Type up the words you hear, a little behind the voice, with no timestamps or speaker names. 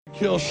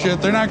Kill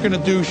shit. They're not going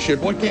to do shit.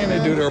 What can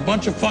they do? They're a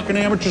bunch of fucking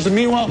amateurs. And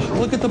meanwhile,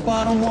 look at the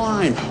bottom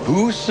line.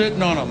 Who's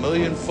sitting on $1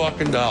 million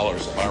fucking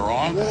dollars? Am I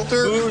wrong?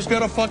 Walter. Who's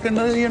got a fucking $1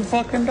 million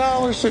fucking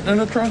dollars sitting in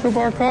the trunk of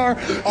our car?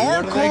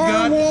 Our what do car, they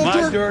got?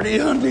 Walter. My dirty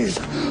undies.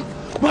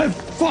 My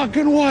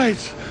fucking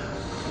whites.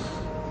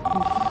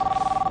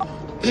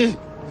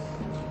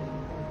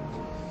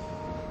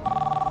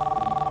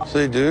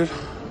 Say, dude,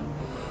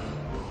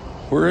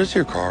 where is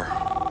your car?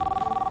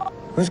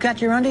 Who's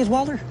got your undies,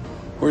 Walter?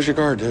 Where's your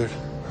car, dude?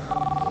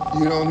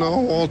 You don't know,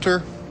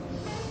 Walter?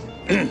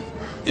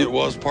 It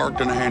was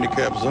parked in a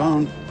handicapped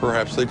zone.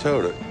 Perhaps they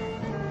towed it.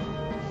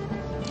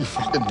 You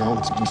fucking know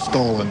it's been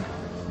stolen.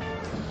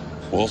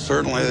 Well,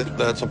 certainly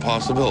that's a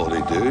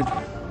possibility, dude.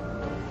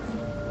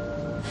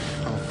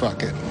 Oh,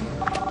 fuck it.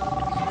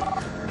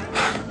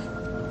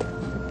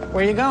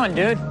 Where you going,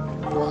 dude?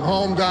 Going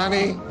home,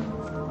 Donnie.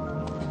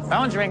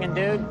 Phone's ringing,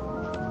 dude.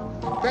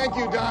 Thank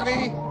you,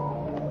 Donnie.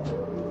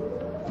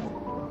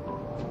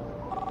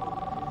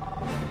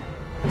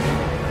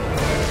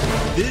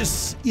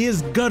 This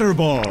is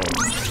Gutterball.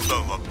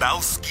 The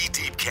Lebowski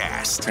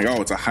Deepcast. Like,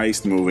 oh, it's a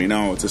heist movie.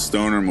 No, it's a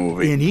stoner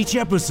movie. In each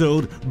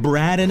episode,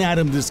 Brad and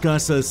Adam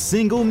discuss a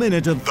single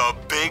minute of The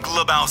Big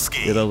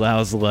Lebowski. It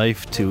allows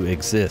life to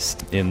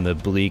exist in the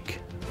bleak,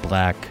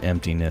 black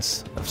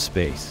emptiness of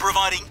space.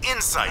 Providing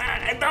insight.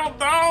 I don't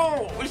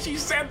know. She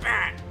said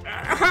that.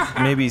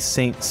 Maybe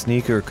Saint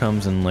Sneaker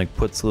comes and like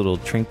puts little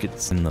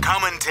trinkets in them.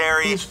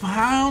 Commentary. He's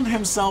found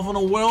himself in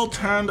a world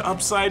turned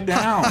upside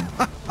down.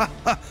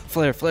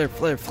 Flare, flare,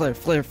 flare, flare,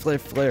 flare, flare,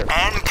 flare.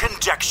 And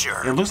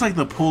conjecture. It looks like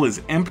the pool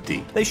is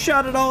empty. They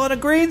shot it all on a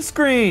green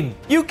screen.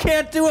 You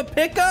can't do a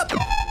pickup?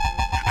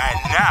 And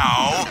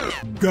now,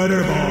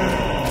 Gutterball.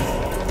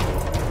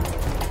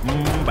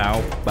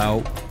 Bow,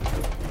 bow.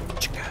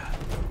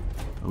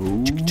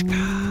 Ooh,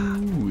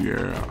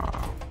 yeah.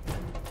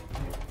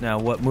 Now,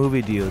 what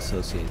movie do you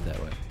associate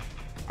that with?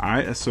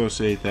 I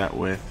associate that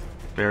with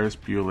Ferris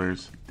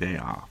Bueller's Day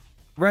Off.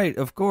 Right,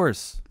 of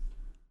course.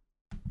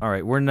 All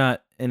right, we're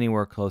not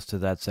anywhere close to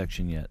that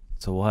section yet,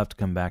 so we'll have to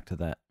come back to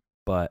that.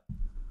 But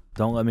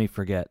don't let me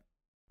forget.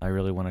 I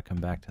really want to come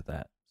back to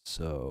that.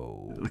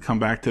 So Come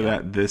back to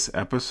that this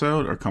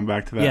episode, or come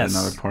back to that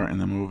another part in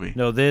the movie?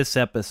 No, this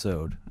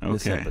episode. Okay.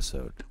 This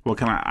episode. Well,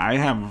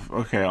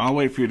 I'll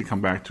wait for you to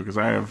come back to it, because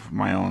I have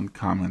my own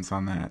comments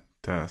on that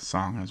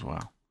song as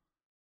well.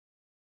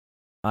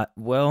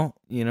 Well,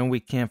 we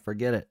can't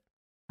forget it.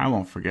 I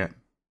won't forget.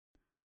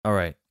 All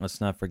right,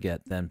 let's not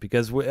forget then,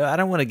 because I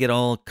don't want to get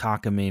all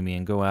cockamamie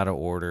and go out of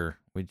order.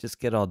 We just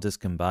get all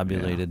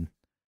discombobulated.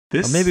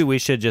 Or maybe we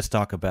should just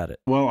talk about it.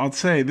 Well, I'll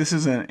say this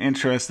is an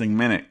interesting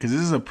minute, because this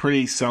is a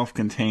pretty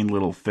self-contained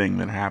little thing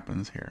that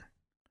happens here.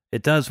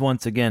 It does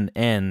once again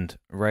end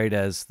right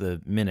as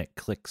the minute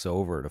clicks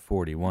over to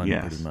 41,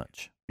 pretty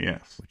much.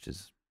 Yes. Which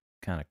is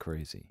kind of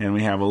crazy. And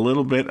we have a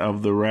little bit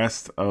of the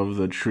rest of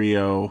the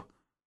trio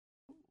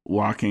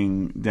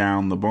walking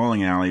down the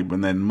bowling alley,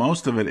 but then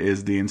most of it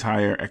is the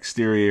entire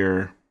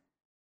exterior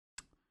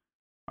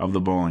of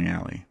the bowling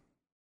alley.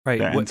 Right.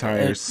 That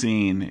entire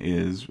scene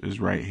is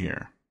right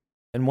here.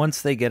 And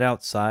once they get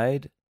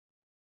outside,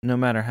 no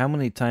matter how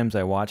many times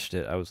I watched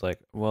it, I was like,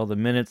 well, the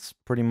minute's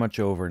pretty much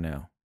over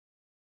now.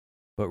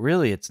 But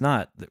really, it's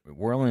not.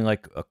 We're only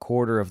like a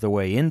quarter of the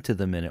way into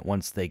the minute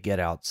once they get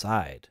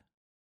outside.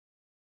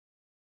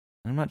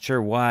 I'm not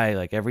sure why,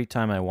 like every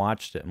time I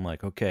watched it, I'm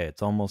like, okay,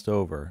 it's almost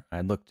over.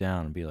 I'd look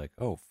down and be like,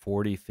 oh,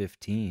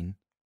 40:15.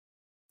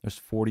 There's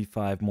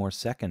 45 more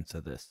seconds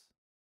of this.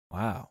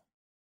 Wow.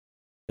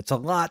 It's a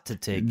lot to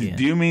take in.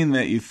 Do you mean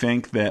that you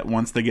think that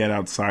once they get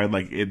outside,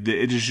 like it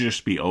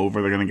just be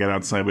over? They're going to get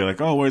outside and be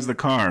like, oh, where's the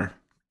car?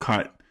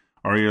 Cut.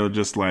 Or you'll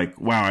just like,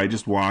 wow, I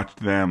just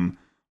watched them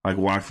like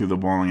walk through the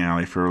bowling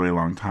alley for a really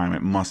long time.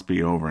 It must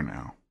be over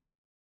now.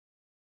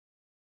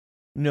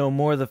 No,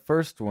 more the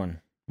first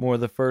one. More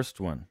the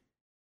first one.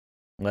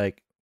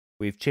 Like,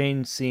 we've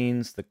changed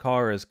scenes, the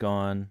car is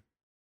gone.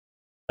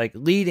 Like,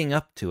 leading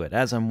up to it,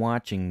 as I'm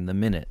watching the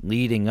minute,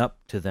 leading up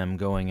to them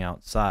going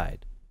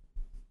outside.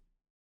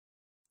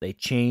 They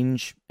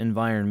change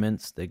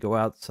environments, they go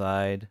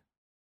outside.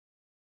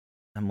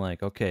 I'm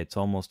like, okay, it's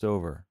almost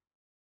over.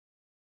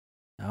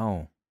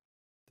 No,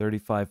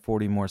 35,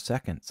 40 more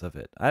seconds of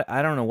it.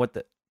 I don't know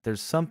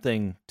there's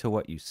something to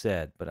what you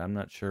said, but I'm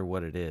not sure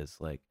what it is.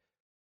 Like,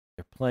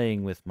 they're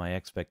playing with my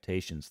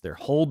expectations. They're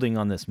holding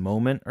on this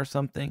moment or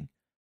something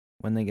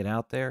when they get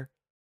out there.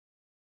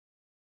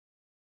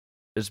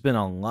 There's been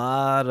a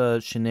lot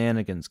of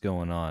shenanigans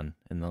going on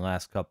in the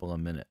last couple of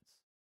minutes.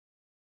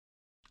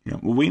 Yeah,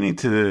 well, we need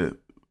to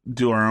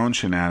do our own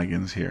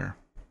shenanigans here.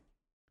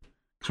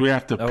 Because we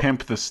have to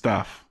pimp the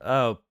stuff.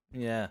 Oh,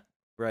 yeah,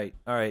 right.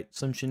 All right,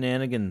 some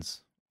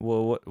shenanigans.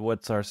 Well,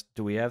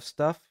 do we have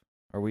stuff?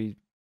 Are we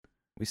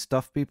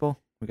stuff people?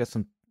 We got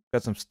some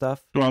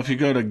stuff? Well, if you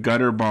go to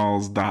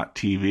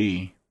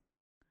gutterballs.tv,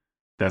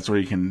 that's where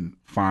you can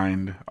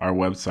find our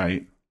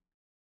website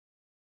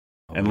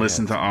and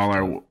listen to all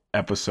our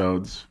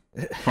episodes.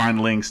 Find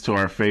links to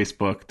our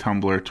Facebook,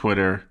 Tumblr,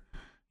 Twitter,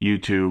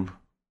 YouTube.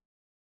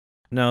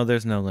 No,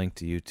 there's no link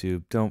to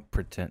YouTube. Don't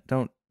pretend.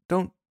 Don't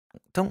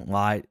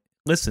lie.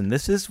 Listen,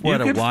 this is what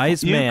a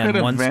wise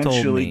man once told me. You could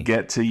eventually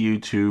get to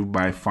YouTube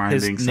by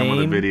finding some of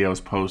the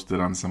videos posted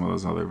on some of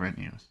those other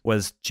venues.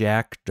 Was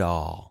Jack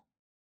Doll.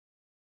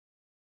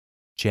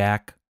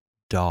 Jack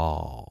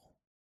Doll.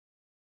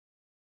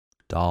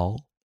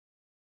 Doll.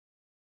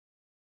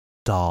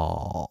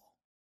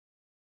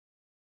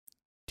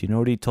 Do you know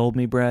what he told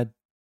me, Brad?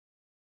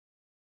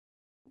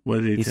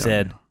 What did he tell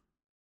said, you?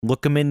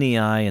 Look him in the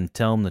eye and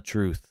tell him the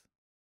truth.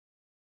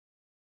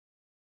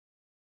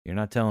 You're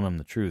not telling him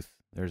the truth.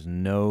 There's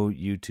no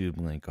YouTube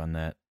link on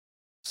that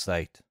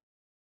site.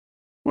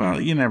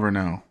 Well, you never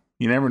know.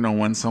 You never know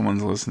when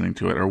someone's listening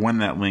to it or when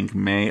that link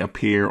may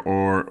appear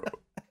or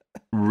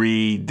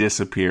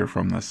disappear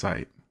from the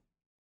site.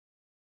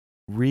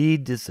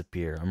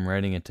 Disappear. I'm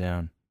writing it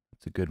down.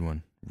 It's a good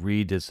one.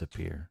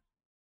 Disappear.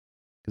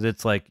 Because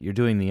it's like you're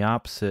doing the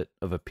opposite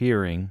of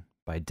appearing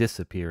by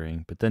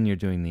disappearing, but then you're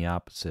doing the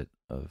opposite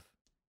of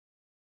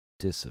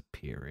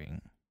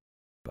disappearing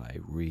by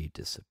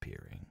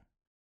disappearing.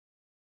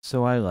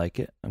 So I like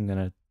it.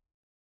 I'm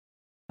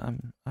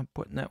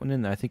putting that one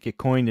in there. I think you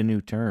coined a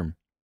new term.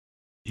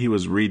 He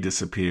was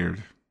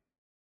disappeared.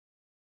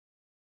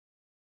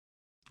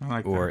 I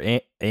like or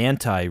that.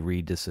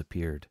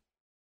 Anti-disappeared.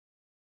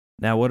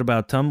 Now, what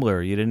about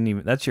Tumblr? You didn't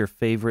even. That's your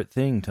favorite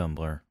thing,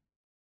 Tumblr.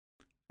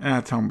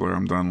 Tumblr.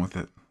 I'm done with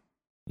it.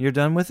 You're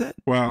done with it?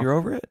 Well, you're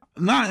over it?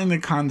 Not in the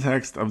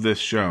context of this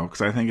show, because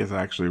I think it's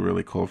actually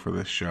really cool for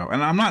this show.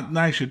 And I'm not.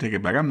 I should take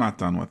it back. I'm not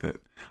done with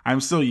it. I'm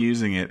still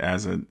using it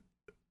as a,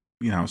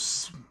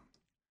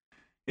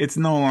 it's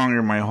no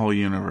longer my whole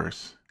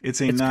universe.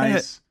 It's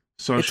nice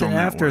social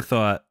network. It's an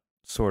afterthought,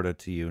 sort of,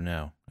 to you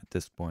now at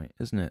this point,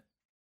 isn't it?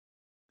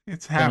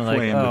 It's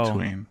halfway in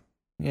between.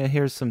 Yeah,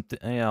 here's some.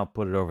 I'll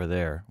put it over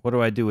there. What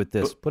do I do with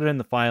this? Put it in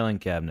the filing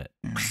cabinet.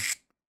 Yeah.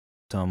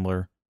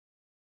 Tumblr.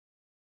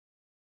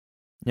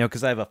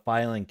 Because I have a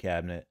filing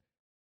cabinet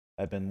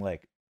I've been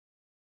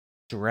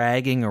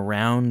dragging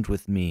around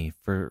with me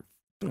for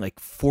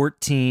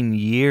 14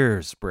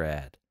 years,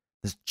 Brad.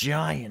 This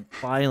giant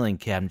filing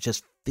cabinet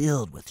just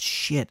filled with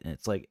shit, and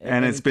it's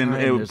and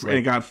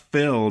it got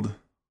filled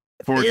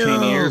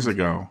 14 years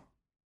ago,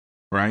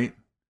 right?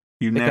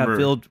 You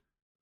never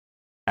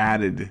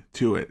added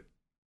to it.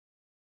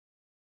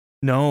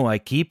 No, I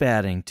keep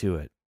adding to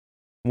it.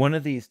 One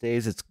of these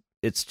days,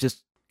 it's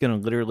just gonna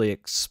literally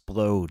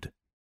explode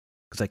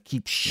because I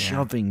keep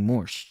shoving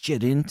more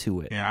shit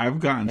into it. Yeah, I've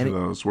gotten to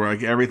those where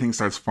everything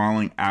starts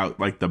falling out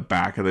the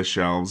back of the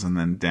shelves and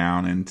then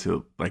down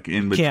into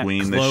in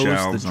between the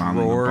shelves on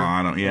the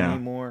bottom. Yeah.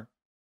 Anymore.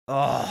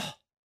 Oh.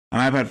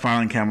 And I've had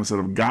filing cabinets that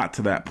have got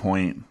to that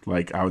point,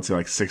 I would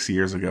say 6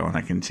 years ago, and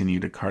I continue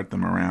to cart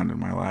them around in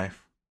my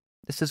life.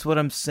 This is what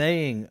I'm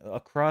saying.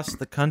 Across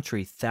the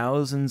country,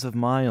 thousands of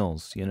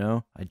miles,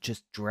 I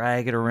just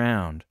drag it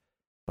around.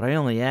 But I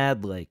only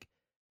add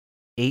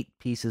 8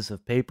 pieces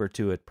of paper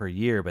to it per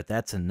year, but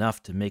that's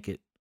enough to make it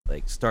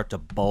start to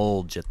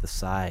bulge at the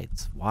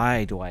sides.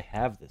 Why do I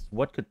have this?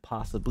 What could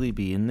possibly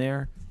be in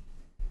there?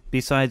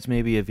 Besides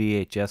maybe a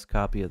VHS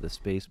copy of the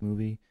space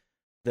movie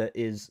that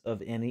is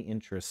of any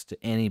interest to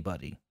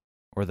anybody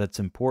or that's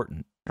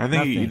important. I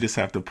think you just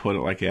have to put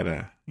it at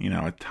a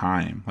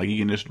time. You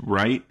can just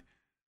write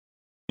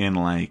in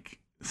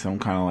some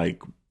kind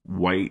of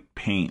white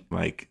paint,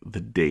 the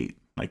date,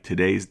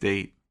 today's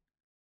date.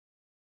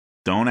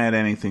 Don't add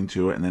anything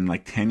to it, and then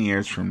 10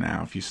 years from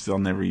now, if you still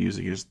never use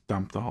it, you just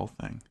dump the whole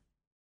thing.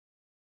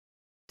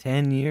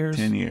 10 years?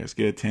 10 years.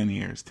 Get it 10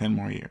 years. 10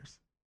 more years.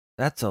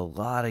 That's a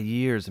lot of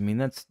years. I mean,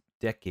 that's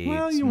decades.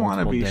 Well, you want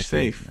to be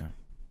safe. Now.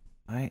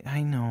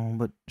 I know,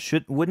 but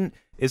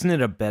isn't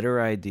it a better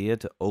idea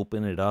to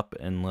open it up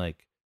and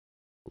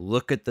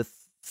look at the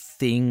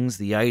things,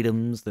 the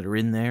items that are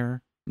in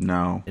there?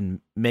 No.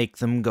 And make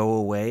them go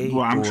away?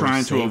 Well, I'm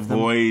trying to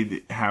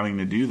avoid having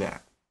to do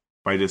that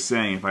by just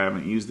saying if I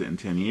haven't used it in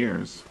 10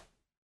 years,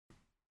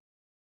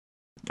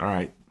 all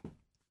right,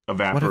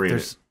 evaporate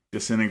it,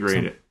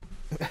 disintegrate it.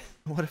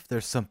 What if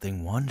there's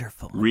something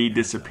wonderful?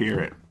 Disappear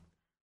it.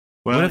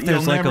 Well, what if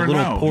there's a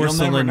little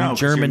porcelain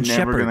German Shepherd?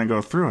 You're never going to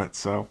go through it,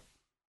 so.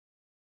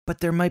 But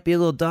there might be a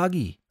little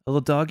doggy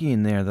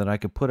in there that I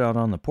could put out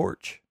on the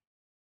porch.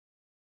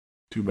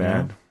 Too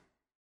bad.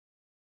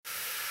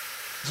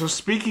 So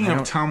speaking of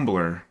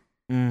Tumblr,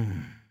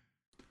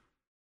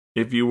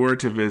 if you were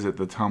to visit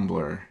the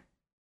Tumblr,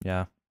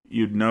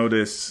 you'd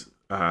notice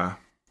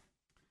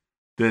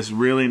this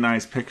really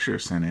nice picture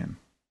sent in.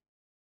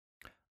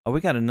 Oh,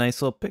 we got a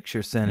nice little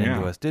picture sent in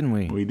to us, didn't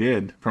we? We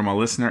did, from a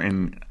listener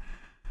in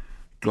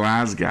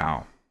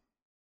Glasgow.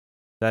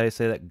 Did I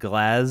say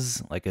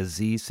that? Like a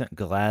Z?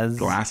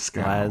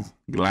 Glasgow.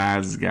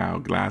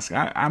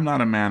 I'm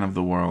not a man of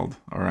the world,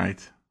 all right?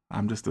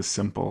 I'm just a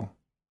simple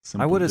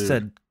I would have dude.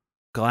 said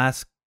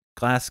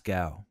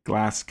Glasgow.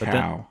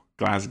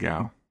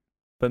 Glasgow.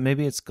 But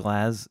maybe it's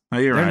Glas. No,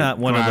 you're They're right. not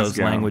one Glasgow. of those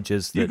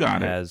languages that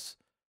has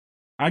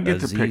I get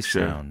the Z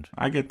picture. sound.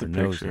 I get the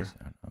picture.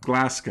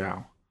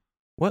 Glasgow.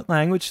 What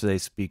language do they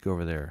speak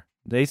over there?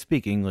 They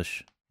speak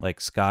English. like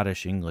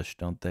Scottish English,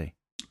 don't they?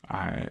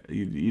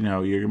 You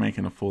know, you're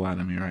making a fool out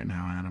of me right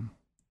now, Adam.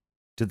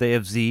 Do they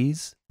have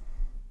Z's?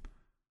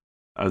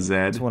 A Z?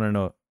 I just want to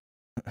know.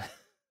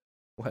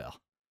 Well,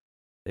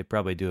 they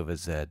probably do have a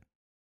Z.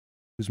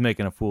 Who's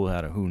making a fool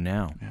out of who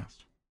now? Yes.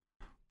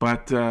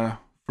 But they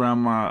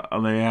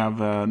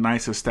have a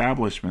nice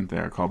establishment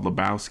there called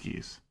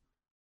Lebowski's.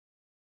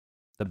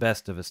 The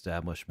best of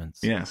establishments.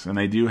 Yes, and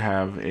they do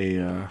have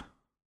an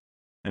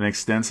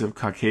extensive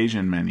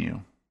Caucasian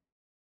menu.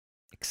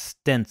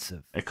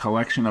 Extensive. A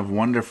collection of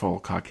wonderful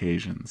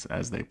Caucasians,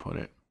 as they put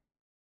it.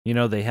 You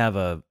know, they have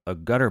a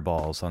gutter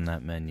balls on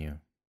that menu.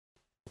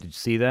 Did you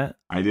see that?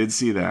 I did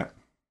see that.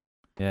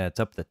 Yeah, it's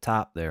up the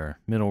top there,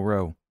 middle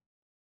row.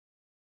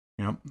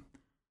 Yep.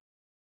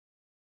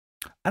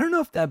 I don't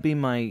know if that'd be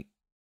my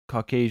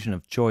Caucasian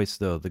of choice,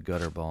 though, the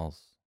gutter balls.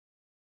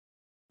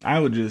 I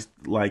would just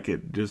like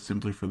it just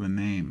simply for the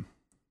name.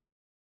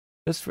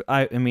 Just for,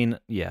 I mean,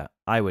 yeah,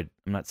 I would.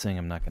 I'm not saying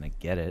I'm not going to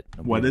get it.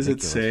 It'll What be does it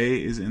ridiculous.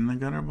 say is in the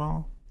gutter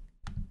ball?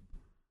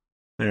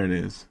 There it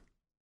is.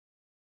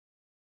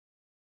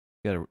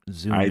 Gotta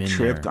zoom I in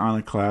tripped there. on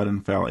a cloud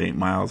and fell 8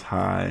 miles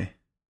high.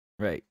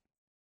 Right.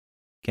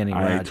 Kenny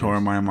I Rogers.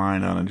 tore my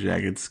mind on a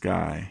jagged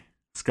sky.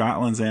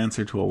 Scotland's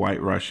answer to a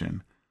white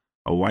Russian.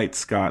 A white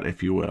Scot,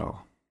 if you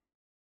will.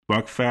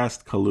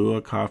 Buckfast,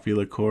 Kahlua, coffee,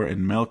 liqueur,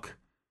 and milk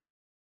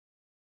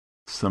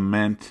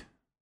cement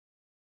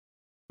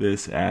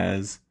this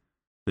as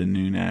the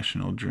new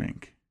national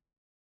drink.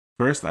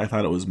 First, I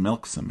thought it was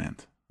milk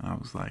cement. I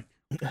was like,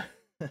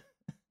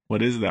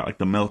 what is that? Like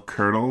the milk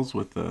curdles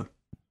with the...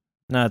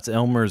 No, it's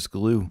Elmer's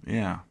glue.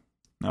 Yeah.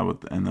 No,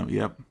 with the, and the,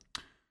 yep.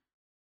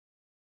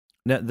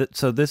 Now,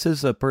 so this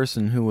is a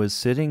person who was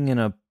sitting in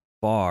a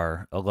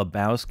bar, a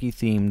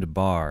Lebowski-themed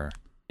bar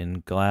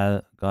in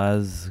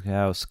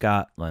Glasgow,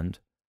 Scotland,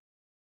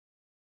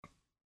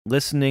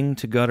 listening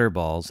to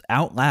Gutterballs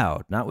out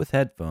loud, not with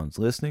headphones,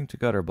 listening to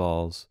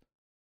Gutterballs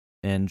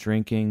and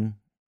drinking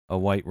a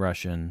White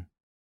Russian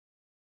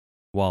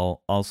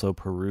while also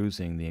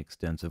perusing the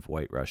extensive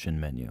White Russian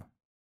menu.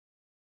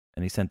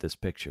 And he sent this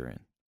picture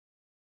in.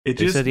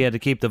 He said he had to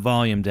keep the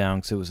volume down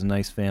because it was a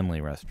nice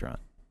family restaurant.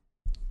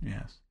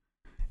 Yes.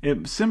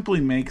 It simply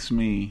makes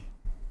me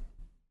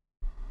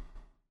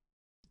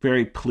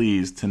very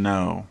pleased to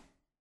know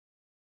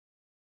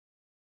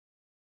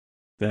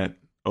that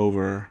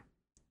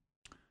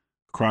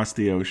across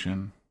the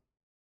ocean,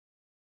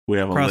 we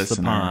have a listener. Across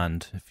the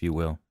pond, if you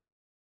will.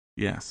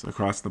 Yes,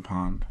 across the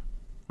pond.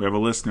 We have a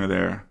listener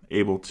there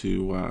able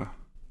to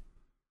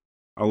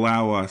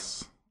allow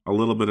us a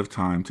little bit of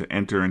time to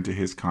enter into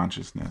his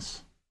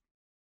consciousness.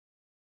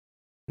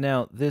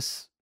 Now,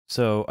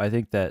 so I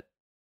think that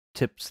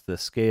tips the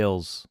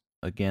scales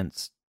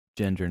against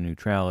gender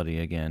neutrality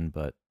again,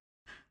 but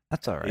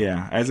that's all right.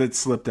 Yeah, as it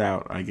slipped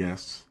out, I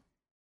guess.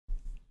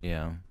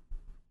 Yeah.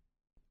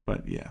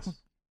 But yes.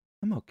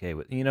 I'm okay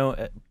with,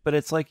 but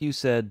it's like you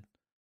said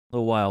a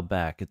little while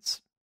back,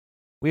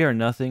 we are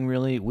nothing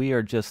really, we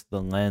are just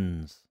the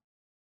lens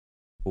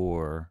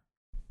for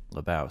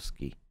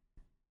Lebowski.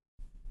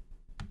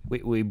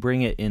 We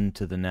bring it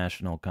into the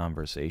national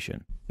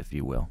conversation, if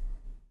you will.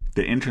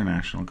 The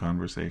international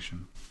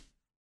conversation.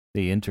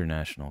 The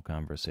international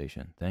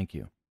conversation. Thank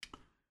you.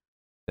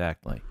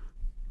 Exactly.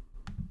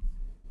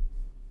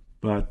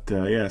 But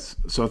yes,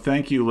 so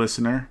thank you,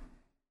 listener.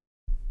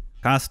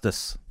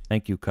 Costas.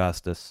 Thank you,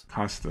 Costas.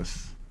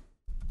 Costas.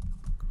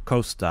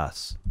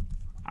 Costas.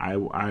 I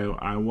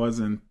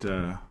wasn't.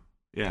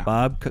 Yeah.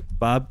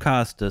 Bob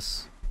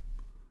Costas.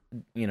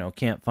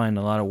 Can't find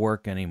a lot of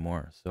work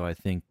anymore, so I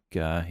think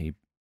he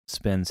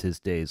spends his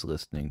days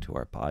listening to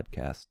our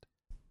podcast.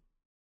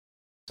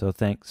 So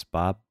thanks,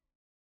 Bob.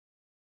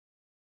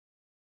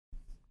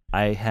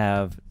 I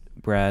have,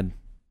 Brad,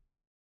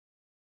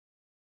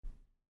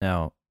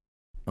 now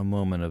a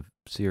moment of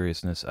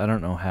seriousness. I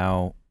don't know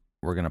how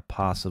we're going to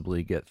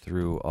possibly get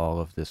through all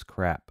of this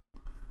crap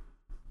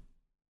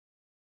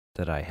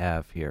that I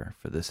have here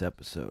for this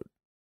episode.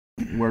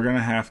 We're going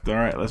to have to, all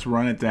right, let's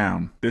run it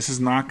down. This is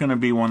not going to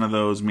be one of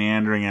those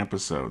meandering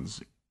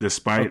episodes,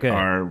 despite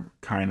our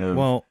kind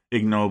of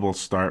ignoble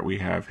start we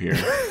have here.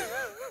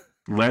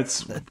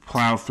 Let's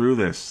plow through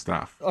this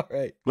stuff. All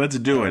right. Let's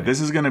do it.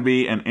 This is going to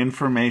be an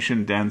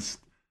information-dense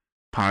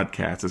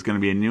podcast. It's going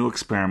to be a new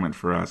experiment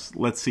for us.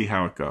 Let's see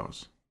how it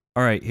goes.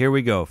 All right, here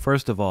we go.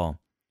 First of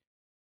all,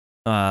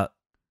 the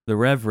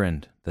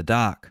Reverend, the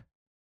Doc.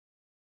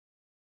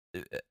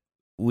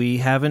 We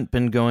haven't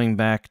been going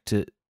back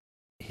to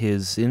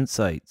his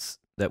insights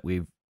that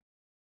we've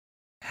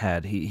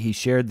had. He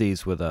shared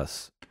these with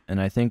us, and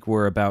I think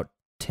we're about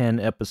 10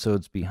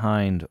 episodes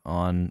behind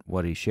on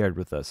what he shared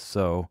with us.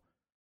 So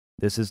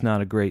this is not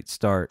a great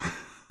start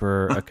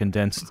for a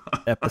condensed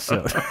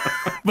episode.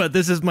 But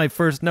this is my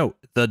first note,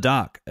 the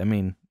Doc. I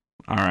mean,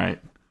 all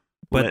right.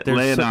 But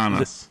lay it on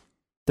us.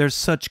 There's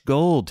such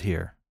gold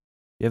here.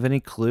 You have any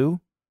clue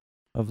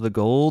of the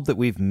gold that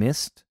we've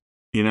missed?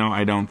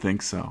 I don't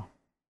think so.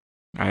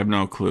 I have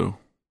no clue.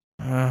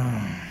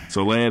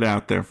 So lay it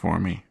out there for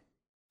me.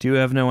 Do you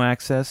have no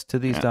access to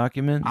these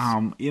documents?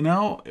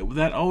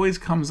 That always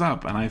comes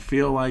up, and I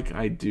feel like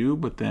I do,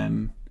 but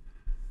then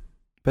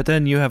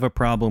you have a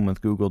problem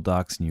with Google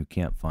Docs and you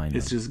can't find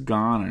it's them. just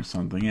gone or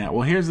something. Yeah.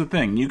 Well, here's the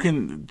thing: you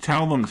can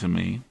tell them to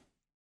me,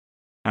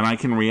 and I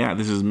can react.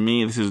 This is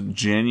me. This is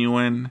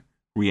genuine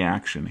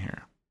reaction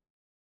here.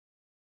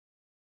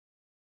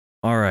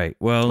 All right.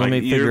 Well, let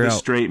me figure You're the out.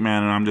 straight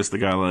man, and I'm just the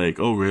guy. Like,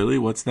 oh, really?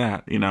 What's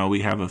that? We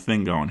have a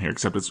thing going here.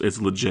 Except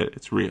it's legit.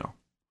 It's real.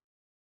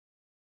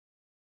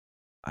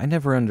 I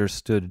never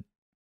understood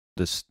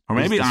this. Or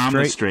maybe I'm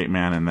the straight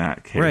man in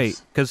that case.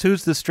 Right, because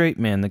who's the straight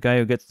man? The guy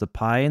who gets the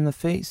pie in the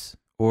face?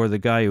 Or the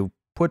guy who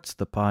puts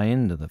the pie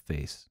into the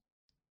face?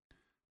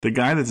 The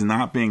guy that's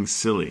not being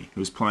silly,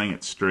 who's playing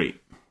it straight.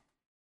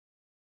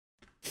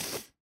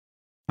 And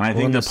I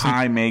think the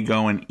pie may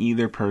go in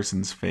either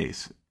person's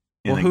face.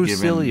 Well, who's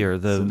sillier?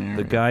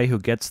 The guy who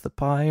gets the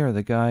pie or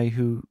the guy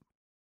who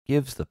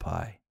gives the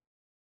pie?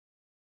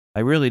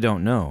 I really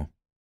don't know.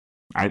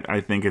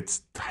 I think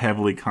it's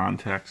heavily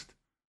context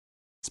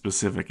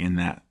specific in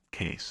that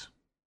case.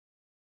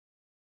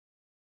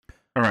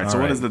 All right, so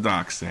what does the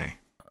doc say?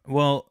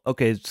 Well,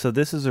 okay, so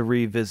this is a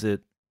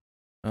revisit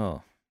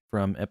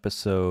from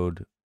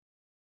episode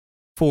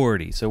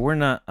 40. So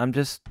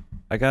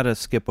I got to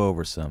skip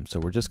over some.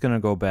 So we're just going to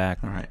go back.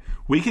 All right.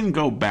 We can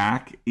go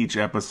back each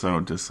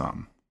episode to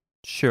some.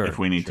 Sure. If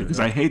we need to, because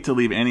I hate to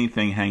leave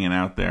anything hanging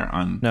out there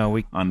undone.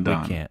 We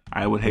can't.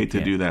 I would hate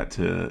to do that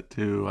to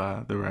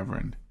the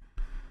Reverend.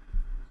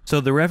 So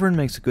the Reverend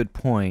makes a good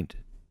point,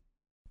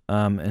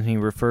 and he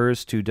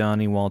refers to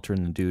Donnie, Walter,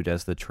 and the Dude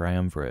as the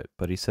Triumvirate.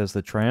 But he says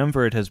the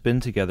Triumvirate has been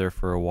together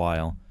for a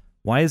while.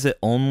 Why is it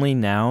only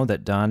now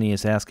that Donnie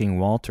is asking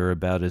Walter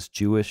about his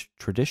Jewish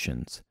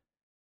traditions?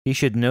 He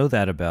should know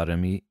that about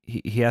him.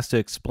 He has to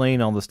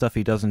explain all the stuff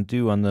he doesn't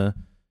do on the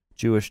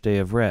Jewish day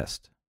of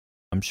rest.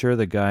 I'm sure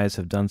the guys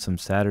have done some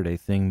Saturday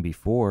thing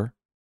before,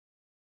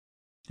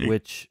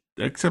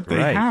 except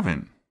they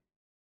haven't.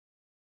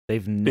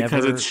 They've never,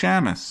 because it's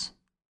Shamus.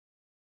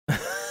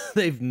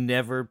 They've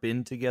never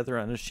been together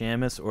on a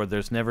Shamus, or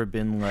there's never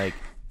been like,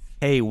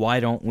 hey, why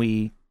don't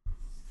we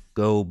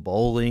go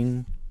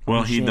bowling?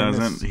 Well, he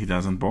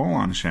doesn't bowl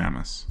on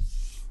Shamus.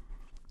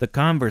 The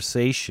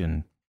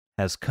conversation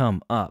has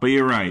come up. But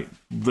you're right.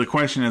 The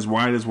question is,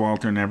 why does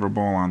Walter never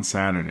bowl on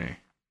Saturday?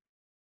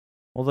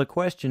 Well, the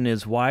question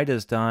is, why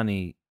does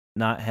Donnie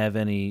not have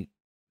any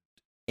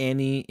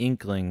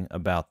inkling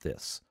about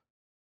this?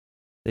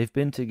 They've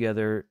been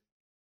together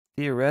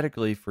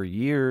theoretically for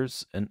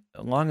years, and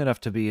long enough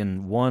to be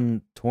in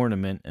one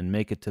tournament and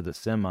make it to the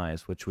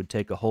semis, which would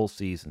take a whole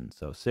season.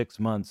 So 6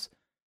 months.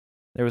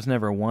 There was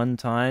never one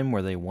time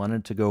where they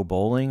wanted to go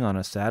bowling on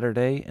a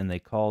Saturday and they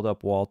called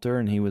up Walter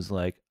and he was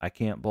like, I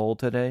can't bowl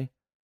today.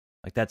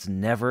 Like, that's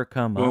never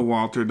come up. Well,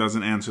 Walter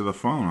doesn't answer the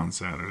phone on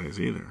Saturdays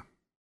either.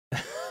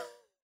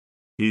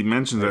 He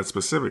mentions that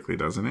specifically,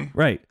 doesn't he?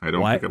 Right. I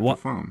don't pick up the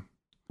phone.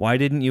 Why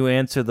didn't you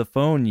answer the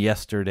phone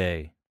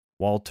yesterday,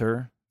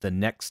 Walter? The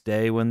next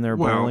day when they're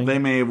bowling? Well, they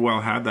may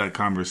have had that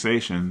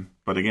conversation,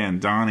 but again,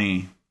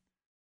 Donnie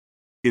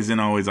isn't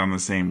always on the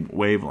same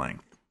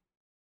wavelength.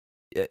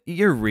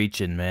 You're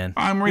reaching, man.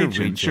 I'm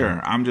reaching,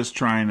 sure. I'm just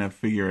trying to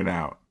figure it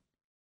out.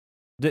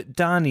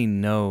 Donnie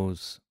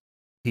knows.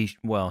 He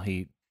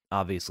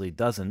obviously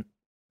doesn't,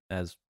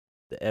 as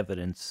the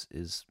evidence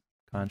is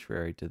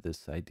contrary to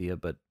this idea,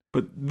 but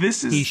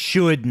this is... He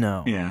should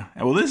know. Yeah.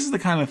 Well, this is the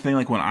kind of thing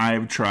like when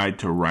I've tried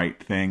to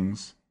write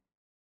things.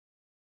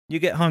 You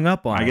get hung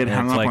up on it. I get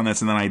hung up on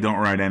this and then I don't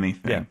write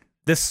anything. Yeah.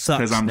 This sucks.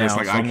 Because I'm just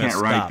now, like, so I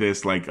can't write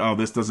this. Like, oh,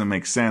 this doesn't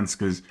make sense.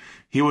 Because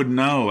he would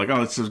know, like,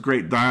 oh, it's this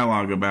great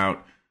dialogue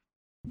about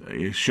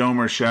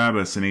Shomer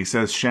Shabbos, and he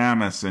says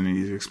Shamus, and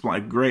he's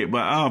explained great,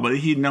 but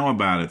he'd know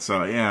about it.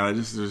 So yeah,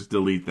 just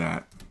delete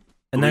that.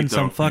 And then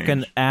some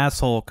fucking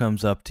asshole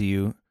comes up to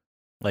you,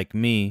 like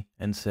me,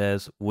 and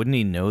says, "Wouldn't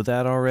he know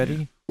that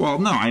already?" Well,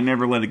 no, I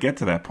never let it get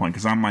to that point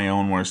because I'm my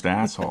own worst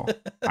asshole.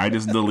 I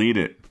just delete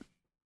it.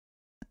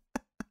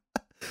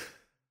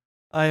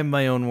 I am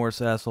my own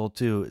worst asshole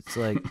too. It's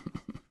like,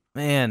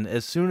 man,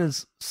 as soon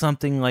as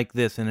something like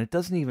this, and it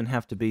doesn't even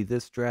have to be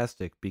this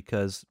drastic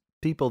because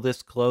people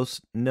this close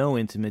know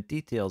intimate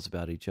details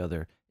about each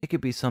other. It could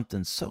be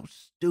something so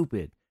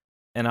stupid,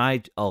 and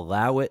I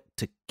allow it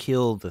to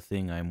kill the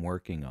thing I'm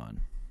working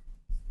on.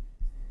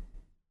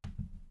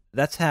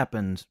 That's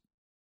happened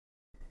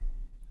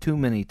too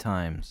many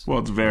times. Well,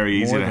 it's very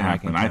easy to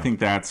happen. I think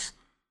that's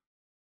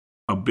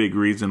a big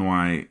reason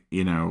why,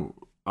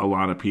 a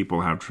lot of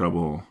people have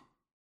trouble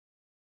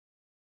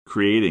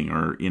creating,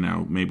 or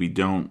maybe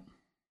don't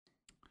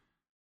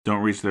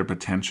reach their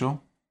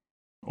potential,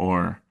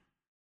 or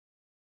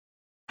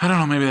I don't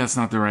know, maybe that's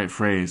not the right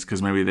phrase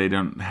because maybe they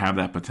don't have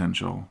that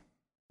potential.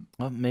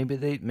 Well, maybe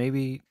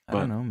I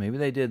don't know, maybe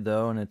they did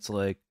though, and it's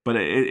like, but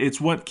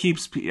it's what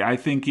keeps, I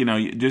think,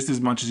 just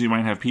as much as you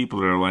might have people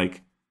that are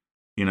like,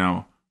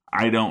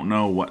 I don't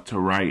know what to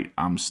write,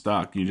 I'm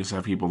stuck. You just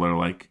have people that are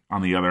like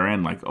on the other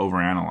end, like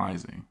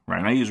overanalyzing, right?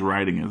 And I use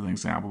writing as an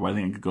example, but I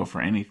think it could go for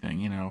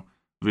anything,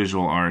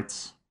 visual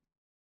arts,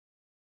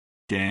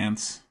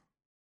 dance.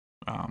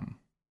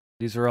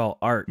 These are all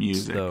arts,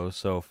 Music. though,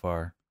 so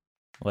far.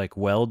 Like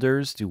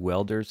welders, do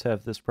welders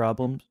have this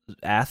problem?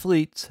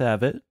 Athletes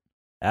have it.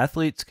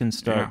 Athletes can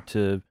start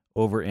to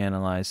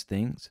overanalyze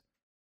things.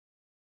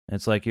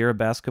 It's like you're a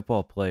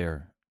basketball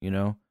player, you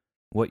know?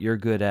 What you're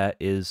good at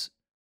is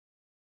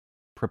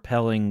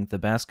propelling the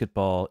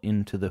basketball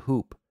into the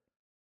hoop.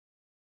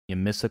 You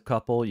miss a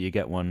couple, you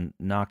get one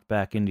knocked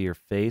back into your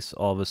face,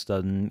 all of a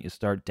sudden you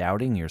start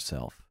doubting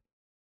yourself.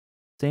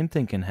 Same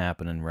thing can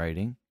happen in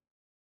writing.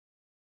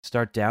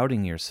 Start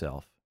doubting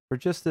yourself for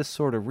just this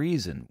sort of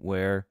reason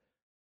where,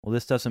 well,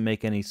 this doesn't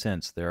make any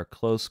sense. They're a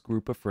close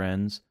group of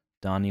friends.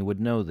 Donnie would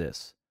know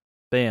this.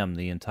 Bam,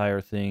 the entire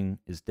thing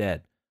is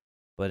dead.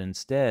 But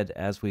instead,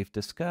 as we've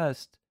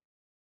discussed,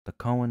 the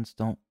Coens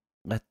don't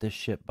let this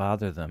shit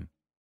bother them.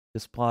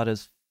 This plot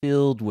is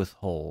filled with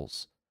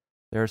holes.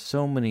 There are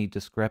so many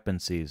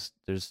discrepancies.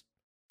 There's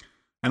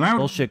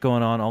bullshit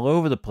going on all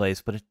over the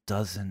place, but it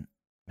doesn't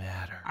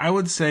matter. I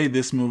would say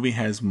this movie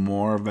has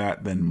more of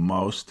that than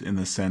most, in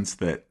the sense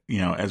that, you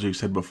know, as we've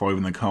said before,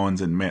 even the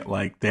Coens admit,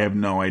 like, they have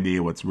no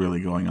idea what's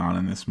really going on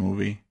in this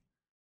movie.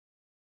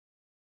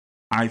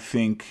 I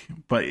think,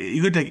 but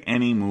you could take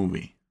any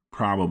movie,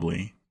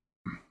 probably.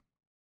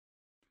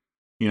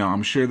 You know,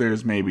 I'm sure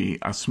there's maybe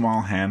a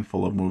small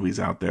handful of movies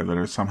out there that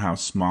are somehow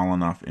small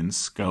enough in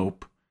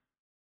scope,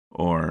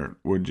 or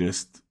were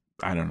just,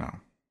 I don't know,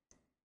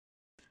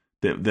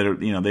 that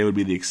are, you know, they would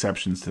be the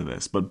exceptions to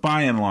this. But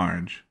by and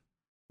large,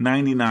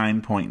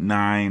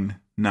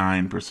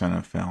 99.99%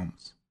 of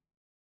films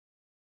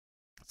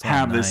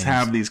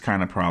have these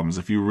kind of problems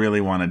if you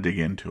really want to dig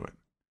into it,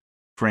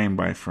 frame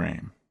by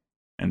frame,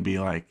 and be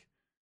like,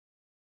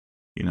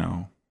 you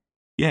know,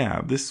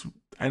 yeah, this,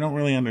 I don't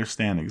really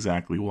understand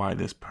exactly why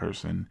this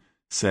person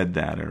said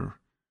that, or,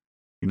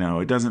 you know,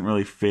 it doesn't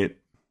really fit.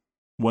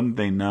 Wouldn't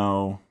they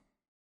know?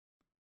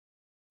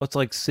 It's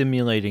like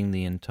simulating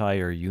the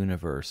entire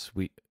universe.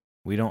 We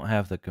don't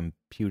have the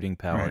computing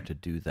power to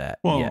do that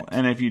yet.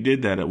 And if you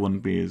did that, it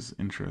wouldn't be as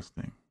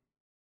interesting.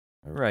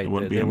 Right.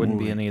 There wouldn't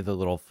be any of the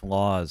little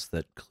flaws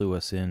that clue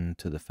us in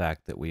to the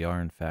fact that we are,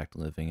 in fact,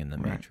 living in the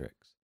Matrix.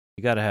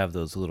 You got to have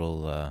those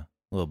little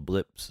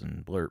blips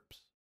and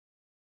blurps.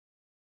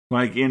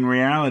 Like, in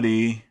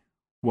reality,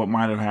 what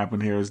might have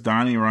happened here is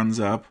Donnie runs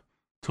up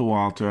to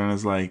Walter and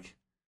is like,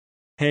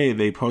 hey,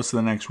 they posted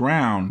the next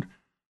round.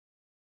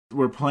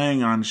 We're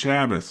playing on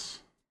Shabbos.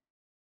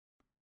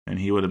 And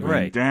he would have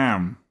been,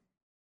 damn.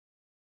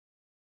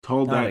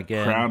 Told Not that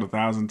again. crowd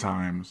 1,000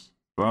 times.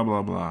 Blah,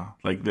 blah, blah.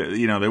 Like,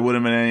 you know, there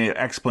wouldn't have been any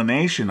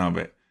explanation of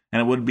it.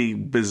 And it would be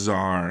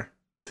bizarre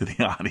to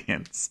the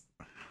audience.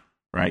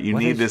 Right? You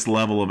need this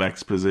level of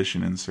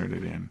exposition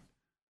inserted in.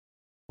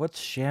 What's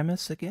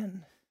Shamus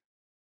again?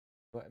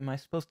 Am I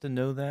supposed to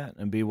know that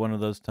and be one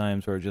of those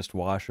times where it just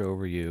wash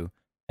over you,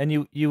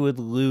 and you would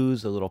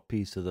lose a little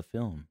piece of the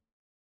film?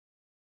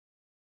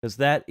 Because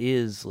that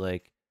is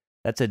like,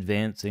 that's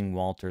advancing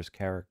Walter's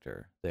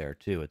character there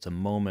too. It's a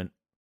moment,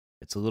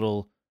 it's a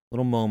little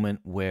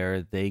moment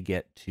where they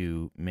get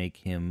to make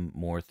him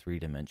more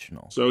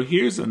three-dimensional. So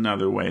here's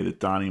another way that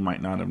Donnie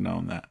might not have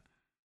known that.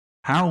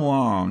 How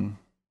long?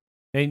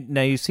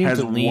 Now you seem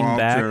to lean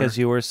back as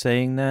you were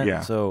saying that. Yeah.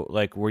 So,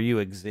 like, were you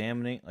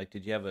examining? Like,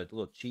 did you have a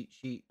little cheat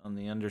sheet on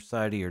the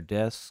underside of your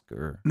desk,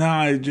 or? No,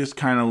 I just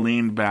kind of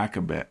leaned back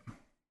a bit.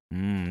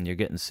 You're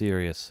getting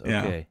serious.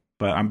 Okay. Yeah,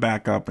 but I'm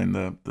back up in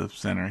the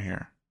center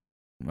here.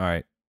 All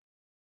right.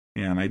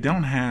 Yeah, and I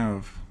don't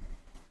have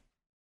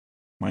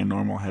my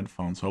normal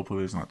headphones. Hopefully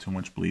there's not too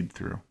much bleed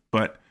through.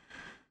 But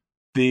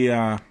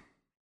what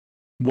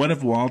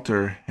if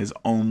Walter has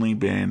only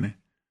been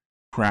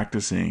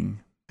practicing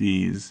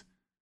these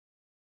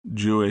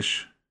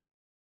Jewish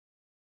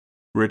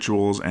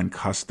rituals and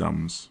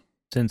customs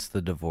since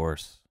the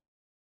divorce?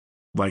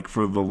 Like,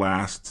 for the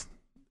last,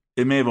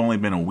 it may have only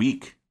been a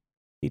week.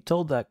 He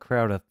told that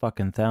crowd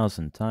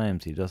 1,000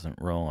 times he doesn't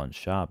roll on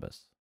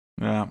Shabbos.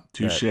 Yeah,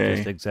 touche.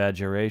 Just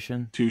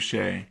exaggeration.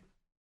 Touche.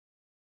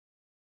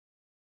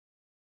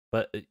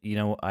 But, you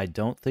know, I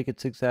don't think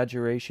it's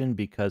exaggeration,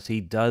 because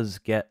he does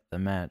get the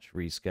match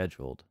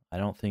rescheduled. I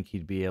don't think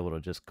he'd be able to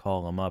just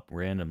call him up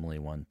randomly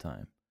one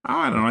time. Oh,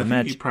 I don't know. I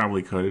think he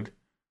probably could.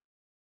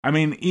 I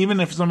mean, even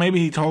if so, maybe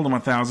he told him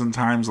 1,000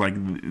 times, like,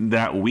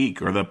 that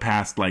week or the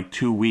past, like,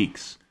 2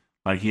 weeks.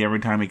 Like, every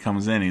time he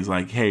comes in, he's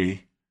like,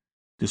 hey,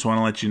 just want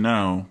to let you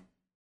know.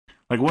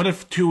 Like, what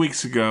if 2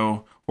 weeks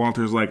ago,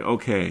 Walter's like,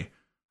 okay,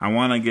 I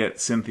want to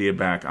get Cynthia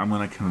back. I'm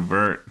going to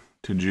convert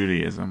to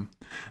Judaism.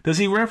 Does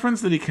he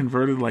reference that he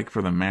converted, like,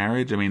 for the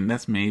marriage? I mean,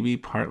 that's maybe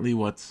partly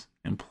what's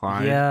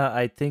implied. Yeah,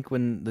 I think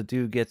when the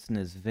dude gets in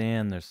his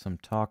van, there's some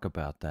talk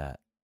about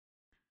that.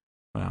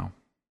 Wow.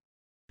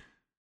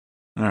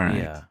 All right.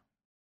 Yeah.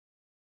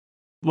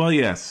 Well,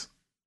 yes.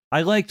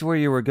 I liked where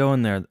you were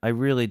going there. I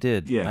really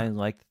did. Yeah. I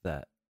liked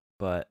that.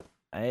 But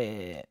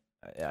I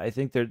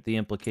think that the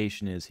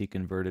implication is he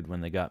converted when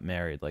they got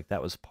married. Like,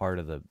 that was part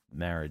of the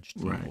marriage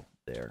deal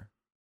there.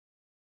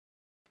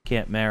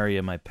 can't marry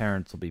you. My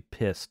parents will be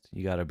pissed.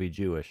 You got to be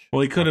Jewish.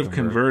 Well, he could have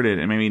Fucking word. converted,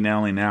 and maybe not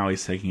only now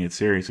he's taking it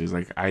seriously. He's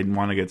like, I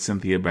want to get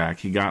Cynthia back.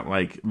 He got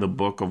like the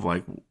book of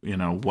like, you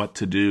know, what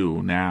to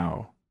do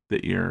now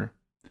that you're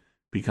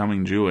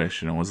becoming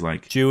Jewish, and it was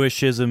like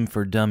Jewishism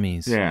for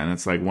dummies. yeah, and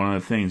it's like one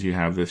of the things you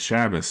have this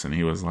Shabbos, and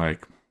he was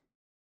like,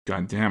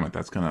 God damn it,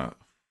 that's gonna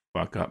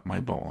fuck up my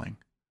bowling.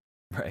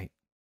 Right.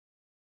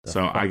 The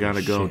So I fucking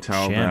gotta go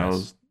tell Shamus.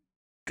 those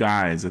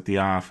guys at the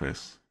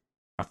office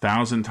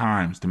 1,000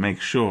 times to make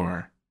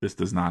sure this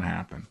does not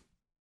happen.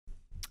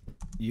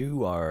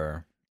 You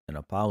are an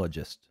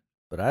apologist,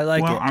 but I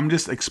like well, it. I'm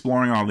just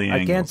exploring all the I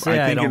angles. can't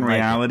say I think don't in like it.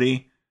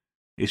 reality,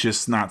 it's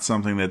just not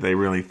something that they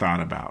really thought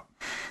about.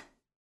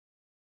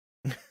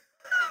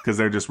 Because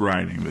they're just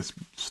writing this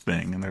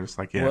thing, and they're just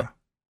like, yeah. Well,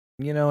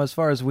 you know, as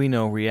far as we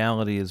know,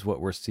 reality is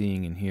what we're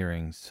seeing and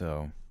hearing.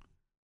 So,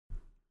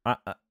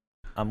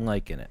 I'm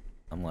liking it.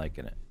 I'm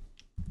liking it.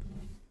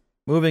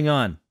 Moving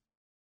on.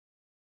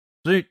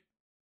 Zoop.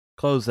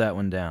 Close that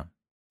one down.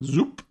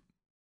 Zoop.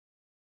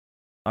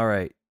 All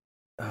right.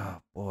 Oh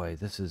boy,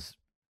 this is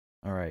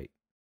all right.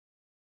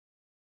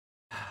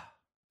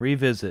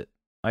 Revisit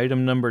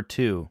item number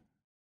 2.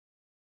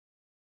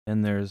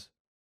 And there's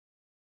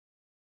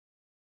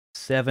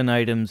 7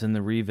 items in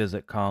the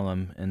revisit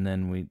column, and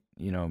then we,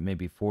 you know,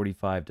 maybe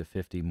 45 to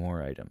 50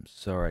 more items.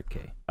 So,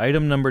 okay.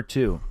 Item number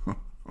 2.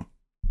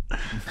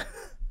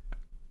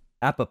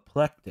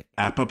 Apoplectic.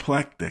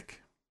 Apoplectic.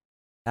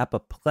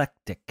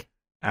 Apoplectic.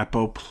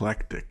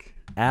 Apoplectic.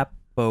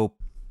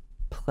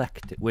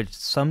 Apoplectic, which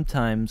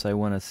sometimes I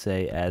want to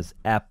say as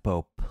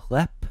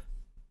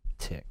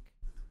apoplectic,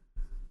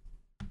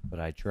 but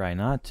I try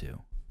not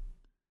to.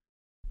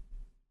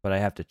 But I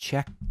have to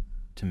check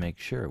to make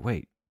sure.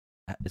 Wait,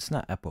 it's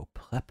not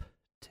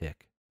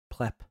apoplectic.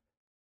 Plep.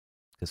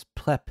 Because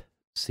plep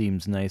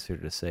seems nicer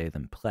to say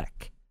than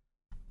plec.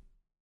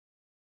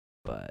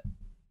 But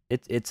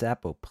it's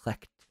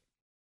apoplectic.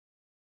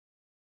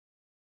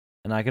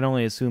 And I can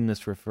only assume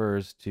this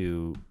refers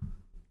to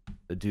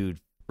a dude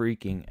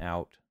freaking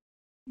out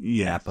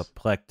Yes.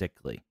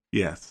 apoplectically.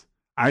 Yes.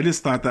 I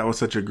just thought that was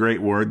such a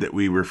great word that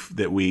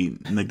we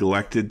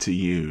neglected to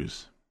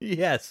use.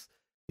 Yes,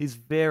 he's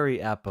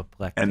very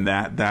apoplectic. And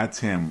that's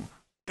him.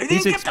 They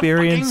He's didn't get the fucking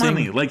experiencing-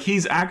 money. Like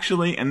he's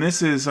actually, and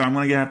this is, I'm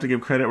going to have to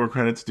give credit where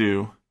credit's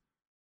due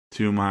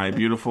to my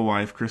beautiful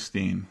wife,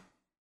 Christine,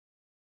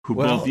 who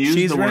Well, both used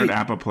she's the word right.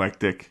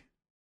 apoplectic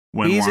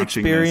when He's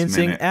watching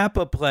experiencing this minute.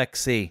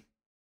 apoplexy.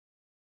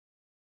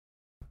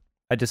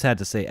 I just had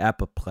to say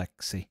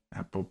apoplexy.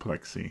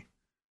 Apoplexy.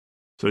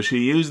 So she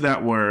used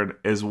that word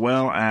as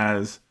well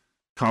as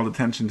called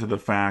attention to the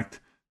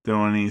fact that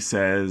when he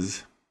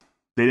says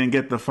they didn't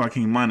get the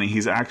fucking money,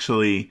 he's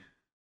actually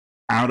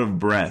out of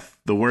breath.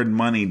 The word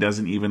money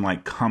doesn't even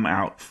like come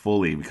out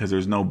fully because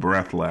there's no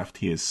breath left.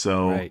 He is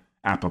so Right.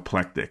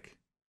 apoplectic.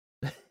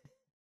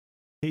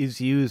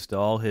 He's used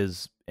all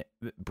his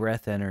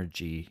breath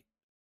energy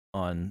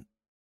on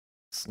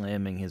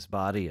slamming his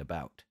body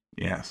about.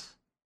 Yes.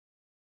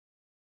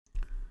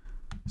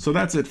 So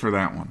that's it for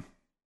that one.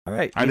 All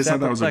right. I he's just thought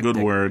that was a good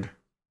apoplectic. word.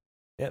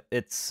 Yep,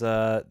 it's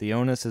the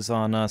onus is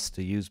on us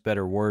to use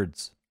better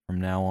words from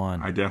now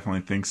on. I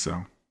definitely think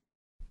so.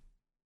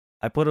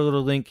 I put a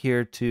little link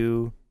here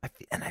to,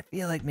 and I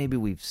feel like maybe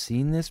we've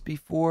seen this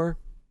before,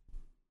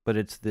 but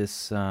it's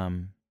this,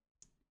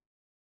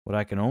 what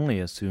I can only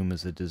assume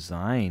is a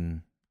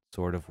design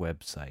sort of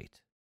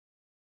website.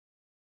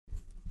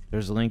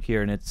 There's a link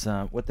here, and it's,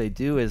 what they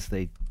do is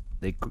they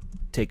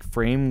take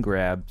frame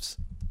grabs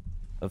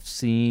of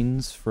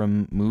scenes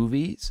from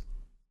movies,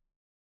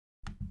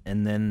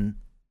 and then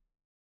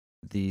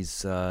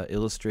these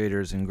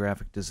illustrators and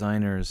graphic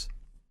designers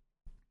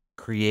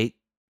create,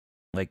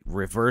 like,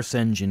 reverse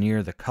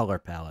engineer the color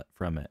palette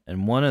from it.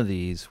 And one of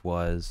these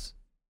was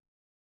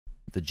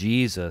the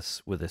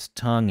Jesus with his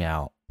tongue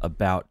out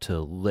about to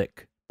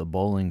lick the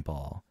bowling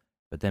ball,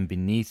 but then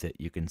beneath it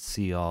you can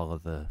see all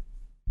of the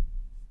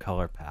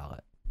color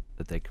palette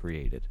that they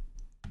created.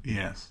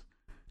 Yes.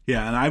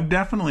 Yeah, and I've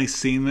definitely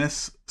seen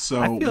this.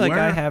 So I feel like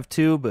I have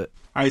too, but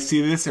I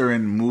see this are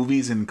in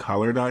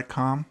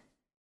moviesincolor.com.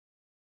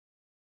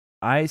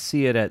 I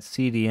see it at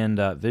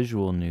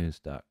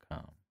cdn.visualnews.com.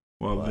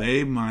 Well, But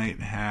they might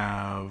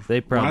have. They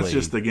Well, that's probably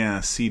just again a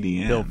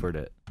CDN. pilfered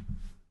it.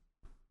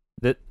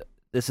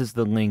 This is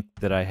the link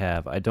that I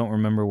have. I don't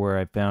remember where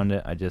I found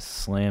it. I just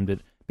slammed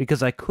it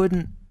because I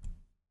couldn't.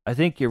 I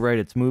think you're right.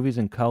 It's Movies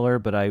in Color,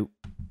 but I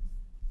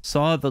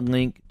saw the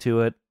link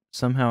to it.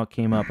 Somehow it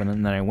came up, and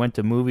then I went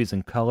to Movies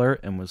in Color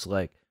and was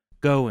like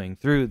going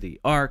through the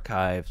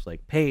archives,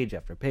 like page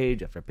after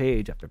page after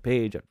page after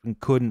page, and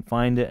couldn't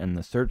find it, and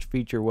the search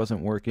feature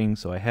wasn't working,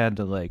 so I had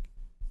to like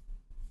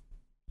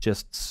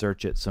just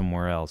search it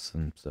somewhere else,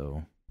 and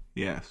so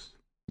Yes.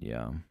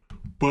 yeah.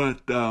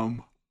 But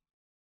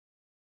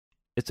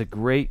It's a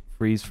great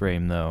freeze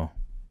frame, though.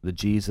 The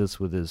Jesus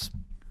with his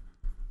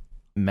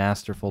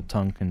masterful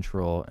tongue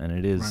control, and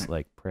it is Right.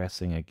 like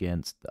pressing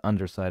against the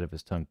underside of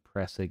his tongue,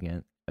 pressing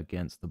it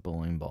against the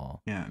bowling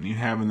ball. yeah, and you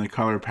have in the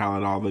color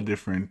palette all the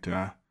different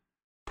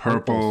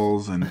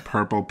purples and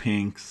purple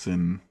pinks,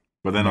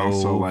 but then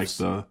also like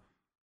Mauves.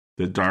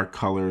 the dark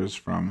colors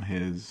from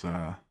his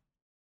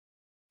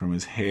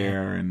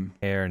hair and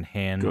Hair and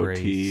hand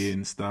goatee braids.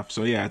 and stuff.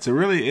 So yeah,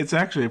 it's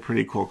actually a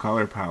pretty cool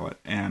color palette.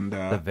 And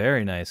It's a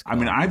very nice I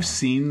mean, color I've palette.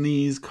 seen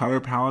these color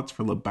palettes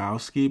for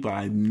Lebowski, but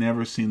I've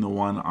never seen the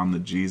one on the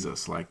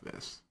Jesus like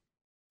this.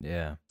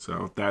 Yeah.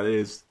 So that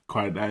is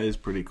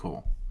pretty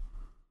cool.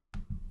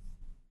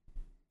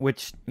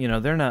 Which,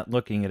 they're not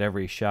looking at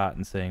every shot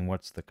and saying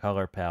what's the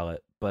color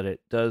palette, but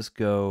it does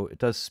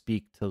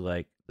speak to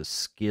like the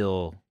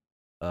skill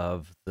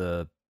of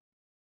the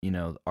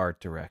art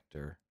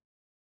director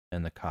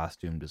and the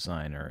costume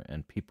designer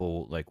and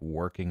people like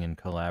working in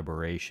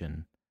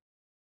collaboration.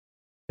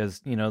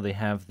 Because, they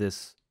have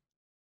this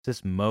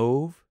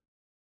mauve.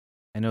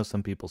 I know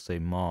some people say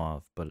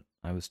mauve, but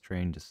I was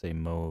trained to say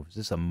mauve. Is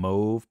this a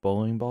mauve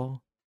bowling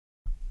ball?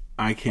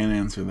 I can't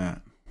answer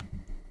that.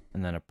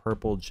 And then a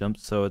purple jump.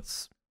 So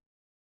it's,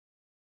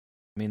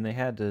 they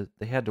had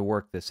to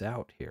work this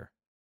out here.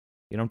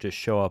 You don't just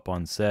show up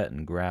on set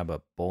and grab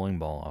a bowling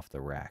ball off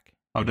the rack.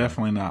 Oh,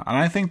 definitely not. And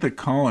I think the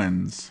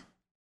Coens,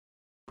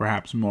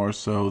 perhaps more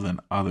so than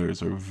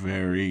others, are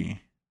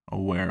very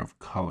aware of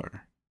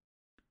color.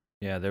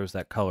 Yeah, there was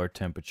that color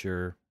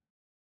temperature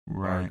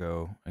Right.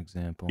 Fargo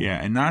example. Yeah,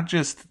 and not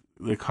just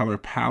the color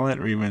palette,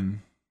 or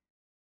even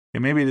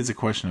maybe it is a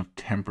question of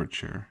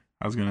temperature.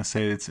 I was gonna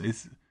say it's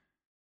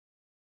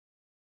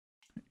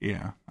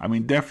yeah. I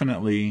mean,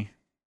 definitely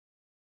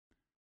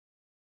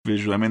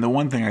visually. I mean, the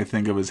one thing I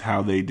think of is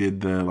how they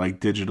did the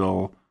like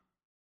digital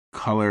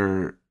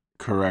color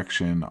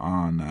correction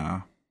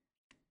on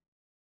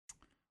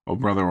Oh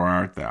Brother Where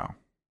Art Thou?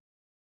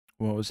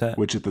 What was that?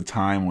 Which at the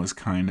time was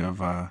kind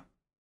of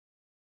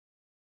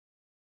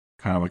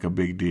like a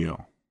big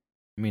deal.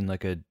 You mean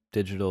like a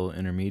digital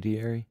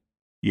intermediary?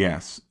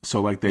 Yes.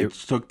 So like they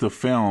took the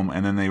film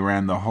and then they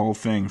ran the whole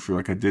thing through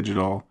like a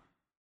digital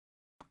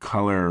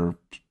color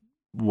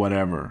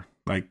whatever,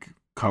 like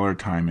color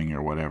timing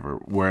or whatever,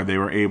 where they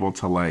were able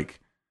to like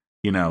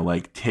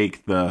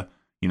take the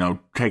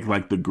take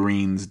like the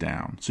greens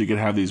down. So you could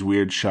have these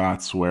weird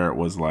shots where it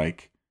was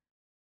like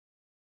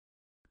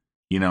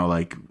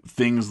like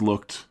things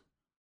looked,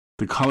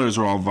 the colors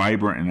were all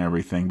vibrant and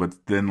everything,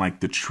 but then like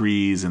the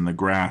trees and the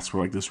grass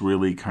were like this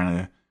really kind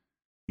of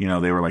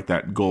they were like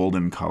that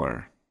golden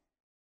color.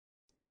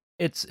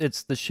 It's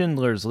the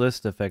Schindler's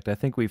List effect. I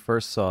think we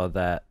first saw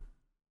that.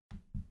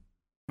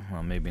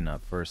 Well, maybe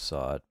not first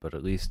saw it, but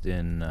at least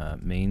in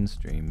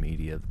mainstream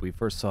media, we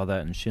first saw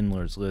that in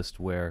Schindler's List,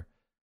 where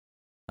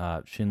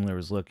Schindler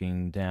was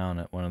looking down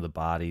at one of the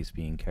bodies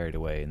being carried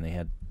away, and they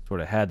had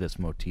sort of had this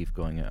motif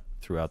going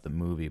throughout the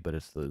movie, but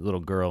it's the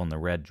little girl in the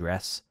red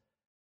dress,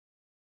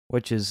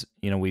 which is,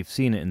 we've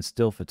seen it in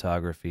still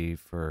photography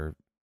for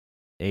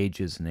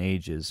ages and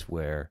ages,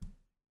 where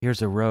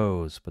here's a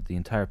rose, but the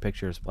entire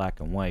picture is black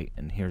and white,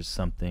 and here's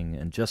something,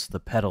 and just the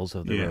petals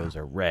of the rose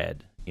are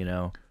red,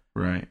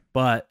 Right.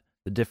 But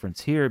the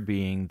difference here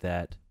being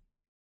that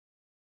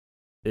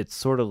it's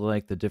sort of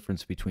like the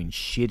difference between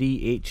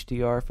shitty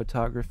HDR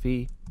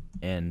photography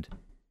and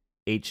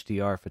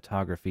HDR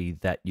photography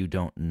that you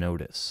don't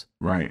notice.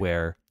 Right.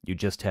 Where you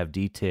just have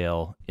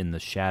detail in the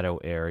shadow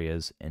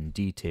areas and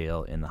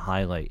detail in the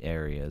highlight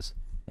areas,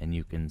 and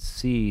you can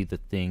see the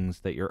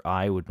things that your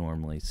eye would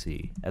normally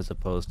see, as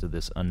opposed to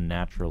this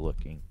unnatural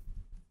looking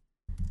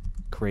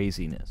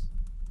craziness.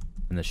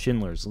 And the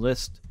Schindler's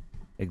List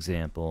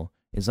example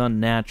is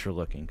unnatural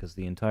looking because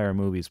the entire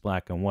movie is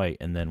black and white,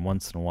 and then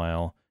once in a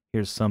while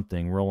here's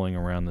something rolling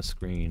around the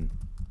screen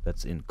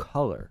that's in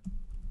color.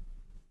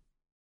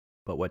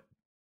 But what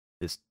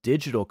this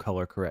digital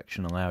color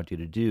correction allowed you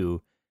to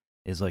do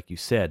is, like you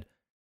said,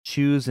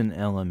 choose an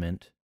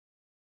element,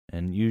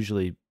 and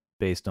usually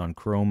based on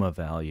chroma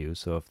value.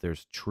 So if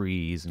there's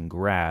trees and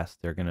grass,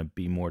 they're going to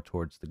be more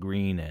towards the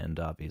green end,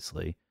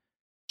 obviously.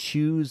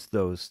 Choose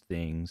those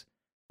things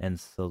and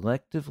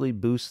selectively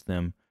boost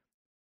them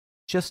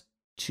just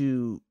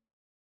to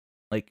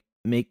like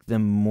make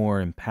them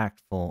more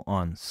impactful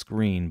on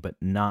screen, but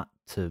not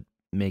to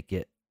make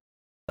it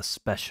a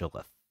special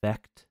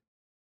effect,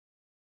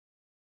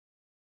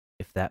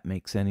 if that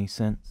makes any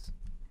sense.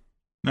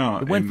 No,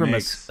 it went from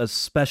makes... a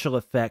special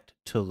effect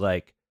to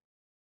like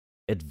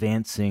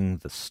advancing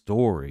the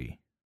story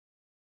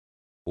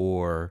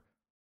or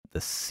the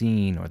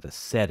scene or the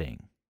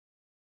setting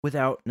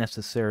without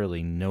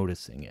necessarily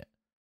noticing it.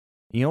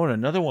 You know what,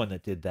 another one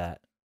that did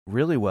that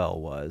really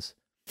well was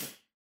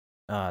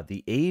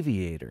The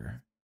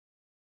Aviator,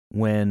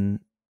 when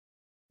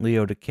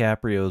Leo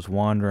DiCaprio's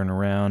wandering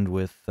around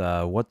with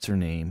what's her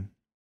name.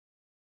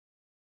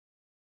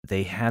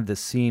 They had the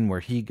scene where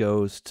he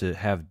goes to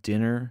have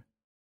dinner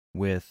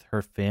with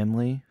her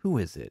family. Who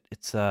is it?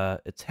 It's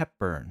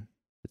Hepburn.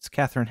 It's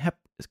Katharine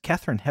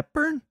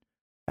Hepburn?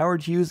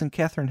 Howard Hughes and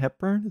Katharine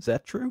Hepburn? Is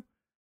that true?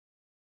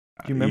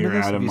 Do you remember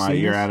this?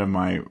 You're out of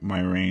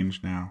my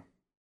range now.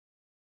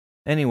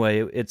 Anyway,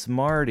 it's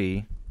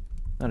Marty.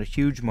 Not a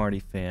huge Marty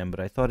fan, but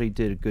I thought he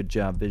did a good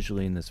job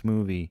visually in this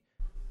movie.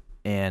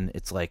 and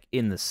it's like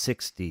in the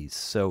 60s.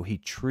 So he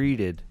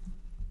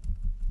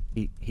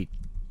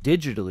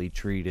digitally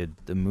treated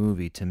the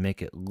movie to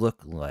make it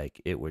look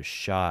like it was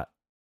shot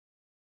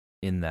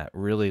in that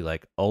really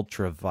like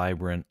ultra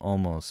vibrant,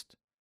 almost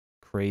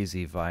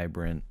crazy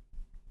vibrant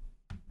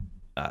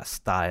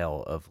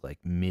style of like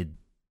mid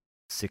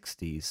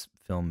 60s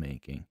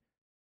filmmaking.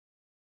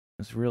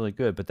 It's really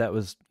good, but that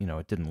was,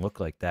 it didn't look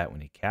like that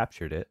when he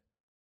captured it.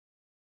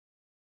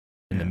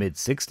 In the mid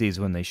 60s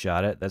when they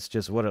shot it, that's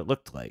just what it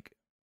looked like.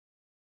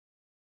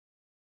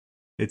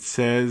 It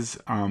says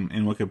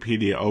in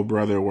Wikipedia, "Oh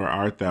Brother, Where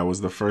Art Thou"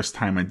 was the first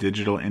time a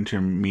digital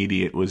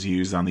intermediate was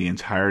used on the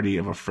entirety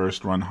of a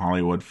first-run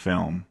Hollywood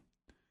film.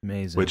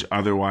 Amazing. Which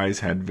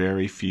otherwise had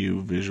very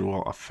few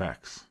visual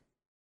effects.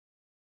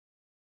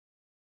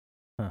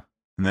 Huh.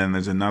 And then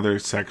there's another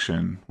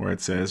section where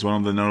it says, "One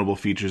of the notable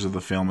features of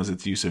the film is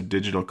its use of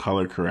digital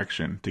color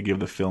correction to give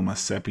the film a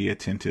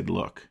sepia-tinted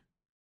look."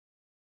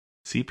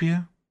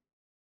 Sepia?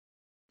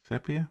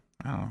 Sepia?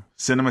 I don't know.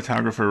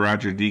 Cinematographer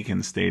Roger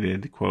Deakins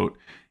stated, quote,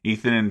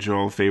 "Ethan and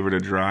Joel favored a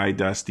dry,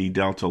 dusty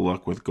Delta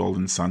look with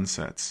golden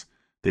sunsets.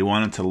 They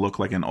wanted to look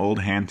like an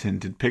old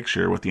hand-tinted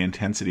picture with the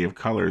intensity of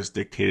colors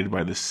dictated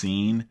by the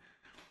scene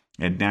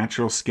and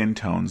natural skin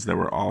tones that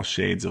were all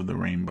shades of the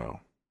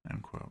rainbow."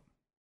 End quote.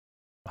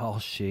 All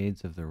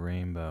shades of the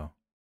rainbow.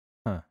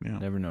 Huh. Yeah.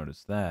 Never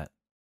noticed that.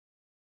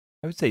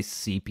 I would say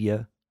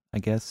sepia. I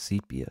guess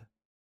sepia.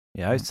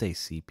 Yeah, I would say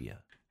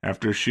sepia.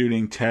 After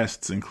shooting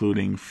tests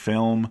including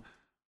film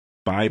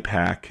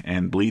bypack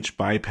and bleach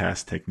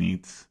bypass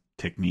techniques,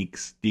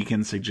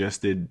 Deakins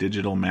suggested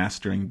digital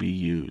mastering be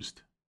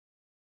used.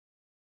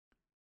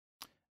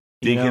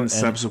 Deakins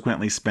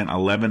subsequently spent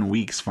 11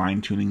 weeks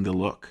fine-tuning the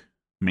look,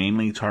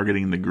 mainly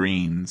targeting the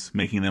greens,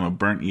 making them a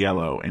burnt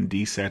yellow, and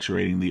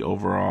desaturating the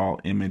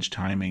overall image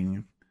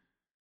timing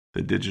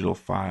the digital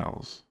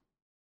files.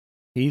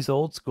 He's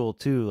old school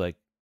too. Like,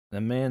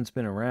 the man's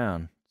been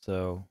around,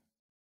 so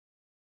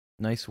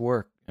nice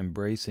work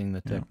embracing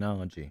the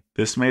technology.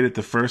 This made it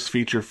the first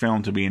feature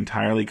film to be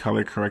entirely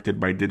color-corrected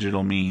by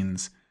digital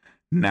means,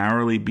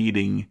 narrowly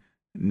beating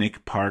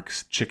Nick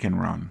Park's Chicken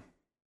Run.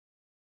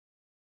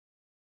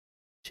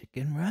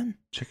 Chicken Run?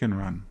 Chicken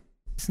Run.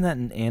 Isn't that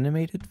an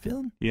animated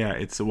film? Yeah,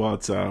 it's a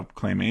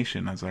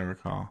claymation, as I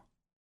recall.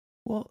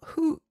 Well,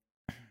 who?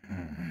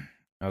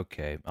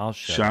 Okay, I'll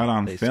shut Shot up.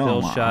 on They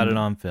film. Still shot it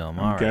on film.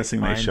 I'm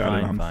guessing they shot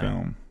it on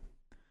film.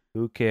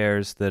 Who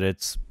cares that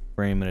it's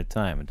frame at a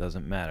time? It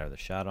doesn't matter. The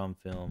shot on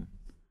film,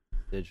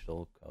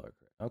 digital color.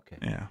 Okay,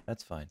 yeah,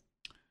 that's fine.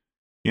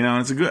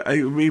 It's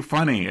it would be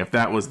funny if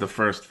that was the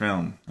first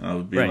film. It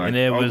would be right, like, and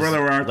it was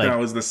Brother, Where Art like, Thou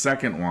was the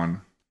second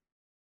one.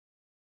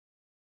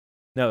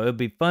 No, it would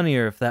be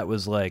funnier if that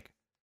was like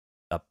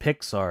a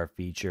Pixar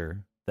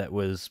feature that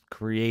was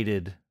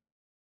created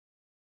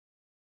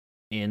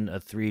in a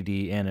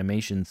 3D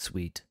animation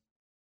suite,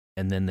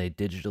 and then they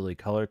digitally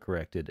color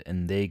corrected,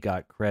 and they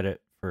got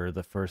credit for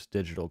the first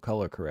digital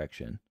color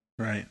correction.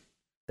 Right.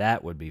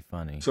 That would be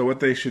funny. So what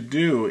they should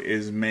do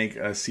is make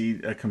a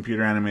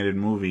computer animated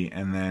movie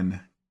and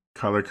then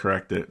color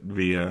correct it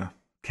via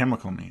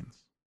chemical means.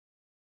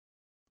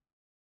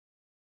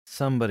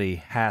 Somebody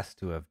has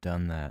to have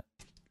done that.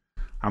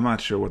 I'm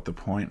not sure what the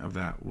point of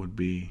that would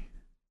be.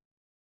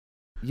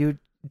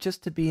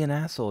 Just to be an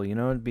asshole,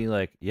 it'd be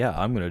like, yeah,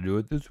 I'm going to do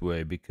it this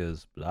way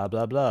because blah,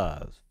 blah,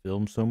 blah.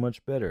 Film's so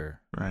much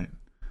better. Right.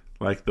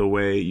 Like the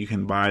way you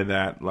can buy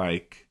that,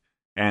 like,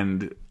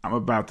 and I'm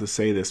about to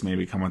say this,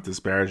 maybe come out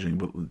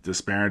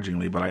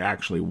disparagingly, but I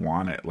actually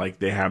want it. Like,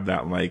 they have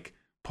that, like,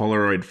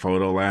 Polaroid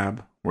photo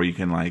lab where you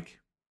can, like,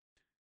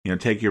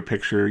 take your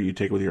picture you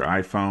take with your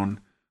iPhone,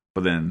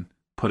 but then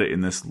put it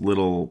in this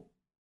little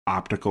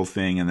optical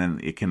thing, and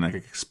then it can, like,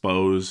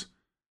 expose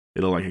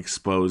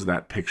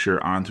that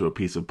picture onto a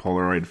piece of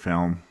Polaroid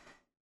film.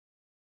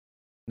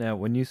 Now,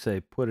 when you say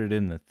put it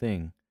in the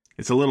thing,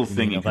 it's a little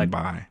thing you can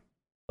buy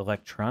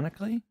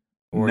electronically.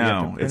 Or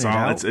no, it's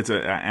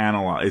an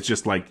analog. It's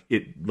just like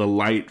the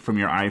light from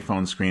your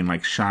iPhone screen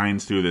like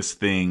shines through this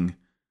thing.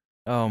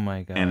 Oh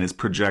my god! And is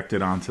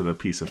projected onto the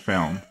piece of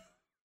film.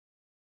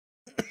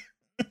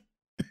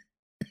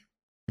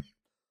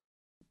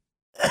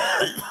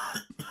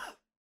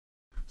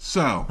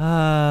 So,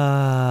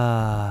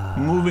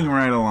 moving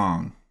right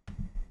along.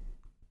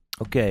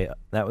 Okay,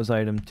 that was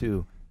item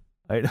 2.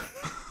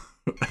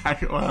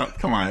 Well,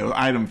 come on,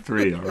 item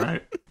 3, all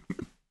right?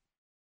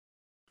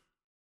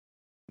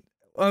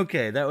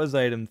 Okay, that was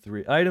item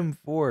 3. Item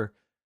 4.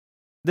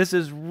 This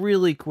is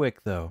really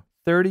quick, though.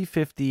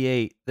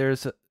 3058.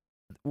 There's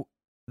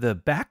the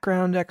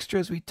background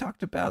extras we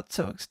talked about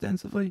so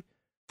extensively.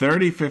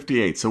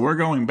 3058. So we're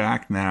going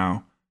back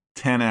now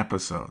 10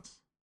 episodes.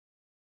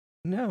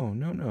 No.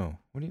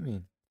 What do you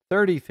mean?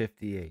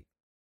 3058.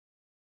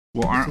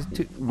 Well,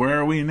 where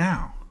are we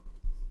now?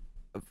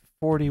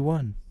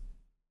 41.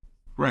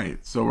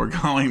 Right. So we're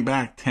going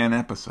back 10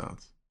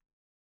 episodes.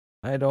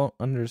 I don't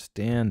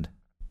understand.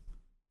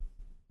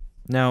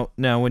 Now,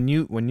 when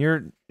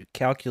you're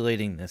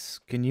calculating this,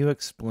 can you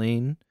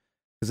explain?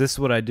 Because this is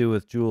what I do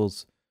with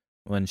Jules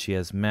when she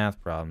has math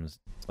problems.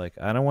 It's like,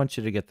 I don't want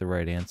you to get the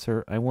right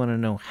answer. I want to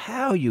know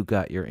how you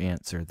got your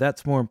answer.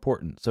 That's more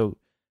important. So,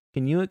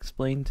 can you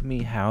explain to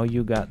me how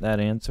you got that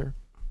answer?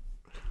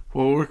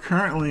 Well, we're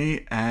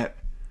currently at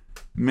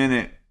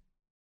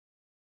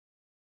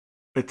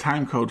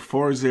time code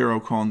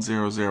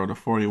 40:00 to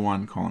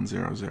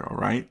 41:00,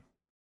 right?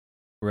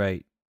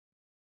 Right.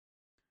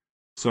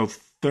 So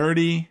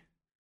 30:58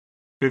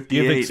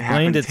 You've explained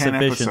happened it 10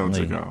 episodes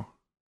sufficiently. ago.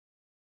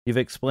 You've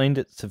explained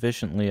it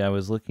sufficiently. I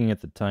was looking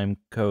at the time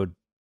code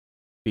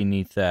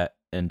beneath that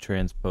and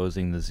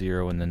transposing the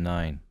 0 and the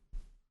 9.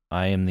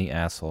 I am the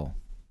asshole.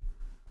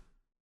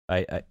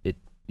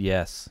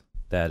 Yes,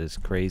 that is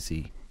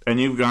crazy. And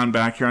you've gone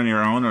back here on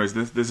your own, or is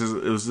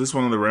this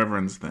one of the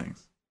Reverend's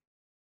things?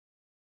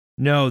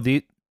 No,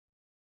 this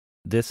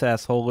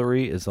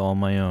assholery is all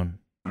my own.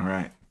 All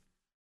right.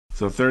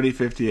 So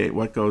 30:58,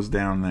 what goes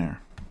down there?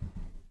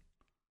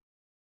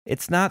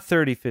 It's not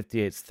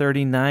 30:58, it's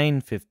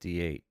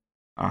 39:58.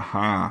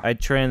 Aha. I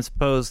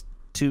transposed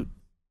to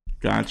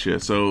Gotcha.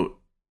 So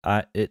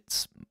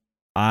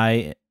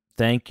I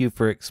thank you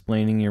for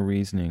explaining your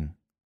reasoning.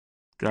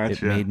 gotcha.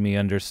 It made me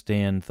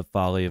understand the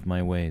folly of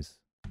my ways.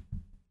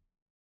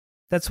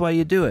 That's why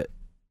you do it.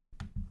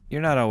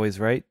 You're not always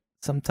right.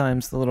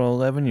 Sometimes the little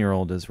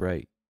 11-year-old is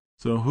right.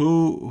 So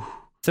who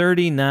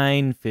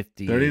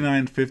 39:58.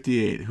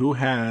 39:58. Who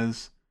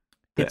has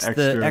the It's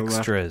extra the left?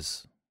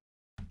 extras.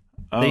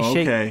 Oh, They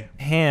shake okay.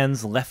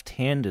 hands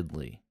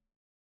left-handedly.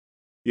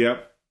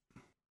 Yep.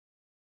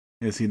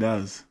 Yes, he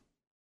does.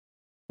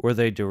 Were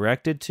they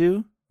directed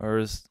to? Or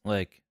is,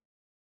 like,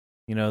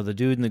 you know, the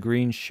dude in the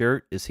green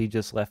shirt, is he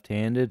just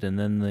left-handed? And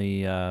then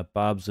the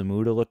Bob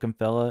Zamuda-looking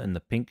fella in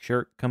the pink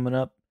shirt coming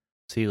up,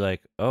 is he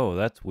like, oh,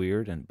 that's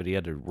weird, but he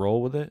had to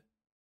roll with it?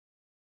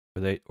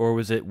 Or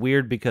was it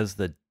weird because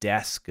the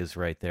desk is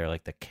right there,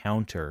 like the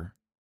counter?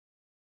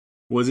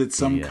 Was it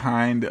some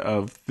kind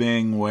of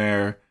thing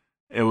where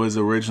it was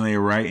originally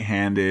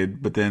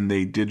right-handed, but then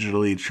they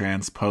digitally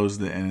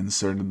transposed it and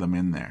inserted them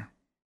in there?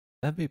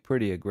 That'd be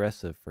pretty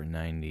aggressive for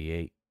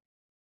 98.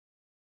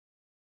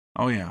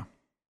 Oh, yeah.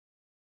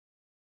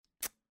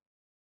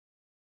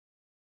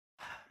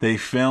 They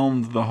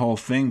filmed the whole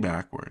thing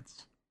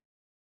backwards.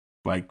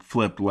 Like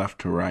flipped left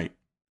to right.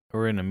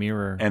 Or in a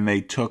mirror. And they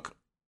took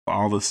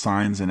all the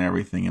signs and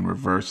everything and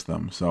reversed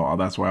them. So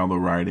that's why all the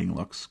writing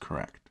looks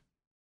correct.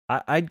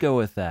 I'd go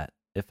with that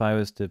if I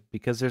was to,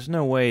 because there's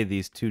no way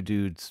these two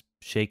dudes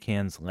shake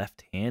hands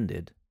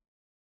left-handed.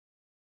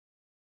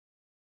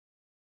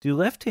 Do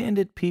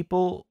left-handed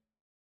people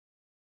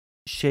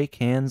shake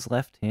hands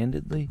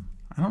left-handedly?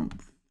 I don't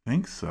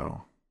think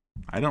so.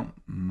 I don't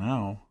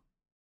know.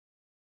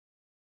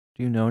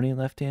 Do you know any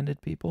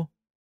left-handed people?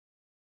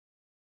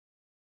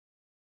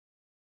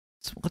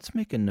 Let's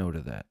make a note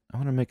of that. I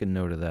want to make a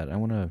note of that.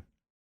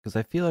 Because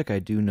I feel like I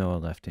do know a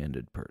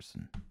left-handed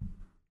person.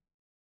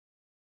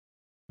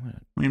 I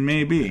mean,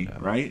 maybe,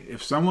 right?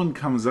 If someone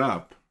comes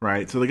up,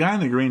 right? So the guy in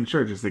the green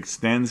shirt just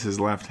extends his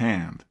left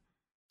hand.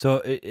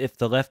 So if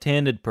the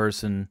left-handed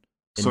person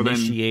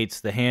initiates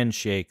the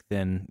handshake,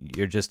 then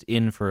you're just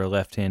in for a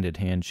left-handed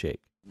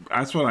handshake.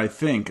 That's what I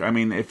think. I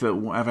mean, if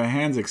a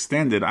hand's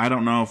extended, I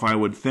don't know if I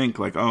would think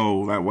like,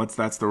 oh,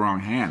 that's the wrong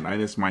hand. I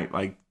just might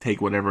like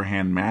take whatever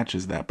hand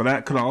matches that. But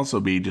that could also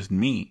be just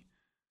me.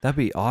 That'd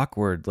be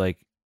awkward. Like,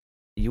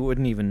 you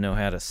wouldn't even know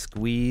how to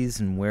squeeze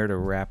and where to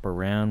wrap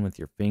around with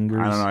your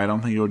fingers. I don't know. I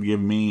don't think it would give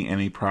me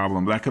any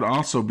problem. But that could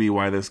also be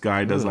why this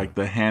guy does like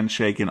the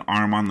handshake and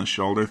arm on the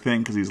shoulder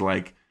thing, because he's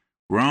like,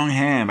 wrong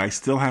hand. I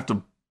still have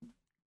to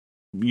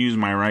use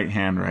my right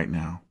hand right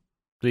now.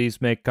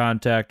 Please make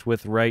contact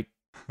with right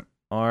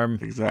arm.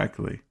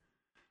 Exactly.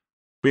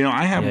 But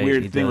I have a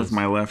weird thing with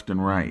my left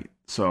and right,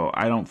 so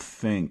I don't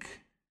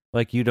think.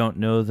 Like, you don't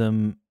know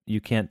them,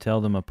 you can't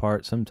tell them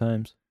apart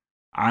sometimes?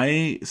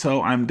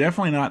 So I'm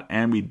definitely not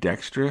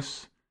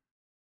ambidextrous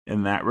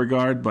in that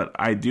regard, but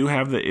I do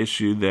have the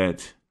issue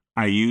that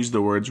I use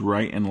the words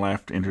right and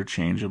left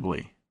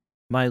interchangeably.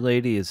 My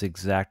lady is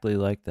exactly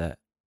like that.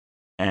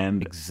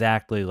 And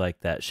exactly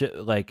like that.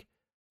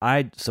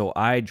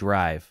 I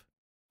drive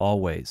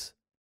always.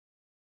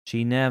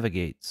 She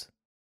navigates.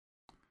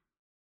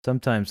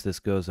 Sometimes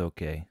this goes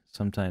okay.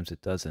 Sometimes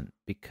it doesn't.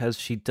 Because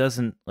she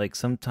doesn't, like,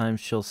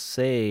 sometimes she'll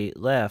say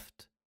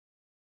left,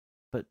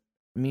 but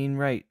mean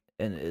right.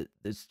 And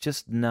it's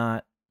just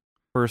not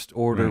first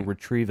order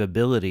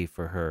retrievability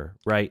for her.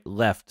 Right,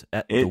 left,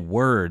 the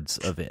words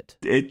of it.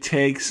 It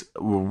takes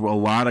a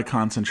lot of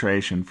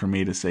concentration for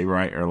me to say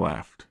right or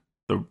left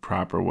the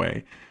proper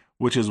way,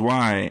 which is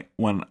why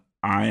when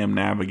I am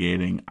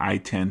navigating, I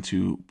tend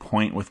to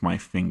point with my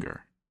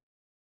finger.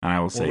 And I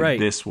will say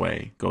this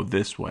way, go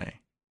this way.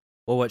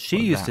 Well, what she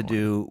used to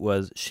do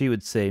was she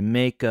would say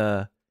make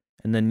a,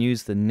 and then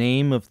use the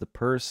name of the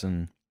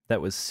person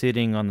that was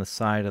sitting on the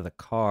side of the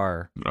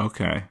car.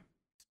 Okay.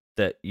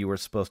 That you were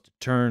supposed to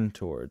turn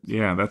towards.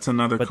 Yeah, that's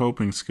another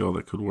coping skill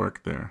that could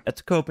work there.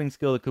 That's a coping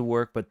skill that could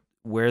work, but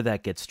where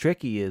that gets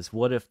tricky is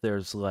what if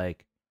there's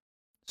like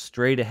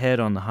straight ahead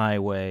on the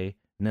highway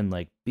and then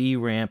like B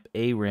ramp,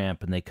 A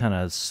ramp, and they kind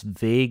of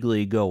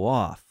vaguely go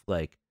off.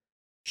 Like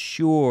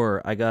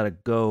sure, I gotta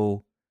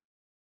go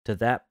to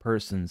that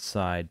person's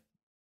side.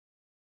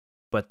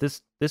 But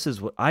this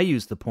is what I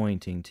use the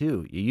pointing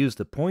too. You use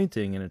the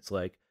pointing and it's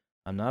like,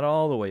 I'm not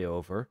all the way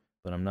over,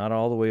 but I'm not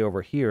all the way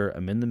over here.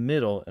 I'm in the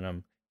middle and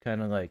I'm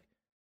kind of like,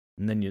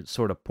 and then you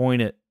sort of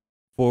point it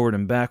forward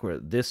and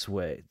backward this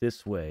way.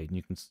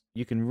 And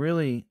you can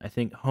really, I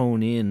think,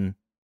 hone in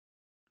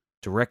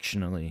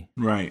directionally.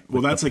 Right.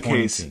 Well, with that's the a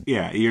case. pointing.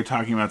 Yeah, you're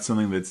talking about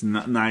something that's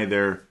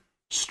neither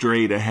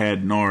straight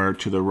ahead nor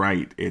to the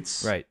right.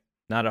 It's Right.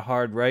 Not a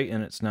hard right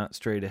and it's not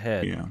straight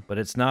ahead. Yeah. But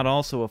it's not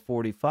also a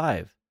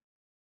 45.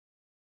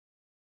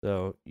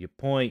 So you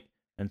point,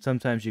 and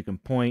sometimes you can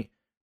point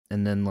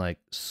and then like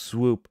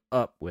swoop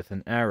up with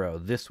an arrow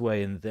this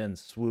way and then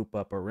swoop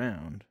up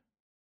around.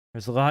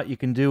 There's a lot you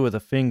can do with a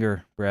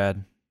finger,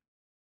 Brad.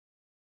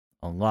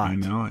 A lot. I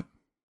know it.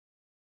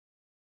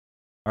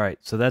 All right,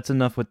 so that's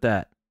enough with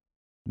that.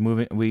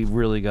 Moving, we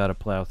really got to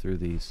plow through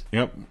these.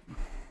 Yep.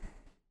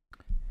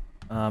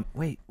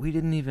 Wait, we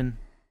didn't even.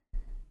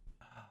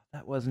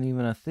 That wasn't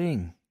even a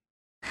thing.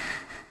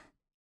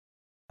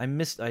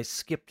 I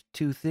skipped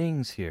 2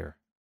 things here.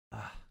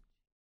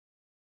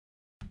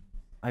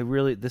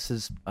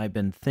 I've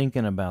been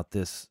thinking about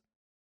this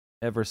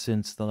ever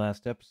since the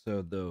last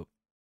episode, though.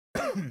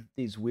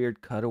 These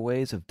weird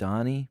cutaways of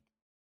Donnie,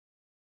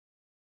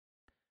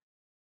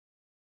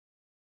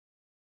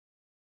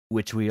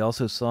 which we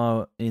also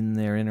saw in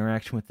their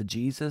interaction with the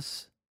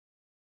Jesus.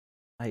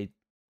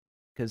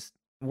 Because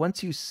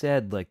once you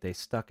said like they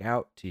stuck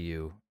out to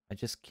you, I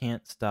just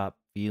can't stop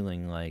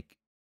feeling like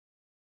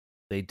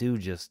they do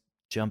just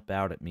jump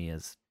out at me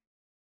as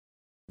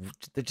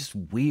they're just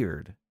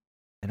weird.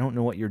 I don't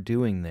know what you're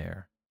doing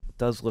there. It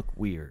does look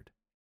weird.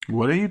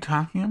 What are you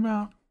talking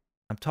about?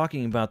 I'm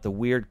talking about the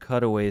weird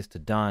cutaways to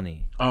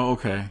Donnie. Oh,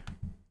 okay.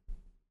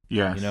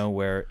 Yes. You know,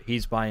 where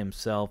he's by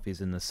himself,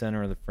 he's in the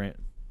center of the frame.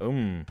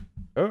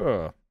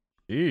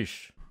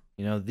 Sheesh.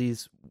 You know,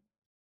 these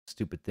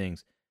stupid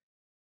things.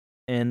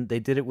 And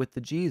they did it with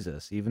the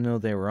Jesus. Even though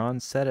they were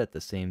on set at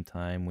the same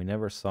time, we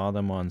never saw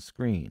them on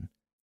screen.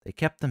 They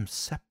kept them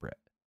separate.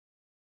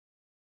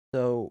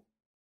 So,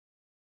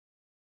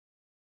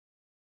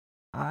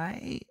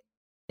 I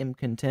am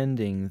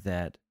contending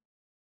that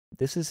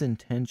this is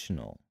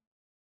intentional.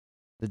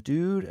 The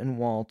dude and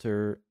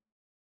Walter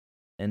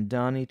and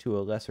Donnie, to a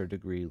lesser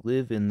degree,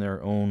 live in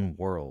their own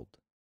world.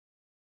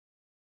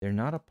 They're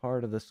not a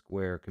part of the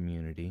square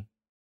community.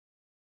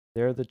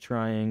 They're the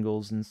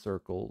triangles and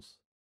circles.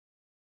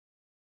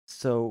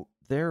 So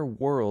their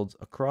worlds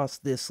across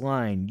this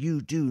line,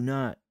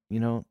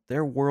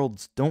 their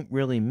worlds don't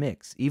really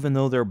mix. Even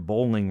though they're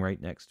bowling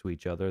right next to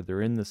each other,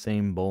 they're in the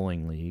same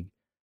bowling league.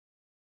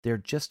 They're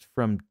just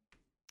from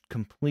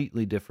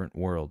completely different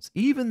worlds.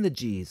 Even the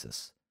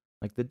Jesus.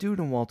 Like, the dude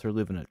and Walter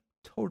live in a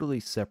totally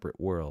separate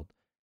world.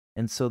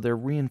 And so they're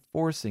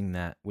reinforcing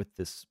that with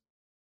this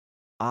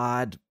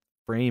odd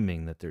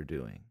framing that they're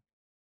doing.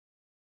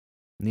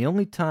 And the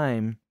only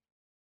time,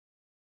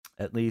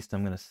 at least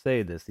I'm going to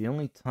say this, the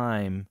only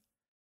time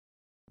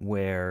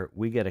where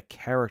we get a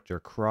character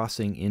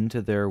crossing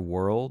into their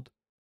world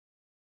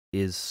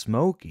is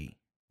Smokey,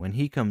 when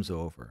he comes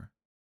over.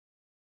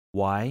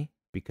 Why?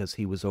 Because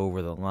he was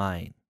over the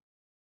line.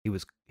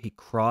 He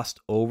crossed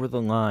over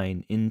the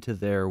line into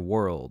their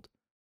world.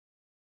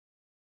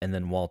 And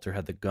then Walter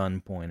had the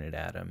gun pointed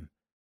at him.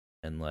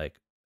 And like,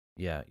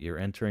 yeah, you're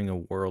entering a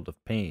world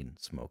of pain,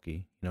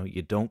 Smokey. You know,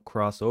 you don't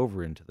cross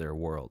over into their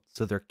world.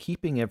 So they're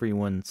keeping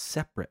everyone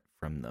separate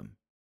from them.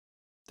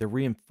 They're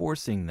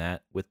reinforcing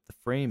that with the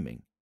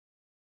framing.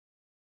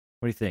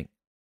 What do you think?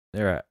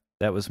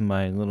 That was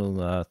my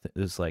little, it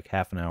was like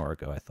half an hour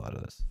ago I thought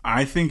of this.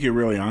 I think you're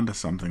really onto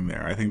something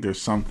there. I think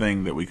there's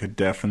something that we could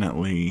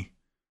definitely,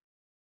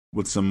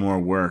 with some more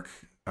work,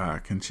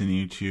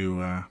 continue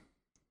to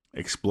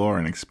explore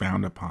and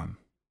expound upon.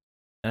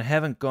 And I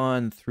haven't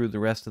gone through the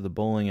rest of the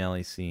bowling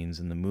alley scenes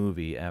in the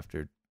movie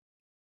after,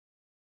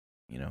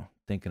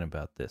 thinking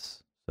about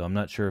this. So I'm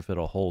not sure if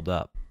it'll hold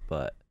up,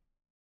 but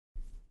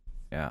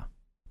yeah.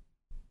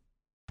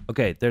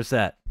 Okay, there's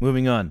that.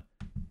 Moving on.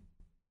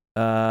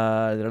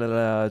 That's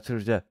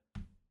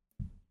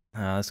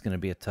going to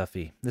be a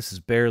toughie. This is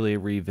barely a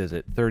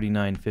revisit.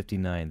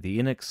 3959. The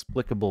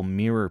Inexplicable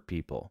Mirror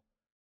People.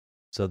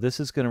 So this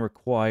is going to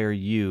require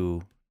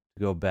you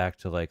to go back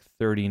to like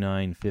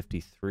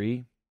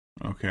 3953.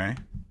 Okay.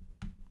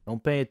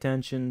 Don't pay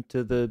attention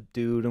to the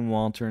dude and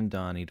Walter and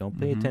Donnie. Don't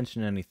pay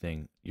attention to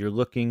anything. You're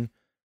looking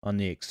on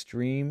the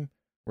extreme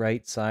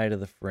right side of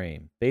the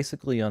frame.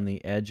 Basically on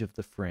the edge of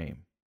the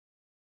frame.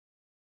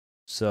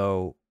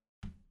 So,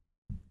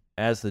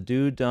 as the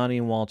dude, Donnie,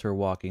 and Walter are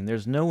walking,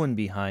 there's no one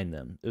behind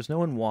them. There's no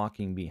one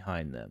walking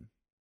behind them.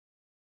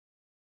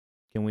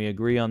 Can we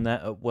agree on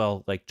that?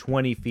 Well, like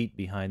 20 feet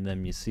behind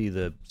them, you see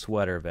the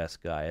sweater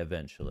vest guy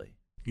eventually.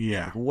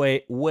 Yeah.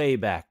 Way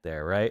back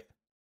there, right?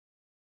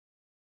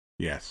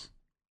 Yes.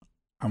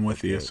 I'm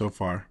with you so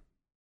far.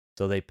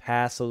 So they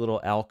pass a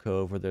little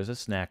alcove where there's a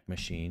snack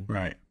machine.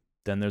 Right.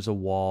 Then there's a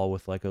wall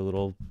with like a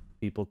little,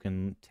 people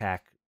can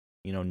tack,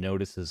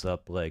 notices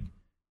up like,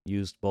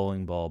 used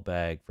bowling ball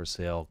bag for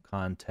sale.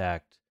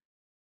 Contact,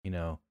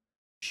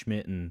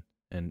 Schmitten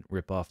and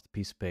rip off the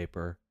piece of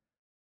paper.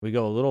 We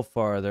go a little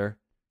farther,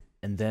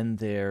 and then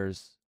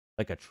there's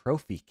like a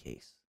trophy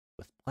case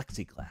with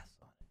plexiglass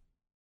on it.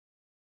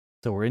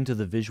 So we're into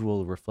the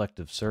visual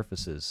reflective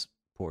surfaces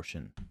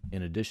portion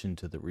in addition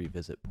to the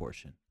revisit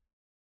portion.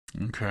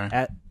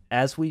 Okay.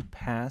 As we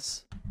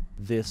pass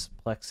this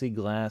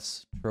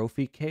plexiglass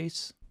trophy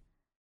case,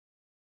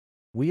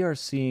 we are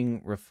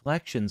seeing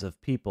reflections of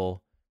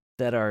people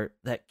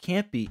that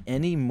can't be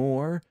any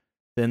more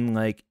than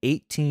like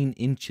 18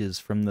 inches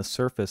from the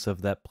surface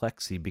of that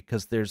plexi,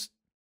 because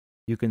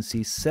you can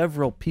see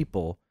several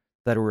people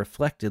that are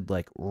reflected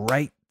like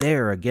right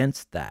there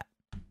against that.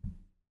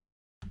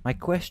 My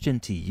question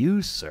to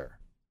you, sir,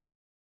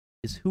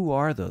 is who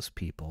are those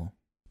people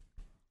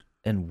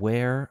and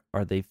where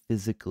are they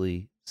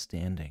physically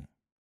standing?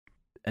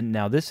 And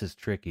now this is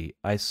tricky.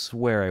 I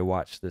swear I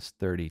watched this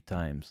 30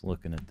 times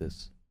looking at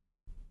this.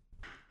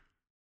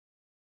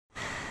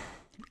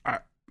 I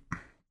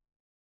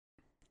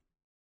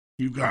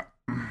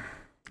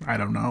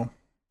don't know.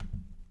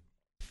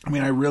 I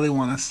mean, I really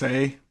want to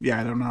say,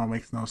 I don't know. It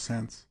makes no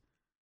sense.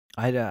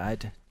 My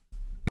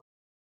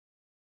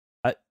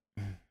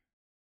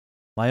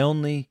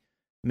only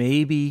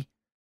maybe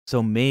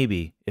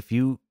if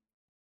you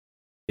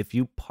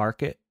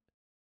park it,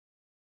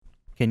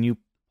 can you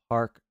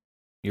park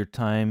your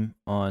time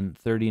on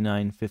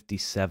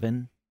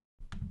 3957?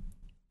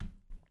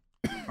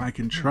 I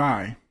can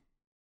try.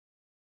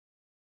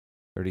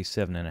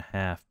 37 and a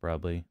half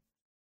probably.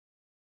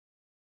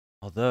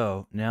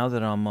 Although now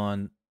that I'm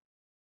on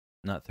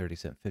not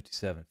 37,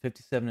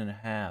 57 and a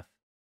half,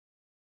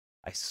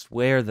 I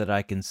swear that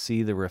I can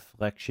see the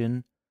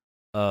reflection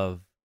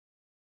of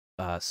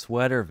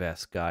sweater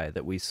vest guy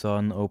that we saw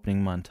in the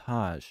opening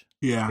montage.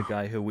 Yeah. The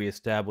guy who we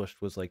established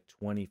was like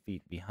 20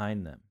 feet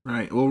behind them.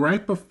 Right. Well,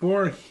 right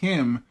before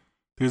him,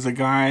 there's a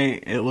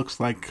guy, it looks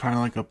like kind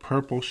of like a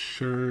purple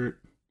shirt.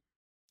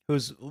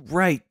 Who's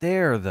right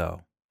there,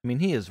 though. I mean,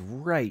 he is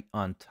right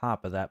on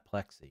top of that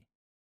plexi.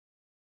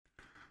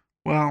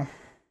 Well,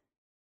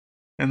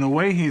 and the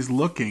way he's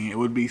looking, it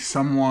would be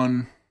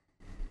someone...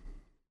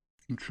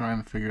 I'm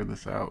trying to figure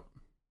this out.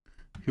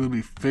 He would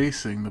be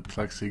facing the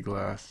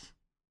plexiglass.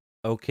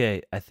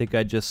 Okay, I think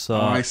I just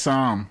saw... Oh, I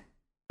saw him.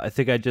 I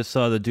think I just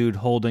saw the dude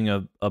holding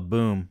a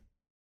boom.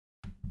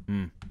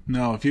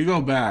 No, if you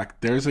go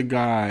back, there's a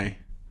guy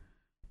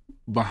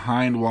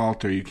behind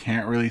Walter. You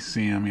can't really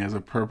see him. He has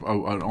an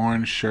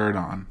orange shirt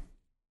on.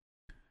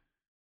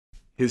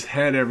 His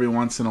head every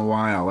once in a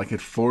while, like at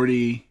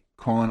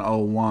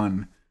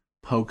 40:01,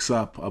 pokes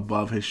up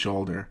above his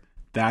shoulder.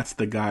 That's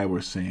the guy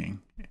we're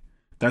seeing.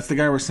 That's the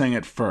guy we're seeing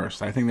at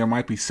first. I think there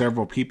might be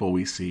several people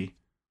we see.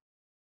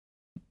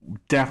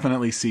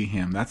 Definitely see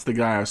him. That's the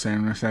guy I was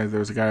saying. There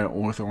was a guy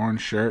with an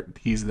orange shirt.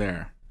 He's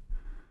there.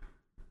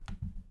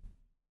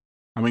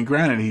 I mean,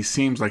 granted, he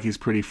seems like he's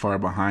pretty far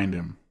behind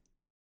him.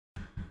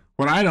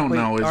 What I don't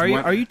know is...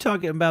 Are you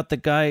talking about the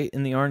guy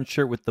in the orange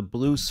shirt with the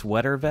blue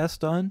sweater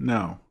vest on?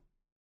 No.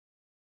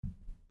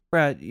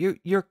 Brad,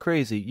 you're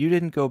crazy. You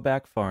didn't go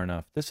back far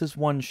enough. This is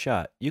one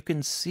shot. You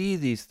can see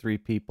these three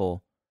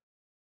people.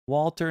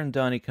 Walter and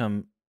Donnie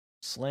come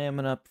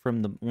slamming up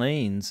from the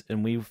lanes,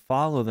 and we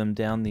follow them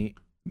down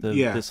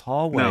this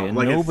hallway, no, and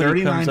like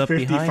nobody at comes up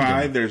behind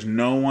them. There's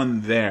no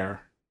one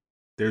there.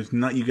 There's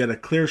not. You get a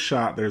clear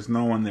shot. There's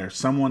no one there.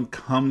 Someone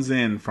comes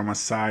in from a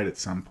side at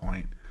some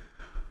point.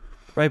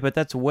 Right, but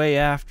that's way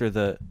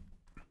after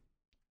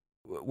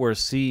we're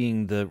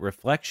seeing the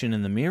reflection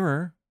in the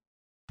mirror.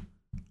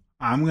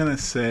 I'm gonna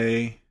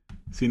say,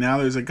 see, now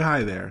there's a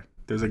guy there.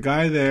 There's a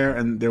guy there,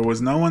 and there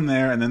was no one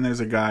there, and then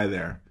there's a guy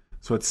there.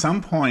 So at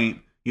some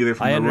point, either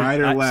from the right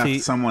or left,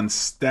 someone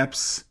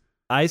steps.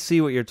 I see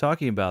what you're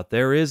talking about.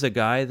 There is a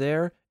guy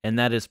there, and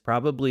that is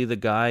probably the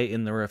guy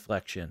in the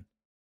reflection.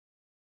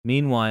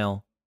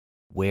 Meanwhile,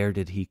 where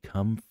did he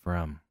come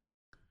from?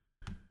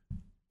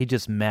 He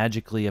just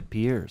magically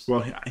appears.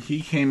 Well,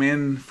 he came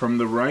in from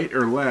the right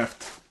or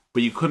left,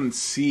 but you couldn't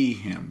see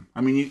him.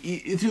 I mean,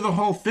 through the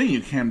whole thing, you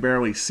can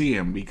barely see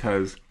him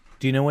because...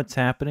 Do you know what's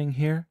happening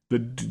here?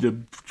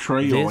 The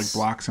trail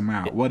blocks him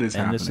out. What is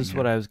happening? And this is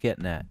what I was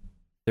getting at.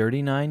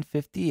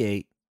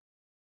 3958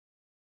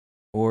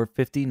 or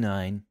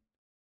 59.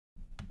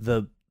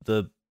 The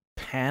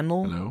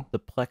panel, Hello? The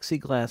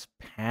plexiglass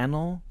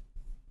panel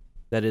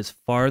that is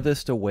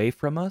farthest away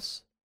from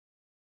us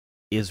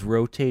is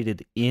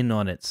rotated in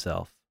on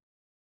itself.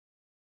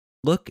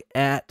 Look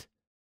at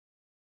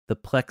the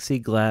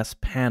plexiglass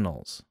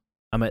panels.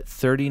 I'm at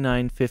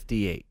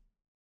 3958.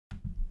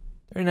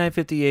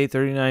 3958,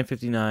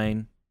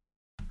 3959,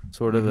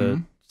 sort of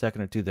a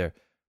second or two there.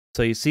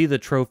 So you see the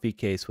trophy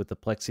case with the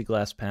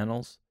plexiglass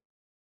panels?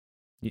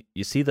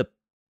 You see the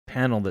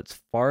panel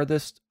that's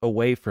farthest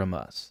away from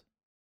us.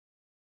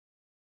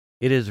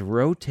 It is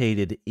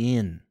rotated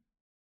in.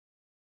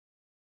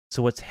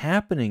 So what's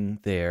happening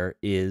there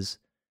is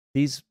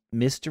these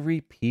mystery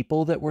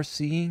people that we're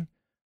seeing,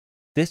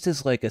 this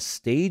is like a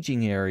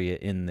staging area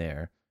in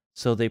there.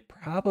 So they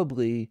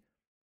probably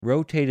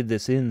rotated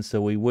this in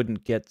so we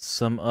wouldn't get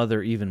some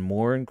other even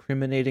more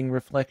incriminating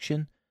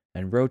reflection,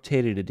 and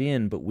rotated it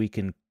in, but we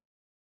can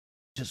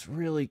just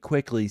really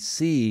quickly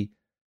see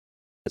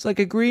it's like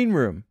a green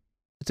room.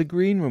 It's a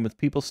green room with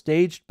people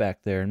staged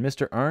back there, and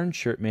Mr. Orange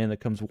Shirt Man that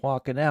comes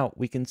walking out,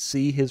 we can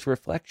see his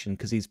reflection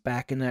because he's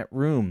back in that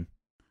room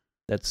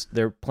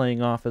they're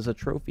playing off as a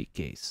trophy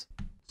case.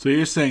 So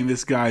you're saying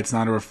this guy, it's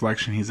not a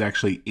reflection, he's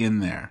actually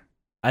in there.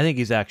 I think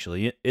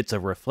it's a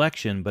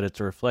reflection, but it's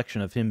a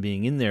reflection of him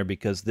being in there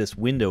because this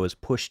window is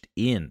pushed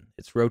in.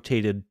 It's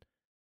rotated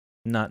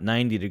not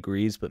 90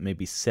 degrees, but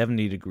maybe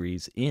 70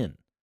 degrees in.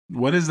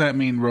 What does that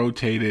mean,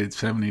 rotated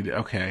 70?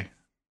 Okay.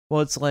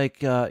 Well, it's like,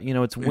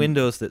 it's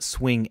windows that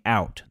swing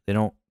out. They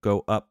don't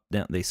go up,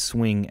 down, they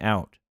swing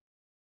out.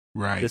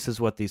 Right. This is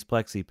what these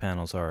plexi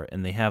panels are,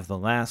 and they have the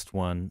last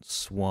one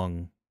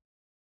swung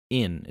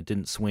in. It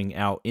didn't swing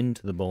out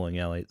into the bowling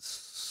alley. It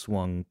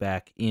swung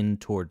back in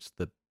towards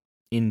the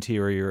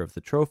interior of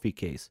the trophy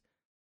case,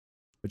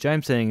 which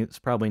I'm saying it's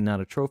probably not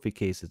a trophy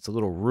case. It's a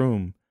little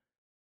room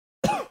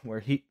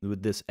where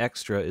with this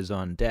extra is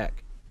on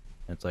deck.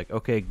 And it's like,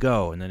 okay,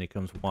 go, and then he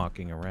comes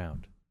walking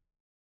around.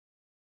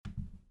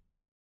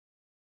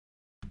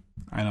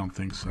 I don't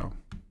think so.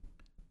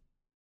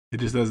 It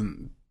just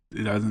doesn't.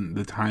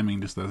 The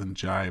timing just doesn't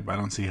jibe. I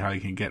don't see how you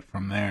can get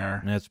from there.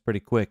 And that's pretty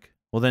quick.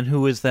 Well, then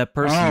who is that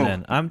person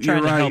then? I'm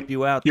trying to help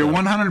you out. You're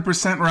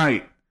 100%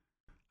 right.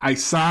 I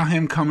saw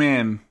him come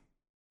in.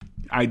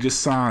 I just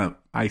saw him.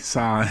 I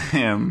saw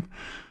him.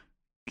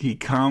 He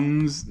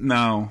comes.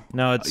 No,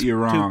 it's you're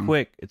wrong. Too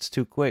quick. It's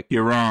too quick.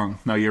 You're wrong.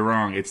 No, you're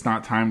wrong. It's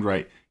not timed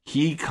right.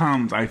 He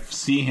comes. I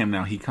see him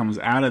now. He comes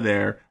out of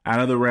there, out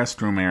of the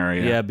restroom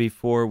area. Yeah,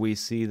 before we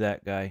see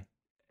that guy.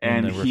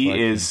 And he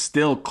is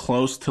still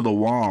close to the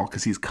wall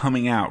because he's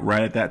coming out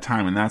right at that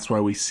time, and that's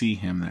why we see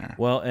him there.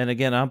 Well, and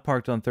again, I'm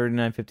parked on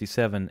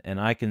 3957, and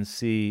I can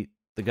see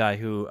the guy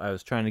who I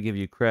was trying to give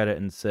you credit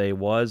and say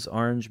was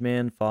Orange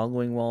Man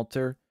following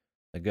Walter,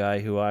 the guy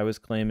who I was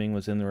claiming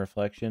was in the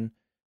reflection.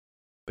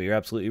 But you're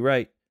absolutely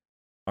right.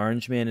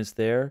 Orange Man is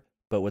there,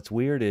 but what's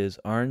weird is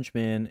Orange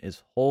Man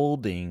is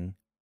holding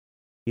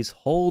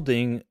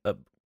a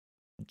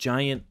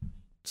giant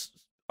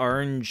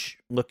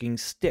orange-looking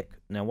stick.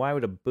 Now, why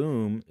would a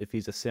boom, if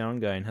he's a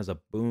sound guy and has a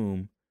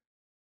boom,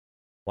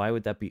 why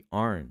would that be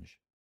orange?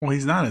 Well,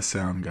 he's not a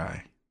sound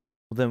guy.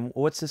 Well, then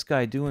what's this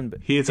guy doing?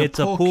 It's a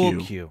pool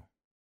cue.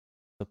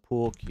 It's a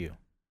pool cue.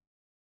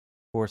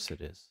 Of course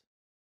it is.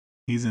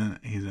 He's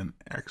an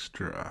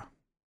extra.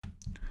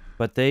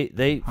 But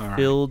they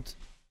filled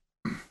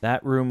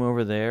that room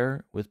over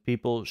there with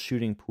people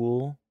shooting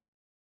pool,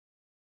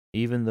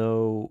 even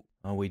though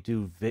we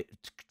do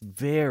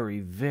very,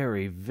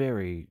 very,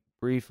 very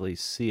briefly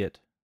see it.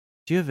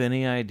 Do you have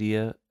any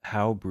idea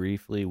how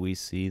briefly we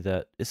see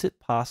that? Is it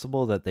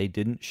possible that they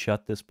didn't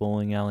shut this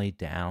bowling alley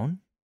down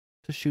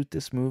to shoot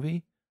this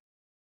movie?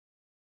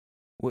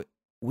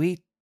 We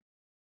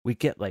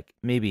get like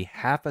maybe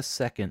half a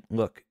second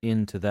look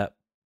into that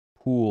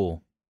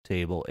pool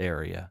table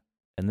area,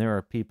 and there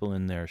are people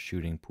in there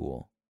shooting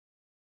pool.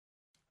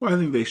 Well, I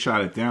think they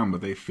shot it down,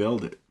 but they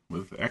filled it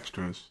with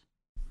extras.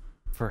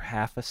 For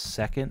half a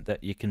second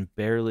that you can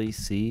barely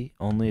see,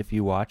 only if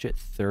you watch it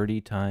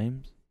 30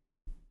 times?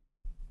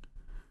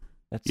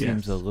 That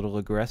seems a little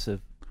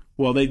aggressive.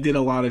 Well, they did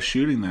a lot of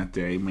shooting that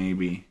day,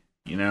 maybe,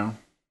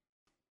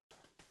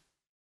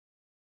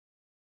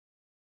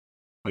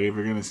 Like if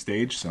you're gonna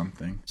stage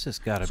something. It's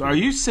just gotta be. So are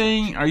you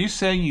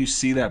saying you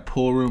see that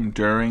pool room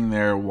during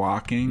their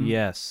walking?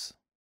 Yes.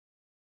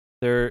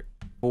 They're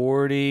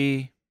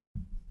 40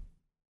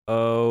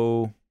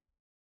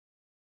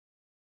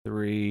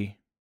 3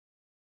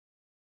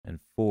 and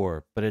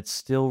 4, but it's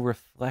still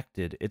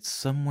reflected. It's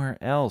somewhere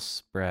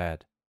else,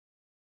 Brad.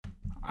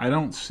 I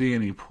don't see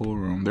any pool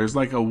room. There's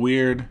like a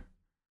weird,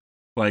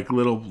 there's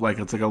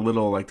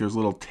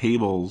little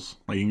tables.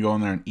 Like you can go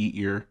in there and eat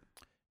your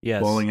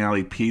bowling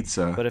alley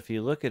pizza. But if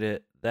you look at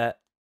it, that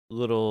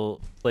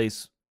little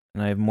place,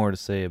 and I have more to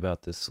say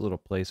about this little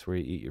place where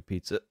you eat your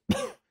pizza,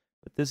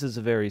 but this is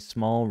a very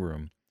small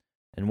room.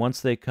 And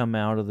once they come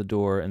out of the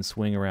door and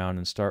swing around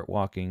and start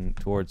walking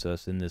towards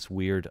us in this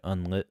weird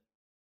unlit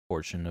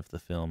portion of the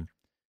film,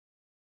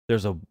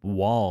 there's a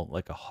wall,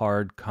 like a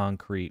hard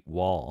concrete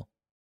wall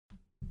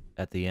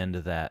at the end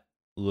of that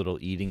little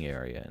eating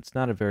area. It's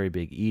not a very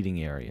big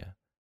eating area.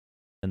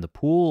 And the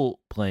pool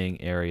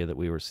playing area that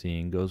we were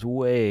seeing goes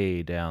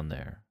way down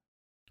there.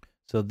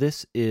 So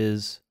this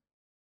is,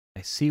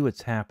 I see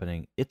what's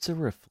happening. It's a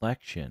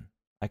reflection.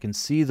 I can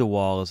see the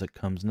wall as it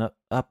comes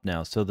up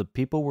now. So the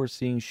people we're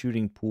seeing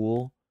shooting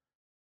pool,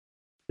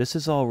 this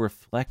is all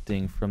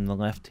reflecting from the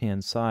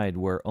left-hand side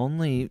where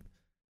only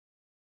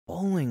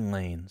bowling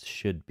lanes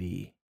should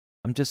be.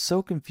 I'm just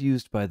so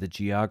confused by the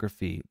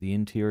geography, the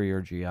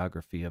interior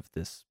geography of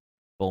this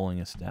bowling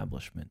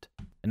establishment.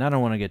 And I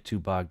don't want to get too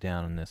bogged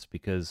down in this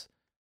because,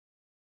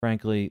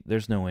 frankly,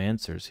 there's no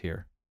answers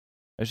here.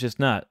 There's just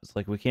not. It's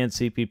like we can't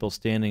see people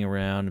standing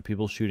around and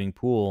people shooting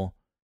pool,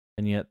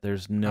 and yet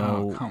there's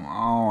no... Oh, come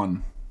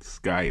on,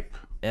 Skype.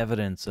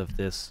 ...evidence of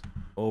this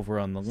over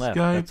on the left.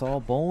 Skype. That's all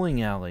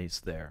bowling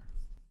alleys there.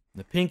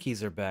 The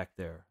Pinkies are back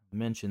there.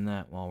 Mention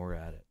that while we're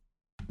at it.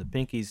 The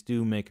Pinkies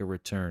do make a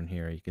return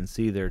here. You can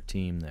see their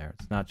team there.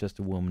 It's not just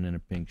a woman in a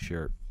pink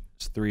shirt.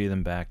 There's 3 of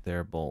them back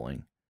there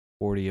bowling.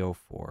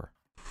 4004.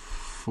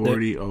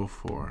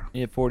 4004.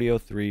 Yeah,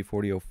 4003,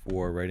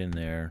 4004, right in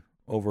there.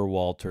 Over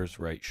Walter's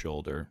right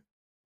shoulder.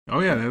 Oh,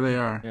 yeah, there they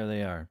are. There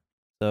they are.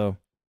 So,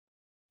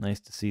 nice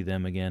to see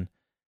them again.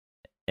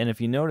 And if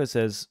you notice,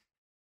 as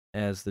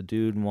the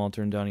dude and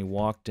Walter and Donnie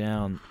walk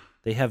down,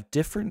 they have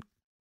different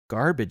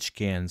garbage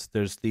cans.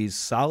 There's these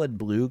solid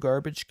blue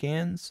garbage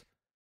cans,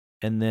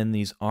 and then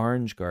these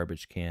orange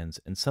garbage cans.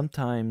 And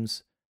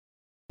sometimes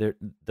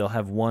they'll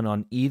have one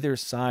on either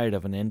side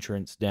of an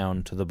entrance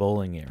down to the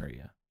bowling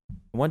area.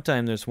 One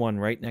time there's one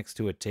right next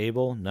to a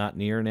table, not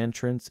near an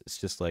entrance. It's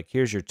just like,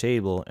 here's your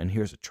table, and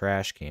here's a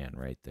trash can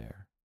right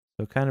there.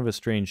 So kind of a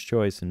strange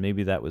choice, and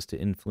maybe that was to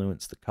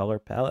influence the color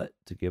palette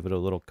to give it a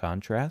little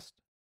contrast.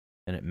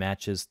 And it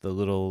matches the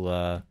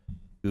little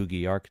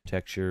Googie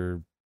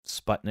architecture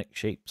Sputnik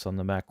shapes on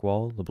the back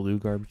wall, the blue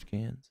garbage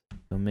cans.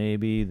 So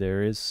maybe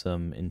there is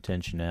some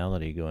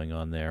intentionality going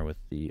on there with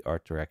the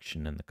art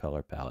direction and the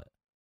color palette.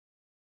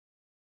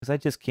 Because I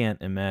just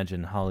can't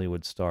imagine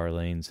Hollywood Star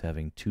Lanes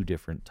having 2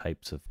 different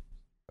types of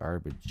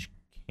garbage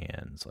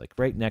cans, like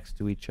right next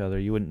to each other.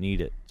 You wouldn't need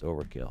it. It's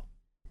overkill.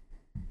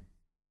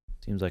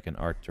 Seems like an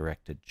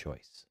art-directed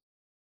choice.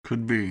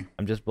 Could be.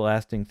 I'm just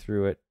blasting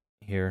through it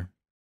here.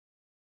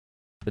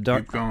 The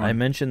dark. Keep going. I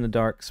mentioned the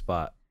dark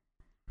spot.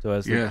 So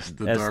as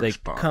they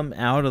come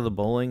out of the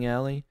bowling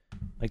alley,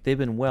 like they've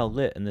been well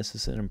lit, and this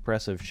is an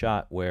impressive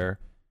shot where,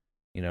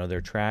 you know,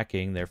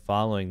 they're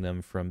following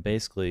them from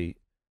basically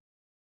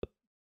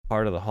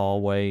part of the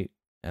hallway,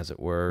 as it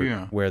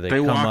were, where they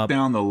come walk up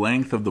down the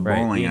length of the bowling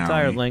alley. The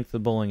entire length of the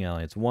bowling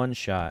alley. It's one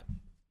shot.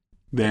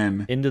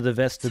 Then into the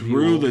vestibule,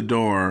 through the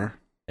door,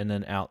 and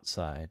then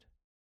outside.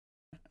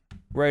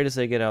 Right as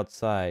they get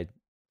outside,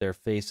 their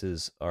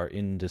faces are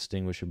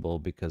indistinguishable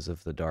because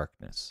of the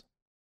darkness.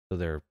 So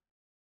they're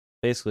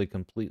basically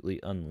completely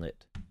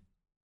unlit.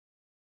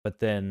 But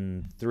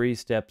then 3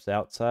 steps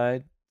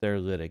outside, they're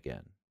lit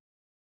again.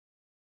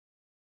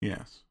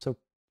 Yes. So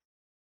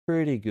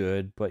pretty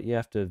good, but you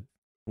have to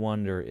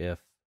wonder if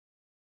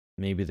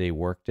maybe they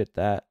worked at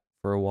that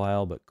for a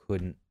while but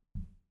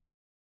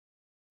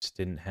just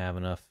didn't have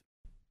enough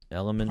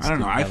elements. I don't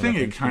know. I think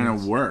it kind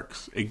of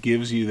works. It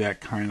gives you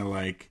that kind of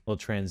like little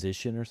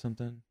transition or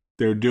something.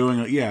 They're doing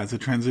it's a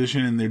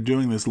transition, and they're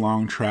doing this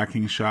long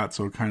tracking shot,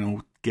 so it kind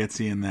of gets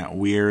you in that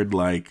weird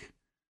like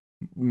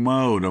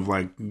mode of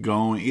like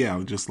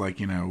going, just like,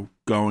 you know,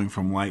 going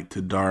from light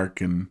to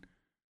dark, and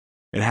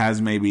it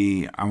has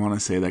maybe, I want to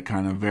say, that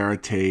kind of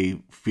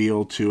verite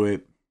feel to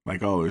it,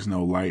 like, oh, there's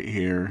no light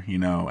here, you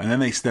know, and then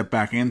they step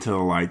back into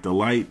the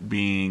light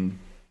being,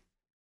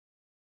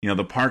 you know,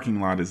 the parking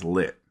lot is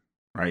lit,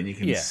 right? You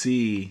can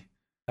see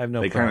I have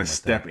no they kind of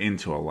step that.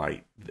 into a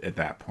light at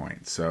that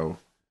point. So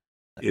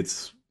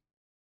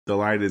the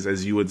light is,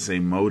 as you would say,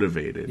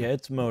 motivated. Yeah,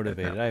 it's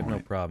motivated. I have no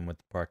problem with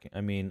the parking. I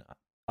mean,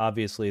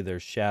 obviously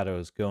there's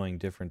shadows going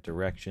different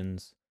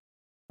directions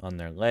on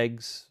their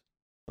legs,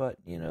 but,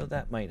 you know,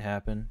 that might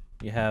happen.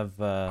 You have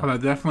that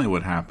definitely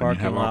would happen. You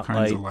have all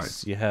kinds of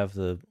lights. You have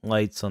the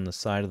lights on the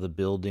side of the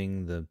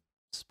building, the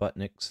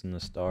Sputniks and the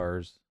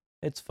stars.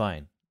 It's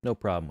fine. No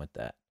problem with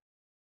that.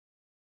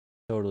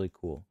 Totally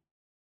cool.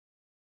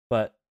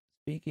 But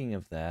speaking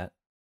of that,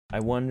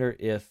 I wonder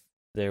if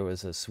there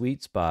was a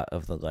sweet spot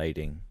of the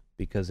lighting,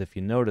 because if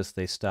you notice,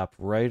 they stop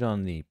right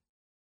on the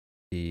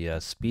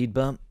speed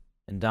bump,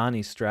 and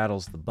Donnie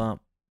straddles the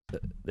bump.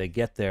 They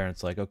get there, and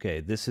it's like, okay,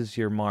 this is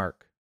your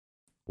mark.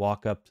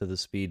 Walk up to the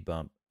speed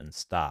bump and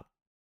stop.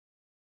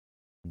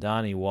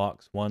 Donnie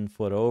walks 1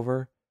 foot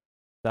over,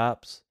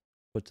 stops,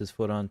 puts his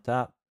foot on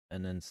top,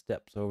 and then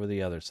steps over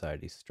the other side.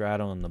 He's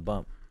straddling the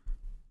bump.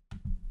 I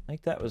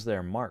think that was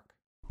their mark.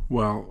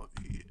 Well,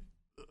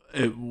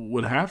 it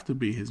would have to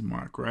be his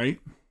mark, right?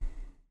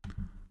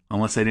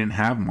 Unless they didn't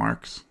have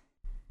marks.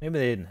 Maybe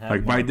they didn't have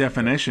like by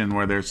definition,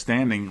 where they're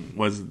standing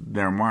was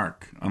their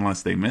mark,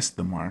 unless they missed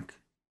the mark.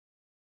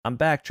 I'm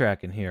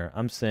backtracking here.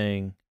 I'm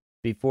saying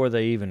before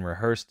they even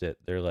rehearsed it,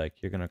 they're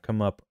like, you're going to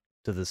come up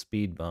to the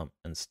speed bump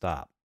and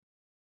stop.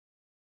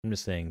 I'm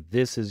just saying,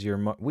 this is your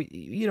mark.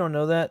 You don't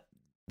know that.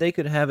 They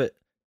could have it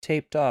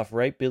taped off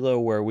right below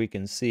where we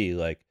can see,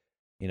 like,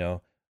 you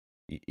know,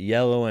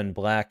 yellow and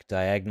black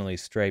diagonally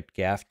striped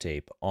gaff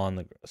tape on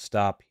the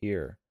stop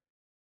here.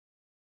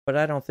 But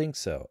I don't think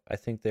so. I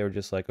think they were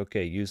just like,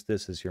 okay, use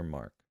this as your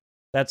mark.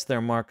 That's their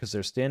mark because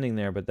they're standing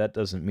there, but that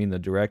doesn't mean the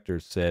director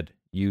said,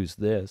 use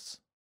this.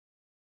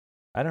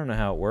 I don't know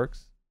how it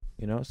works.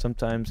 You know,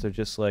 sometimes they're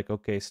just like,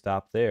 okay,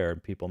 stop there,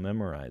 and people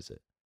memorize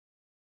it.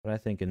 But I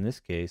think in this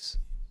case,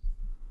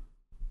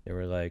 they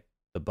were like,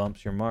 the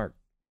bump's your mark.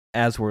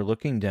 As we're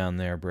looking down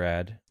there,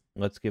 Brad,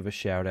 let's give a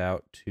shout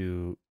out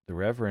to the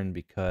Reverend,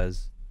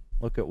 because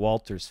look at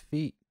Walter's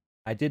feet.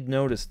 I did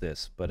notice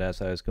this, but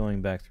as I was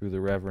going back through the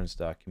Reverend's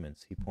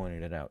documents, he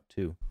pointed it out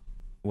too.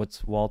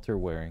 What's Walter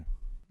wearing?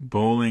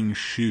 Bowling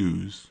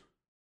shoes.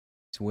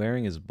 He's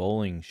wearing his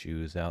bowling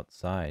shoes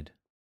outside.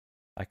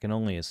 I can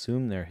only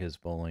assume they're his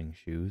bowling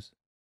shoes.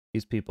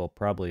 These people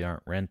probably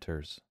aren't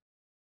renters.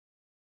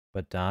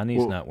 But Donnie's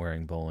Well- not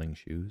wearing bowling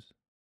shoes.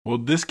 Well,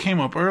 this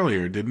came up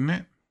earlier, didn't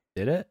it?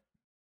 Did it?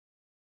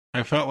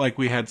 I felt like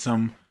we had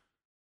some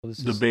Well, this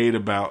is... debate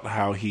about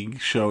how he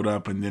showed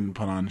up and didn't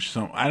put on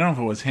some. I don't know if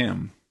it was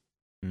him.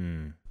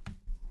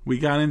 We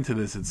got into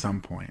this at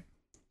some point.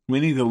 We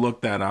need to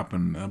look that up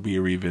and it'll be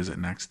a revisit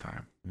next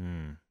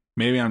time.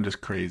 Maybe I'm just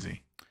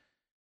crazy.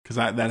 Because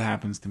that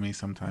happens to me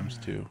sometimes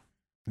too.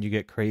 You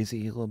get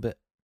crazy a little bit?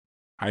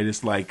 I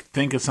just like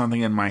think of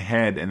something in my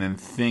head and then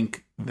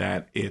think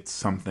that it's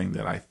something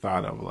that I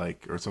thought of,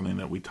 like, or something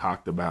that we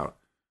talked about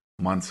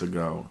months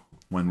ago,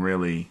 when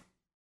really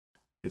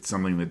it's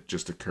something that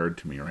just occurred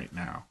to me right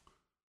now.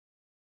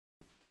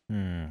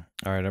 All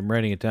right, I'm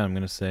writing it down. I'm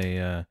going to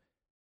say,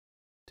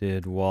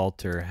 did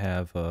Walter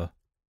have a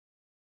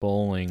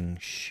bowling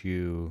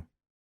shoe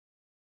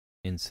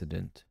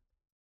incident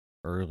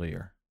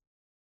earlier?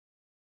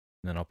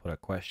 And then I'll put a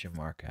question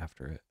mark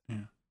after it. Yeah.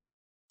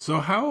 So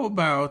how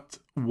about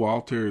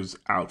Walter's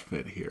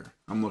outfit here?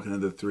 I'm looking at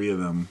the three of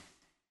them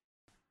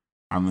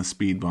on the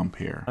speed bump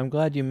here. I'm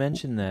glad you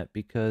mentioned that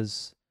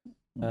because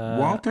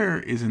Walter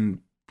is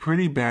in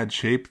pretty bad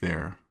shape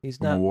there. He's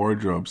from not a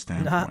wardrobe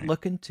standpoint. not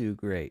looking too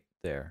great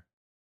there.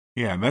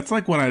 Yeah, that's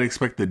like what I'd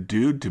expect the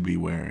dude to be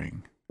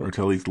wearing, or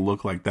to at least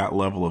look like that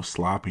level of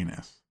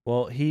sloppiness.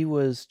 Well, he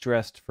was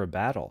dressed for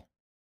battle,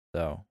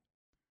 though.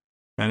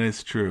 That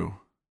is true.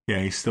 Yeah,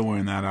 he's still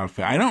wearing that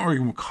outfit. I don't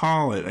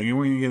recall it. I mean,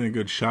 we can get a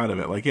good shot of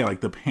it. Like, yeah, like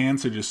the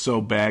pants are just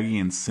so baggy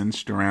and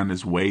cinched around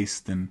his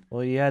waist, and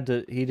Well, he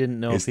didn't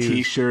know his if he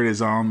t-shirt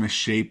is all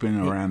misshapen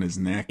around his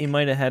neck. He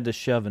might have had to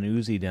shove an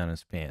Uzi down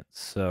his pants,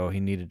 so he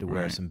needed to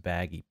wear Right. some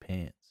baggy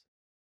pants.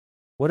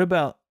 What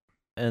about,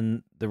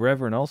 and the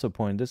Reverend also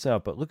pointed this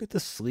out, but look at the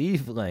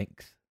sleeve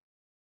length.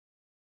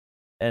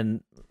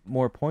 And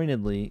more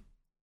pointedly,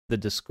 the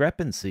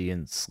discrepancy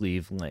in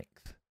sleeve length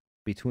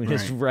between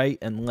his Right. right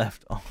and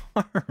left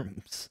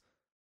arms.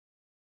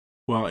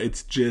 Well,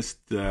 it's just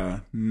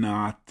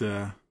not.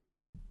 Good.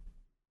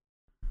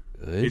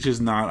 It's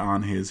just not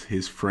on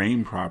his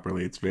frame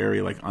properly. It's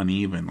very like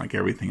uneven, like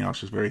everything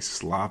else, just very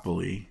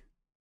sloppily.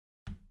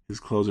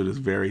 His clothes are just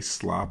very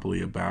sloppily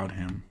about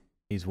him.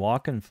 He's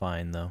walking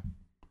fine, though.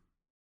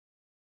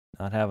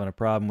 Not having a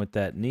problem with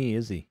that knee,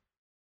 is he?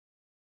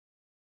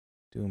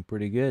 Doing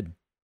pretty good.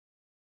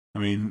 I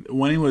mean,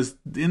 when he was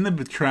in the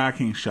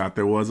tracking shot,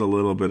 there was a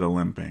little bit of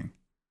limping.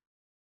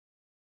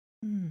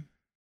 All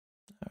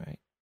right.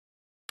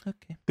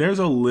 Okay. There's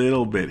a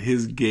little bit.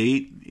 His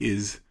gait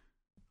is,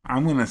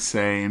 I'm gonna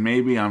say, and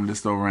maybe I'm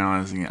just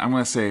overanalyzing it. I'm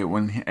gonna say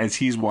when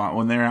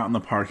they're out in the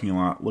parking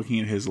lot looking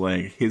at his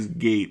leg, his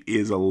gait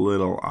is a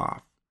little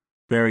off,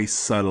 very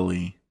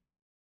subtly.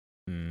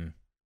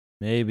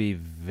 Maybe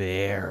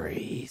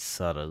very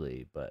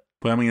subtly, but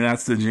I mean,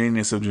 that's the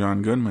genius of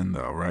John Goodman,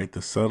 though, right?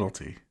 The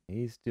subtlety.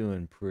 he's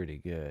doing pretty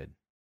good.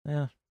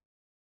 Yeah.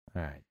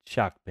 All right.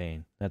 Shock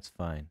pain. That's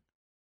fine.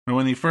 And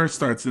when he first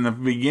starts in the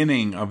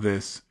beginning of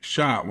this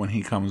shot, when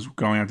he comes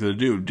going after the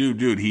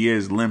dude, he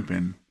is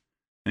limping,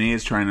 and he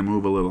is trying to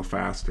move a little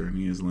faster, and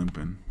he is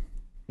limping.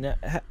 Now,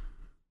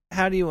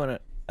 how do you want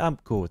to? I'm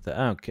cool with that.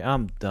 I don't care.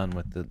 I'm done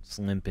with the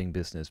limping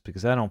business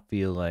because I don't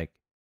feel like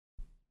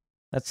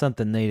that's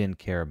something they didn't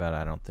care about.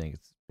 I don't think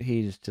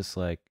he's just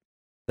like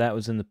that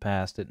was in the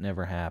past. It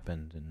never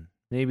happened, and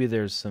maybe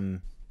there's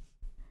some,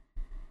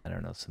 I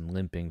don't know, some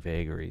limping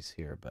vagaries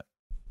here, but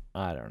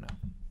I don't know.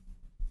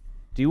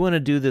 Do you want to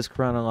do this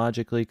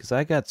chronologically? Because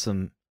I got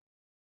some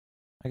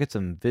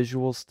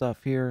visual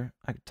stuff here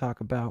I could talk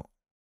about,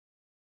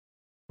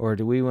 or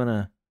do we want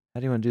to? How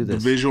do you want to do The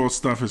this? visual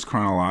stuff is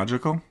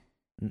chronological.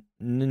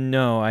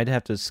 No, I'd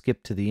have to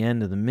skip to the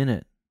end of the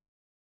minute.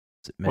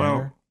 Does it matter?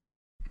 Well,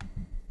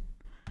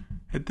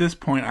 at this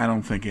point, I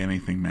don't think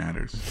anything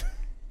matters.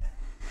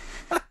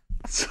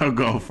 So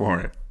go for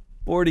it.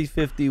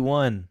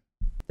 4051.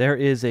 There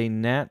is a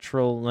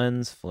natural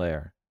lens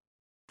flare.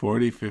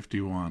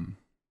 4051.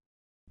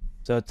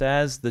 So it's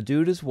as the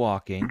dude is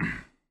walking,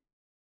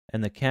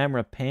 and the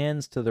camera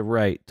pans to the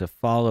right to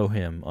follow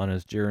him on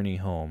his journey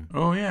home.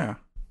 Oh yeah.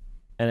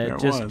 And There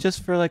it it was.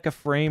 just for like a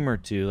frame or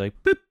two, like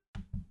boop,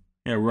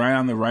 Yeah, right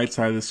on the right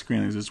side of the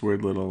screen, there's this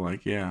weird little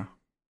like, yeah.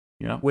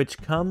 Yep. which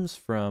comes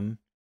from,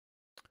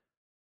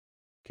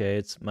 okay,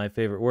 it's my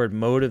favorite word,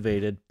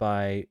 motivated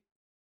by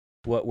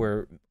what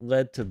we're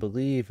led to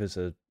believe is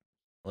a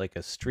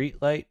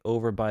street light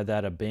over by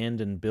that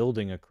abandoned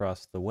building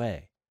across the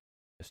way.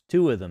 There's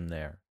two of them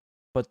there,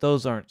 but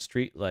those aren't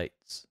street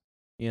lights,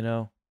 you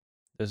know?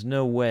 There's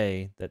no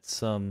way that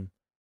some,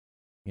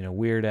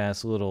 weird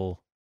ass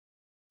little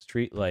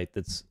street light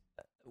that's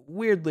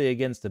weirdly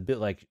against a bit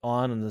like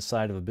on the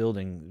side of a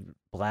building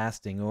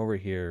blasting over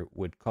here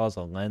would cause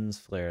a lens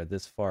flare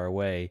this far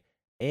away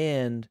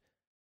and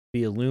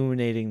be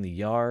illuminating the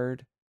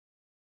yard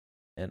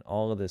and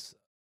all of this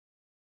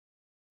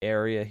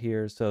area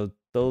here. So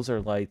those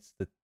are lights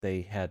that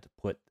they had to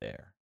put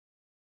there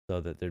so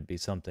that there'd be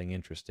something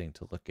interesting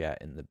to look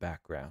at in the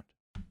background.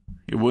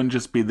 It wouldn't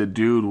just be the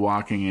dude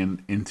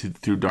walking into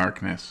through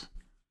darkness.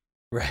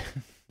 Right.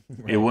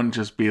 It wouldn't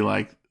just be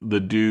like the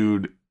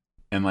dude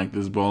and like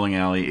this bowling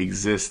alley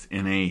exist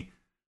in a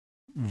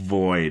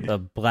void. The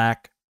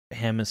black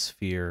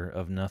hemisphere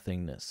of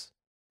nothingness.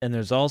 And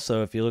there's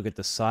also, if you look at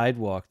the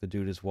sidewalk the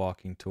dude is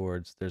walking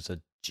towards, there's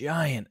a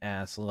giant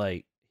ass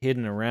light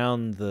hidden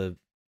around the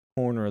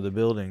corner of the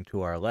building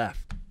to our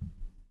left.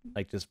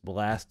 Like just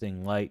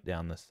blasting light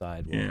down the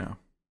sidewalk. Yeah.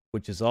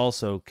 Which is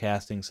also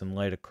casting some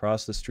light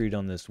across the street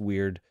on this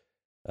weird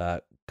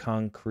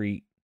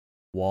concrete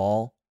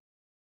wall.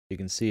 You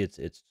can see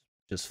it's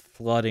just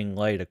flooding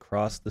light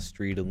across the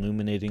street,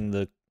 illuminating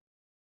the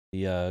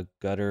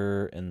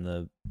gutter and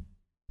the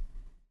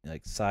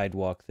like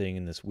sidewalk thing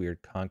and this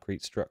weird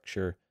concrete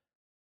structure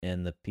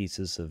and the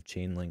pieces of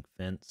chain link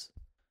fence.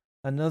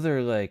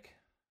 Another like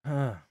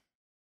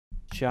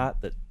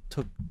shot that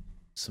took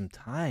some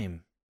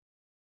time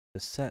to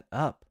set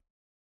up.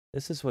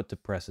 This is what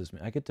depresses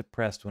me. I get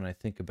depressed when I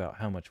think about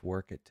how much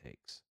work it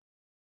takes,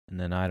 and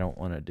then I don't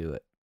want to do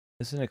it.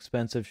 This is an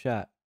expensive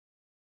shot,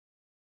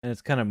 and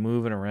it's kind of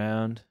moving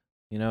around.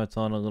 You know, it's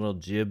on a little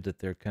jib that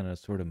they're kind of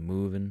sort of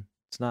moving.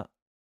 It's not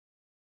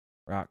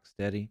rock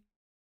steady.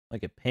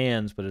 Like it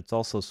pans, but it's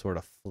also sort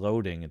of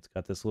floating. It's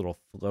got this little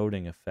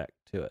floating effect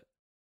to it.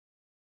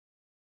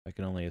 I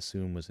can only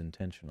assume was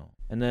intentional.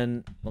 And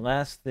then the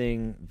last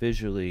thing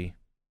visually,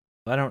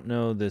 I don't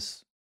know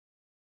this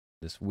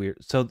weird.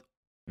 So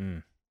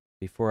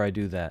before I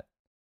do that,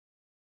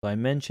 so I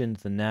mentioned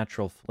the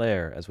natural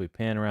flare. As we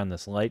pan around,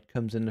 this light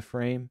comes into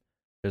frame.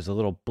 There's a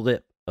little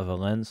blip of a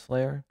lens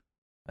flare,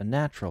 a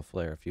natural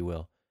flare, if you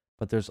will.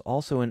 But there's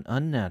also an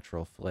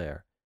unnatural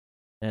flare.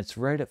 And it's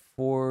right at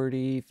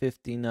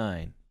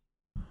 4059.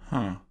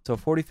 Huh. So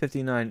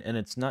 4059, and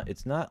it's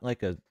not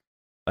like a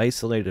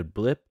isolated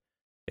blip.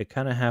 It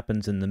kind of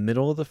happens in the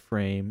middle of the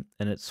frame,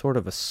 and it's sort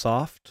of a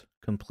soft,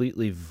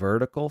 completely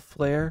vertical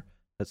flare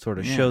that sort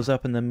of shows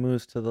up and then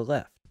moves to the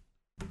left.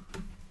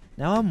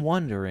 Now I'm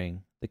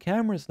wondering, the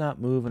camera's not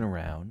moving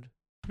around.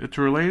 It's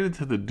related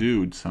to the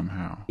dude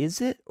somehow.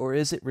 Is it, or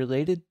is it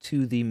related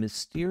to the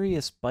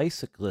mysterious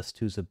bicyclist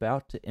who's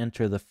about to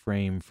enter the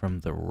frame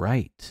from the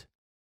right?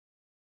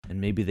 And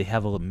maybe they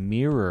have a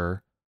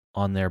mirror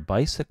on their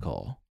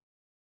bicycle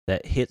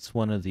that hits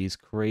one of these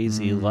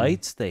crazy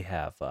lights they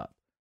have up.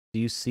 Do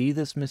you see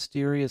this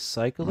mysterious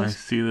cyclist? I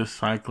see the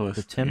cyclist.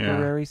 The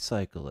temporary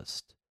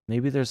cyclist.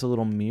 Maybe there's a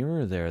little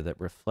mirror there that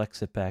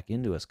reflects it back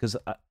into us. Because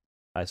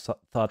I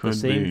thought the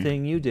same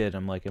thing you did.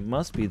 I'm like, it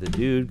must be the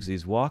dude because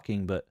he's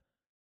walking, but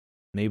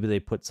maybe they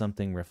put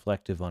something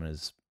reflective on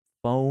his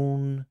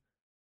phone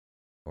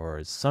or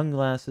his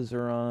sunglasses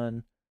are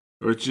on.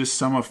 Or it's just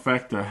some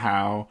effect of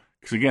how,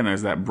 because again,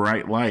 there's that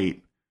bright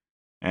light,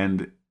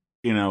 and,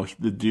 you know,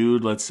 the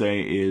dude, let's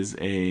say, is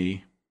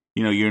a,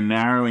 you know, you're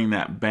narrowing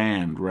that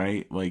band,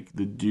 right? Like,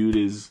 the dude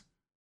is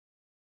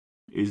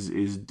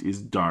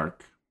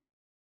dark.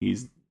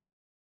 He's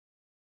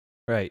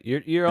right.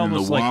 You're and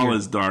almost the like wall you're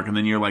is dark, and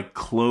then you're like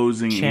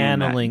closing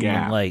channeling in that the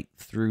gap. light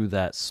through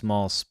that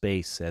small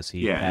space as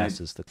he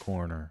passes the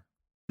corner.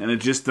 And it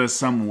just does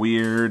some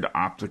weird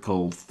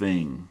optical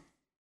thing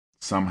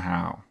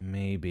somehow.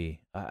 Maybe.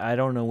 I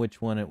don't know which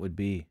one it would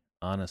be,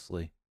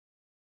 honestly.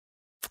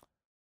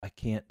 I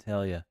can't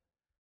tell you.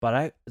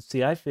 But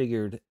I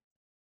figured,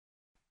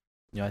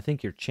 you know, I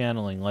think your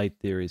channeling light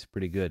theory is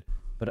pretty good.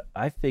 But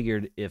I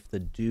figured if the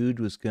dude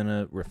was going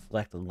to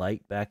reflect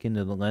light back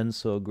into the lens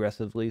so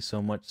aggressively,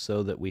 so much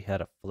so that we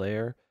had a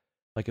flare,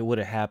 like it would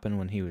have happened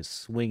when he was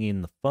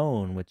swinging the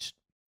phone, which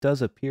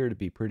does appear to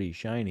be pretty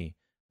shiny,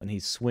 when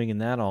he's swinging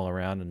that all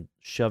around and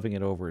shoving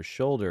it over his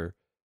shoulder,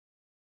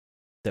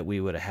 that we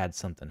would have had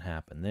something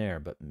happen there.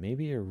 But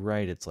maybe you're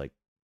right. It's like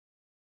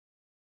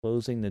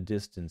closing the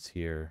distance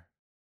here,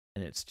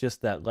 and it's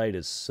just that light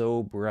is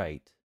so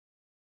bright,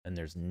 and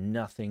there's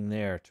nothing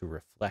there to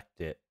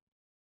reflect it,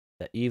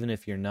 that even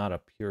if you're not a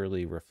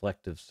purely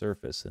reflective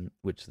surface, and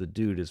which the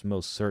dude is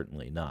most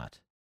certainly not,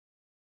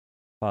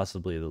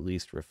 possibly the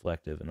least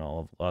reflective in all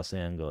of Los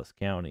Angeles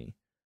County,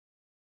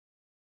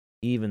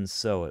 even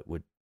so it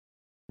would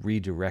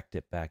redirect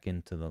it back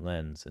into the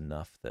lens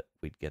enough that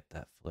we'd get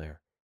that flare.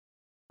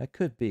 That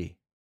could be.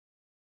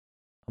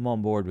 I'm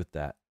on board with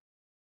that.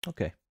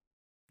 Okay.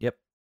 Yep.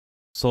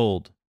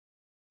 Sold.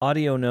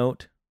 Audio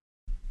note.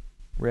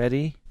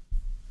 Ready?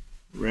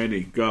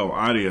 Ready. Go.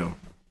 Audio.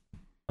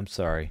 I'm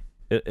sorry.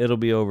 It'll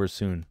be over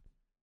soon.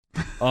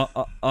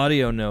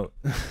 Audio note.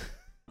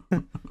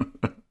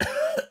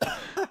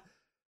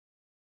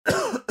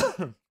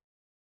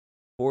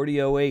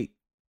 4008.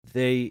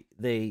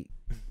 They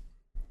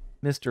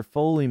Mr.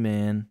 Foley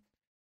man,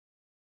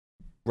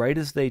 right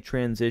as they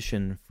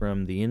transition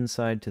from the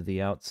inside to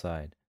the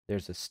outside,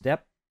 there's a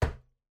step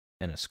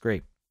and a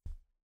scrape.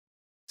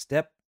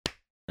 Step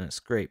and a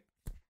scrape.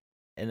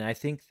 And I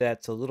think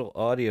that's a little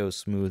audio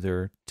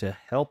smoother to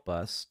help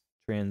us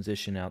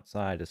transition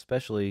outside,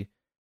 especially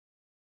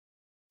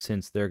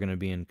since they're going to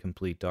be in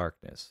complete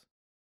darkness.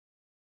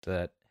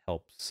 That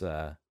helps,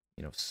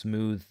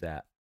 smooth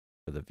that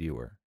for the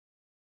viewer.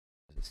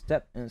 There's a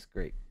step and a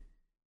scrape.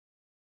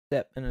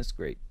 step, and it's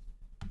great.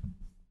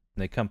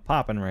 And they come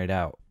popping right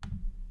out.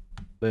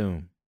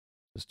 Boom.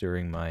 Just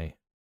during my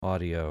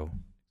audio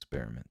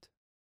experiment.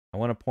 I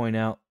want to point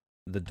out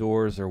the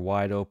doors are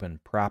wide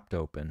open, propped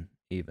open,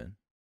 even.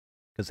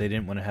 Because they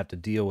didn't want to have to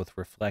deal with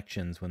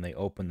reflections when they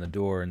opened the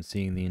door and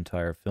seeing the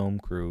entire film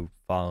crew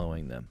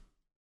following them.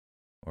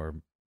 Or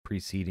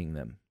preceding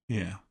them.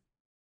 Yeah.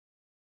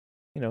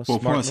 You know, well,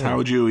 plus, move. how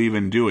would you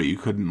even do it? You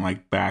couldn't,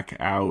 like, back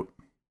out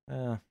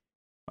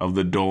of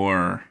the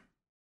door,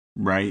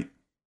 right?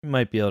 You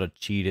might be able to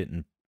cheat it,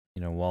 and,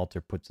 you know,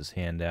 Walter puts his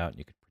hand out, and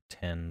you could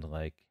pretend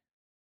like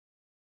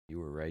you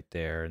were right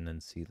there and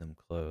then see them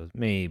close.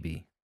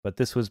 Maybe. But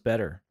this was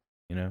better,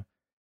 you know?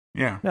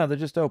 Yeah. No, they're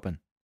just open.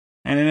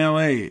 And in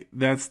LA,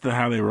 that's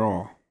how they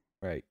roll.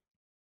 Right.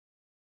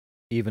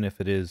 Even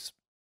if it is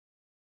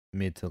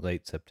mid to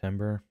late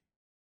September,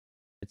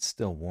 it's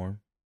still warm.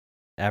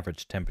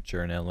 Average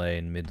temperature in LA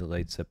in mid to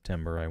late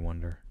September, I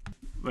wonder.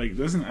 Like,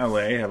 doesn't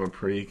LA have a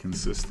pretty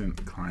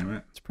consistent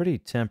climate? It's pretty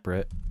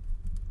temperate.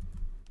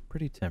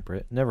 Pretty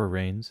temperate. Never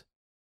rains.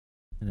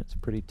 And it's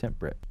pretty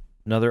temperate.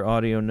 Another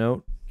audio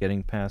note,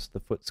 getting past the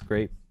foot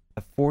scrape.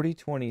 A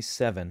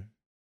 4027.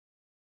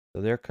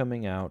 So they're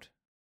coming out,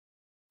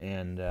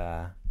 and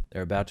they're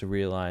about to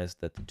realize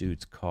that the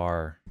dude's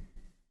car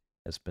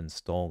has been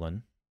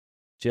stolen.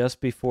 Just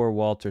before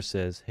Walter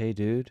says, "Hey,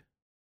 dude,"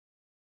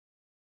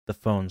 the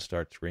phone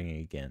starts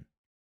ringing again,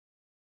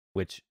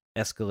 which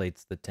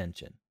escalates the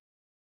tension.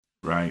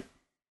 Right.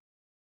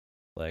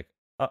 Like,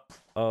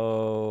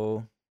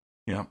 uh-oh.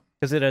 Yep.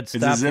 Because it had It's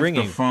stopped as if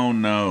ringing. the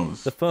phone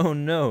knows. The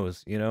phone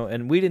knows, you know,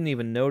 and we didn't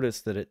even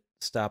notice that it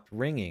stopped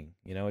ringing.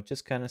 You know, it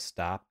just kind of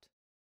stopped.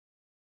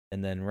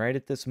 And then right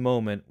at this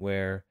moment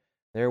where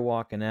they're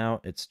walking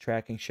out, it's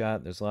tracking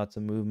shot, there's lots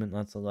of movement,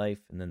 lots of life,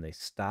 and then they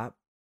stop.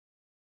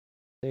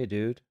 Hey,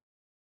 dude.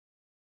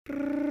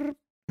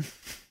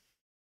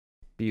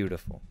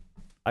 Beautiful.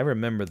 I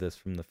remember this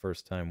from the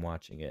first time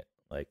watching it.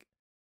 Like,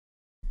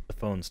 the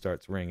phone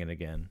starts ringing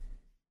again.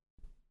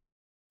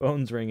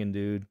 Phone's ringing,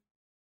 dude.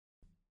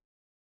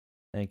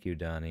 Thank you,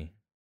 Donnie.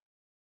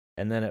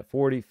 And then at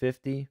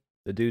 40:50,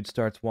 the dude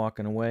starts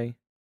walking away.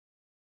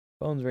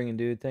 Phone's ringing,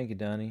 dude. Thank you,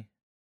 Donnie.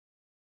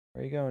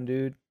 Where you going,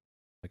 dude?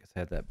 I guess I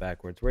had that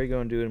backwards. Where you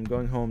going, dude? I'm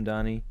going home,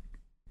 Donnie.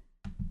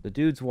 The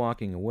dude's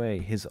walking away.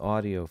 His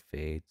audio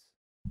fades.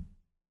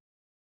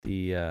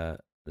 The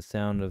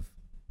sound of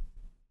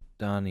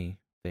Donnie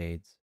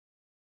fades.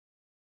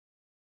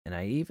 And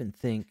I even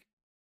think,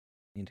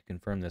 I need to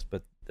confirm this,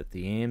 but that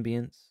the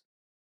ambience,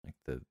 like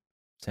the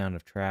sound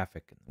of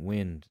traffic and the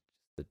wind,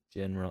 the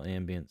general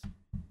ambience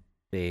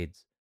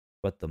fades,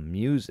 but the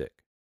music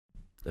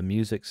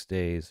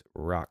stays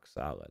rock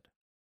solid.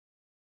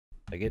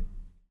 Like it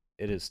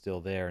is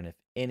still there, and if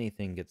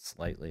anything gets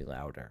slightly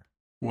louder.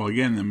 Well,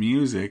 again, the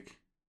music,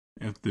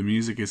 if the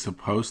music is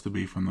supposed to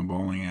be from the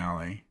bowling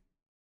alley,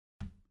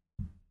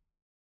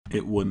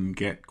 it wouldn't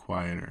get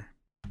quieter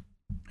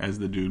as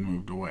the dude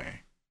moved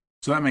away.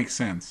 So that makes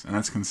sense, and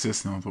that's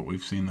consistent with what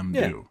we've seen them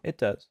do. It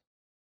does.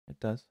 It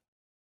does.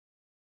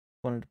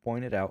 Wanted to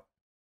point it out.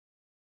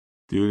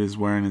 Dude is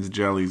wearing his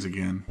jellies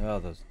again. Oh,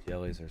 those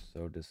jellies are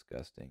so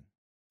disgusting.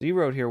 Z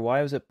wrote here,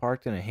 why was it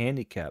parked in a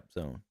handicap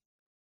zone?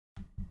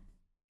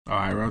 Oh,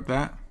 I wrote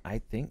that? I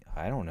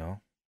don't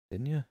know.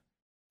 Didn't you?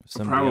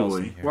 Somebody else in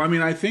Probably. here. Well, I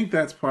mean, I think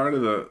that's part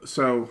of the...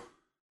 So,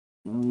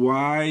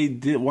 why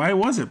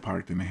was it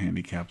parked in a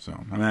handicap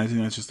zone? I mean, I think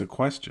that's just a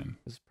question.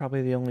 This is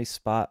probably the only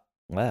spot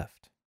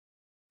left.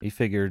 He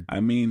figured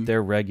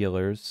they're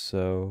regulars,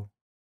 so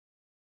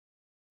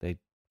they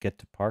get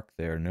to park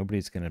there.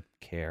 Nobody's going to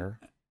care.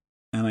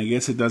 And I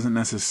guess it doesn't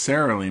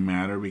necessarily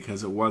matter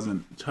because it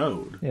wasn't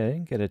towed. Yeah, they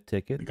didn't get a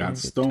ticket. It got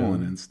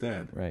stolen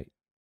instead. Right.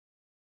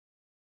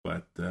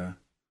 But,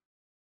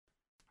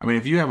 I mean,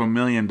 if you have $1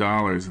 million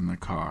in the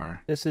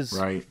car... This is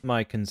right?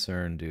 my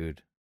concern,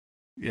 dude.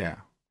 Yeah.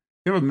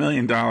 If you have $1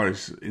 million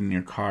in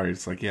your car,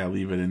 it's like, yeah,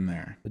 leave it in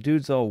there. The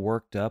dude's all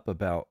worked up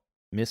about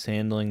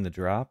mishandling the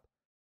drop.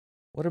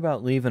 What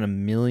about leaving $1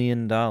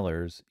 million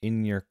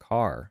in your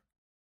car?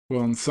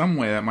 Well, in some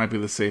way, that might be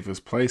the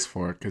safest place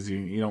for it, because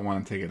you don't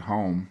want to take it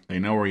home. They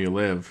know where you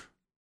live.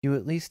 You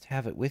at least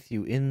have it with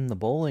you in the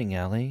bowling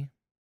alley.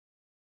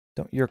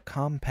 You're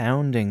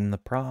compounding the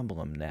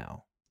problem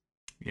now.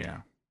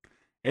 Yeah.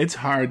 It's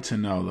hard to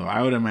know, though.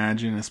 I would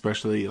imagine,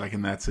 especially like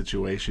in that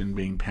situation,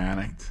 being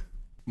panicked.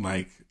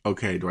 Like,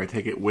 okay, do I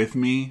take it with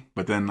me?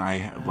 But then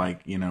I,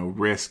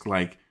 risk,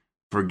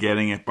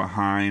 forgetting it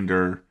behind,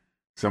 or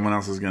someone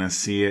else is going to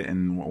see it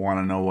and want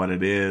to know what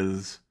it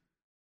is.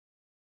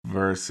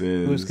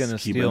 Versus who's going to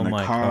steal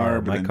my car?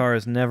 My car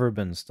has never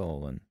been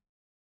stolen.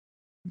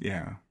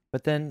 Yeah.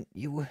 But then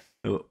you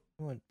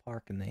would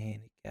park in the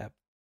handicap.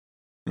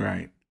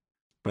 Right.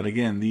 But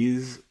again,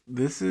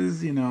 this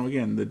is,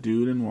 again, the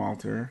dude and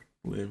Walter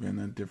live in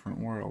a different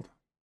world.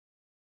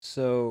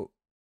 So,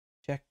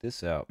 check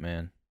this out,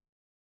 man.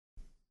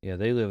 Yeah,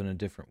 they live in a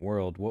different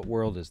world. What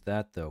world is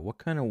that, though? What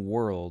kind of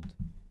world,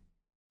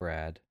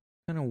 Brad?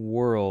 What kind of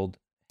world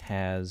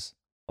has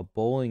a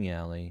bowling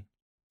alley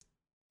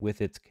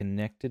with its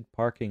connected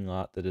parking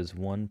lot that is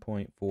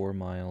 1.4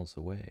 miles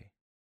away.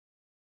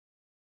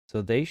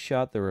 So they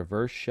shot the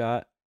reverse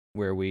shot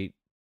where we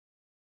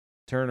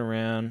turn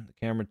around, the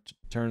camera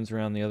turns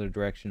around the other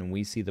direction, and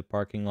we see the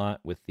parking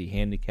lot with the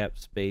handicapped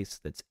space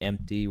that's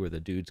empty where the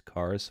dude's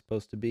car is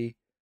supposed to be.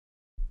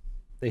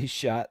 They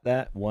shot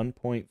that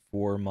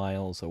 1.4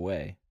 miles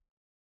away.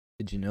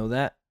 Did you know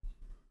that?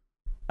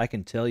 I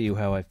can tell you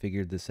how I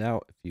figured this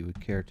out if you would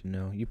care to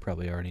know. You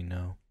probably already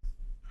know.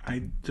 I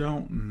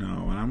don't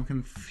know, and I'm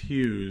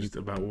confused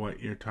about what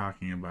you're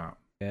talking about.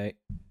 Okay.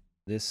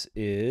 This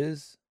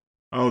is...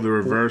 Oh, the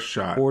reverse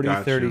shot.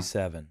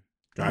 4037.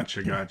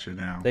 Gotcha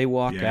now. They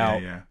walk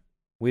out. Yeah.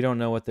 We don't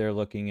know what they're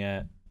looking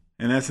at.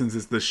 In essence,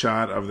 it's the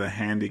shot of the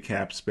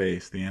handicap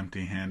space, the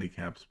empty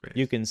handicap space.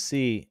 You can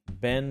see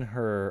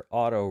Ben-Hur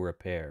Auto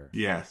Repair.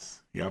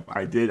 Yes. Yep.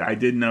 I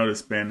did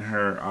notice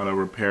Ben-Hur Auto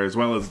Repair as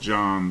well as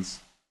John's.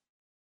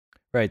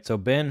 Right. So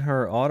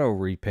Ben-Hur Auto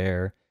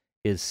Repair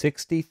is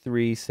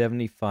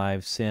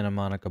 6375 Santa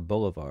Monica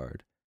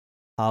Boulevard.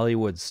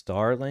 Hollywood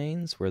Star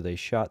Lanes, where they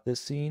shot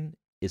this scene,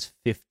 is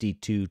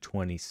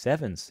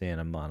 5227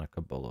 Santa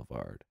Monica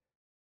Boulevard.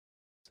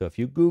 So if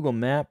you Google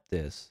map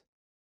this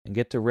and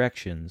get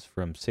directions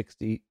from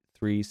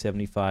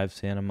 6375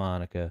 Santa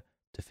Monica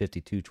to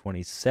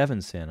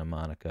 5227 Santa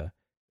Monica,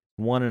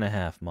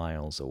 1.5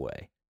 miles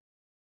away.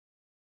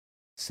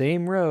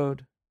 Same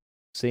road,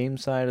 same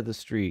side of the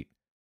street,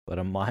 but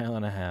 1.5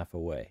 miles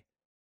away.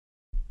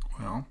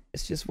 Well,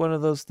 it's just one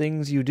of those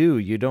things you do.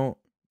 You don't.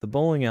 The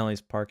bowling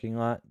alley's parking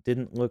lot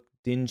didn't look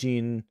dingy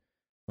and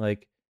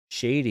like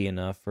shady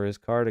enough for his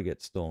car to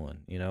get stolen.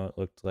 You know, it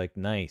looked like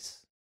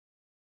nice.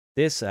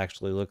 This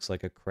actually looks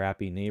like a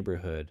crappy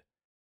neighborhood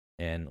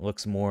and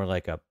looks more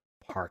like a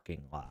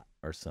parking lot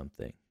or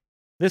something.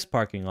 This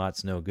parking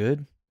lot's no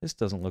good. This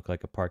doesn't look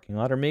like a parking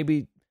lot. Or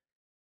maybe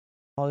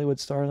Hollywood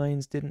Star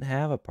Lanes didn't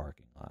have a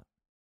parking lot.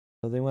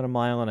 So they went 1.5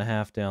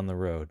 miles down the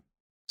road.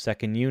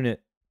 Second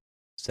unit,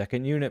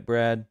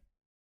 Brad.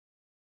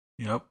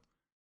 Yep.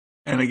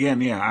 And again,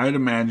 yeah, I'd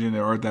imagine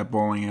or at that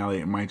bowling alley,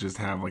 it might just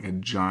have like a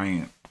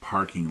giant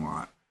parking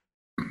lot.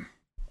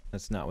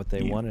 That's not what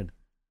they wanted.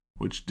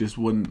 Which just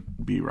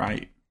wouldn't be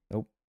right.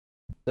 Nope.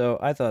 So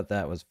I thought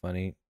that was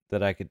funny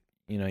that I could,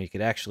 you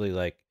could actually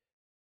like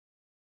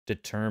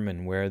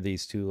determine where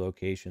these two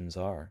locations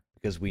are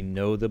because we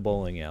know the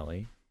bowling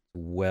alley.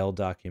 Well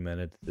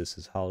documented. This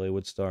is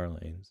Hollywood Star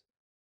Lanes.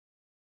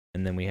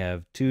 And then we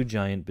have 2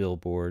 giant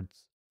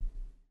billboards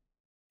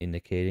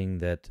indicating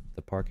that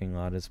the parking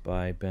lot is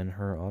by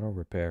Ben-Hur Auto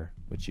Repair,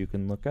 which you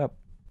can look up.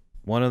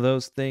 One of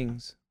those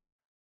things.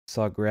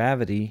 Saw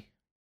Gravity.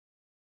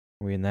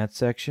 Are we in that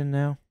section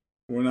now?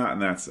 We're not in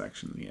that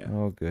section yet.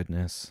 Oh,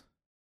 goodness.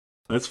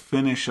 Let's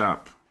finish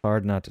up.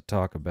 Hard not to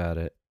talk about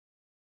it.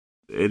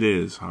 It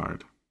is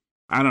hard.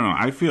 I don't know.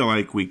 I feel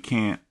like we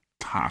can't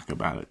talk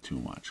about it too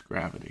much,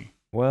 Gravity.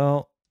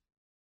 Well,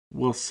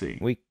 we'll see.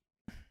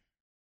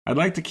 I'd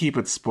like to keep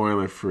it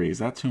spoiler free. Is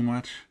that too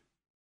much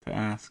to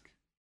ask?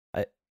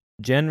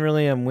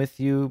 Generally, I'm with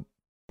you,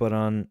 but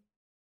on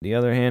the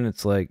other hand,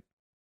 it's like,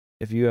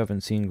 if you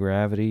haven't seen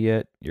Gravity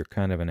yet, you're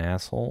kind of an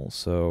asshole,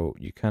 so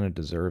you kind of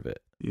deserve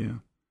it. Yeah,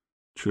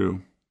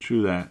 true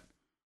that.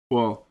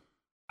 Well,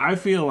 I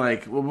feel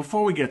like,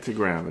 before we get to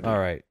Gravity. All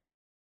right.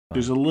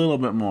 There's a little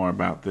bit more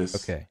about this.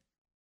 Okay.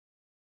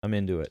 I'm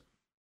into it.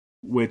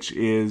 Which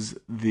is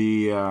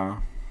the,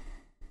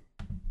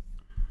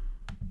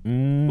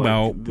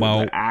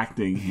 the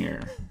acting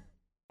here.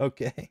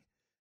 Okay.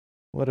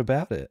 What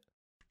about it?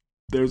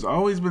 There's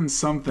always been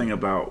something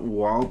about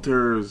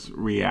Walter's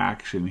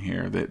reaction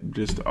here that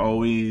just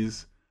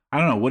always, I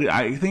don't know,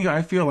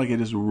 I feel like it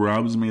just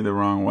rubs me the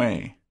wrong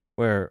way.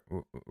 Where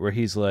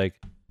he's like,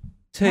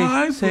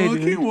 my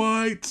fucking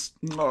whites.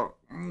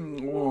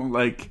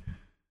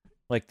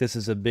 Like this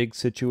is a big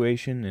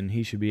situation and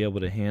he should be able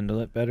to handle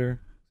it better.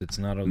 It's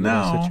not a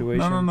little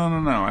situation.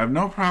 No. I have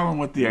no problem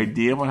with the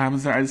idea of what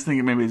happens there. I just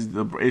think maybe it's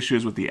the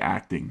issues with the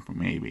acting.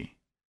 Maybe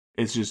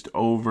it's just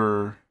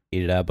over.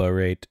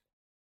 Elaborate.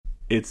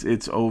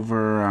 It's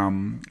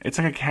over. It's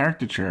like a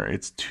caricature.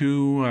 It's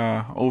too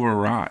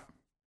overwrought.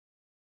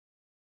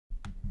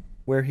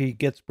 Where he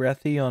gets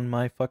breathy on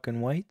my fucking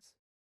whites.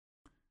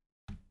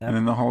 And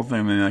then the whole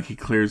thing, then like he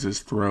clears his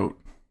throat,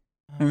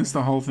 and it's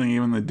the whole thing.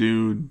 Even the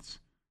dudes.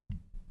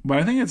 But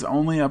I think it's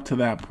only up to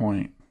that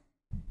point.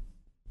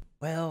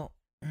 Well,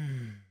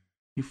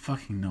 you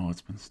fucking know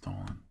it's been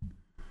stolen.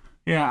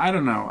 Yeah, I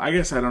don't know. I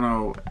guess I don't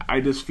know.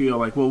 I just feel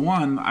like, well,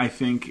 one, I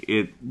think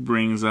it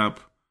brings up.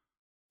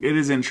 It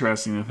is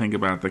interesting to think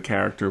about the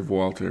character of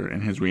Walter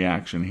and his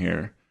reaction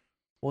here.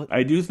 What?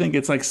 I do think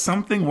it's like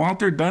something,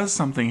 Walter does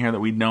something here that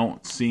we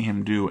don't see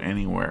him do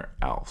anywhere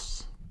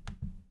else.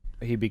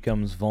 He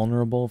becomes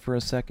vulnerable for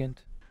a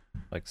second?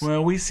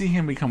 Well, we see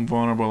him become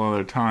vulnerable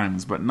other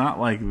times, but not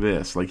like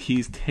this. Like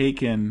he's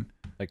taken...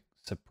 Like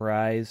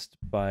surprised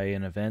by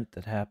an event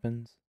that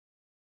happens?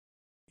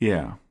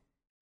 Yeah.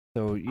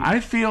 So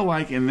I feel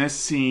like in this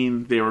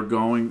scene they were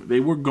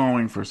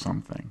going for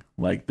something.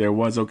 Like there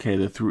was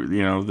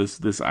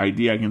this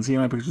idea. I can see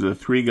in my picture the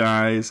 3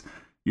 guys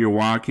you're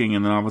walking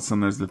and then all of a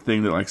sudden there's the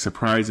thing that like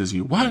surprises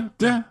you.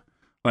 What?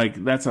 Like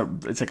it's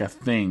like a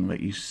thing that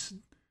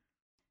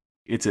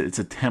it's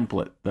a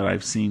template that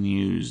I've seen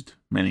used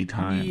many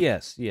times.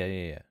 Yes,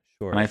 yeah.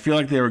 Sure. And I feel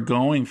like they were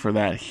going for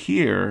that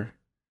here,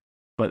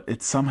 but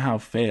it somehow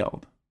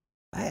failed.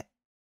 I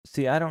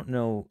don't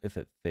know if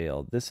it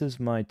failed. This is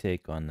my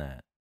take on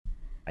that.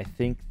 I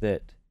think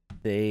that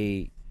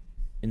they,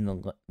 in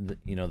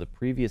the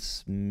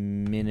previous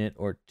minute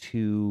or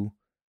two,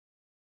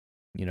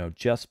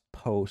 just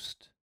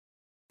post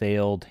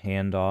failed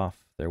handoff.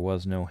 There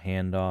was no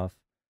handoff,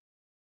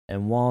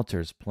 and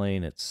Walter's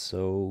playing it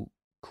so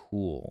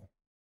cool.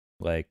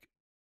 Like,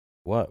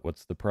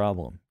 what's the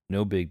problem?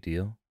 No big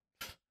deal.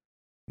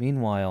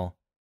 Meanwhile,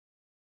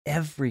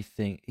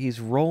 everything,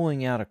 he's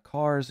rolling out of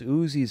cars,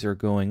 Uzis are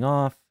going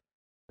off,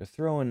 they're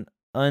throwing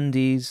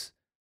undies,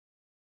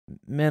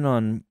 men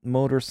on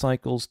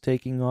motorcycles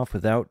taking off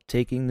without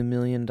taking the $1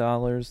 million.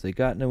 They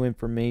got no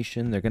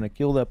information. They're going to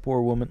kill that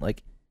poor woman.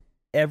 Like,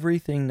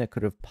 everything that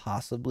could have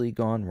possibly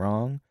gone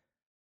wrong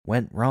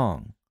went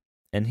wrong.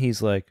 And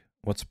he's like,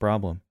 what's the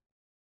problem?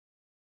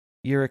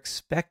 You're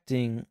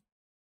expecting,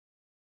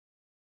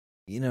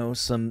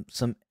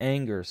 some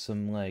anger,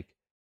 some like,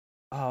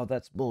 oh,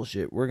 that's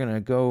bullshit. We're going to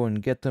go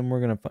and get them. We're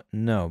going to...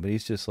 No, but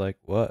he's just like,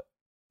 what?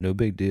 No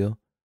big deal.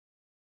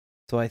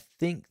 So I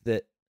think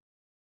that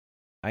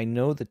I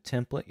know the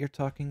template you're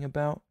talking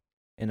about,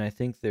 and I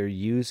think they're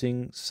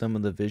using some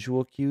of the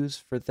visual cues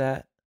for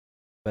that,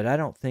 but I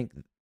don't think...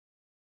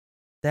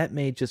 That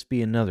may just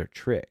be another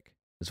trick,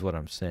 is what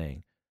I'm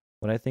saying.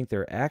 What I think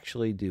they're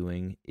actually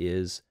doing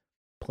is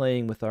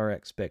playing with our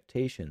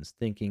expectations,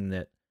 thinking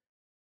that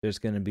there's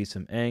going to be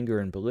some anger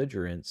and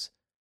belligerence,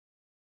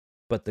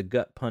 but the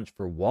gut punch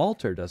for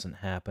Walter doesn't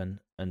happen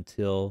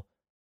until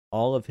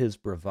all of his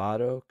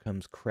bravado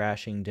comes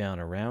crashing down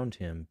around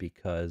him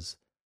because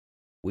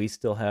we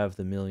still have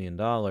the $1 million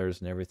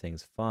and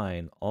everything's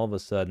fine. All of a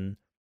sudden,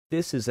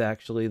 this is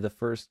actually the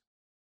first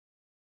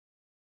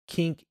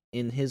kink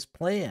in his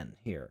plan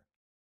here.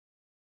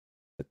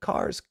 The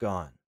car's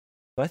gone.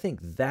 So I think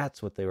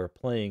that's what they were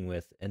playing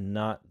with, and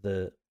not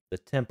the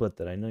template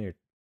that I know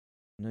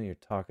you're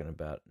talking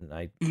about, and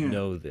I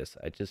know this.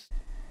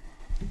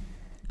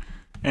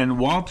 And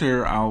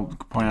Walter, I'll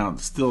point out,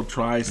 still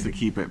tries to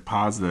keep it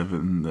positive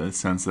in the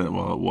sense that,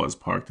 well, it was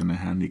parked in a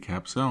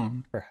handicap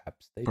zone.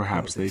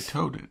 Perhaps they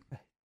towed it.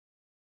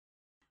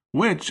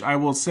 Which, I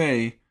will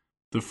say,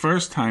 the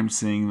first time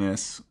seeing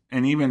this,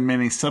 and even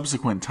many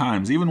subsequent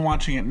times, even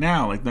watching it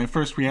now, like, my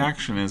first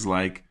reaction is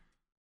like,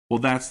 well,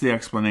 that's the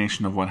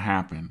explanation of what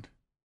happened.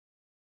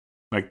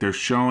 Like, they're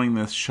showing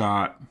this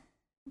shot,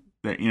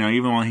 that,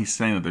 even while he's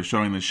saying that, they're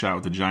showing the shot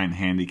with the giant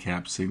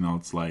handicap signal.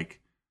 It's like,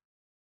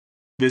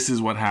 this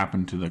is what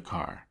happened to the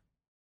car.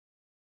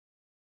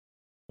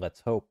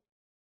 Let's hope.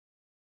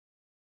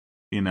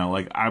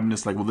 I'm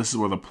just like, well, this is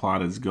where the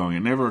plot is going.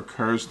 It never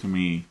occurs to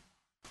me.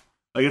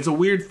 Like, it's a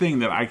weird thing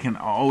that I can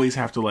always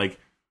have to, like,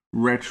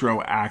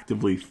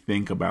 retroactively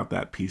think about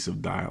that piece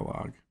of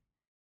dialogue.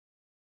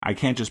 I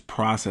can't just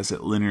process it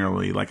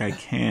linearly like I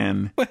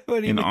can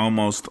in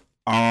almost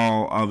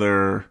all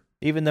other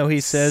Even though he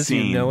says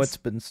scenes. It's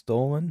been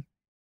stolen?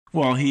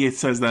 Well, he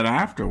says that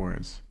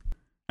afterwards.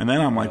 And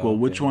then I'm like, well,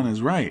 which one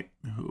is right?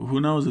 Who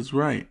knows it's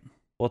right?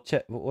 Well,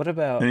 what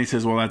about... Then he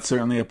says, well, that's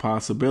certainly a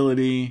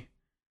possibility.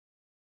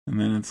 And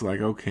then it's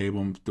like, okay,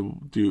 well,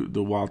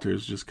 the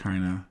Walter's just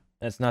kind of...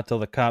 That's not till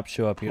the cops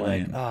show up. You're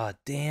playing. like, oh,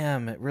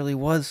 damn, it really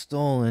was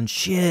stolen.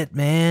 Shit,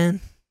 man.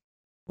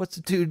 What's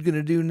the dude going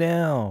to do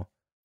now?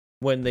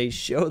 When they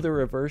show the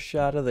reverse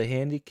shot of the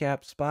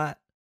handicap spot,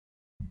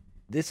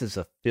 this is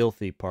a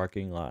filthy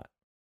parking lot.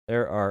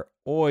 There are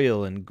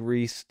oil and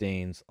grease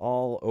stains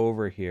all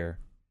over here.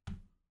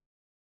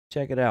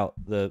 Check it out.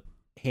 The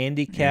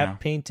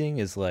handicap painting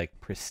is like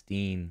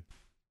pristine.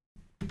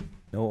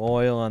 No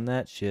oil on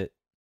that shit.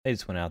 They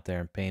just went out there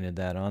and painted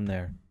that on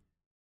there.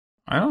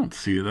 I don't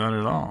see that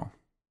at all.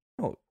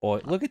 Oh,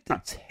 oil. Look at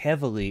it's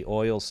heavily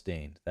oil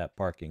stained, that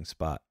parking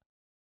spot.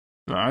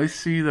 I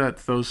see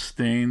that those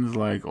stains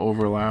like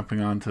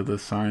overlapping onto the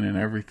sign and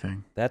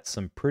everything. That's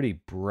some pretty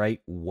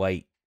bright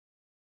white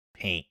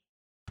paint.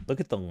 Look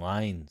at the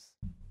lines.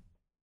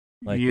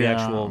 Like the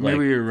actual,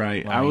 maybe you're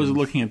right. lines. I was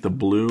looking at the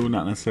blue,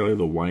 not necessarily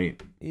the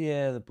white.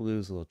 Yeah, the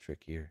blue's a little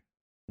trickier.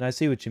 And I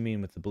see what you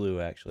mean with the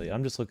blue, actually.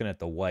 I'm just looking at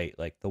the white.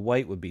 Like, the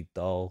white would be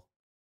dull,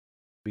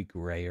 be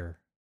grayer.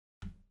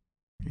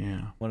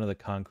 Yeah. One of the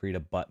concrete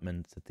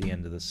abutments at the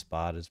end of the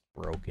spot is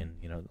broken.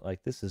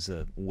 Like, this is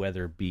a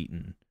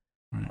weather-beaten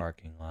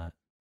parking lot.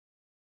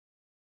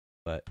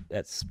 But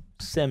that's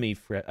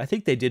semi-fresh. I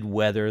think they did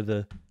weather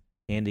the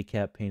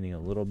handicap painting a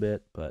little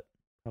bit, but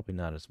probably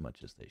not as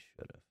much as they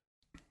should have.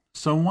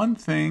 So one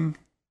thing,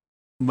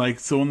 like,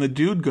 so when the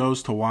dude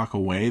goes to walk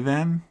away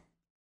then,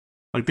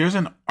 like, there's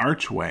an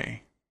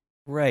archway.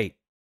 Right.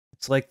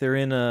 It's like they're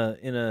in a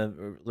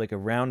like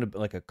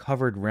a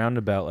covered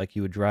roundabout, like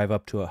you would drive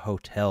up to a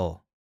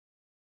hotel.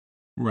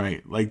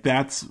 Right. Like,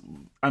 that's,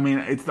 I mean,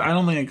 I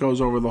don't think it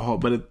goes over the whole,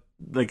 but it,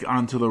 like,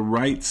 onto the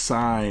right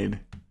side,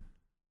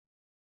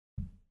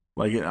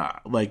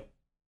 Like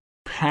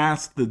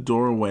past the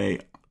doorway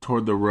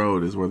toward the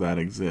road is where that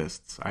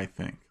exists, I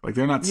think. Like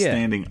they're not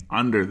standing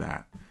under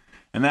that.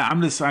 And that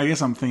I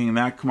guess I'm thinking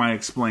that might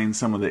explain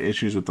some of the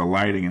issues with the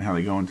lighting and how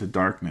they go into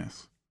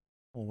darkness.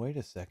 Well, wait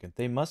a second.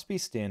 They must be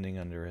standing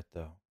under it,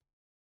 though.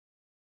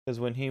 Because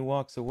when he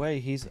walks away,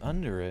 he's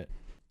under it.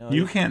 No,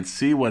 you can't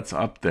see what's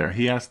up there.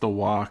 He has to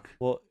walk.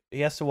 Well,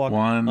 he has to walk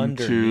 1, 2,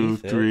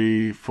 underneath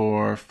 3,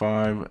 4,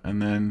 5,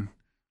 and then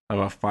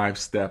about 5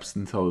 steps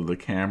until the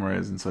camera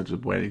is in such a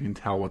way you can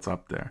tell what's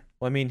up there.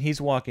 Well, I mean,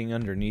 he's walking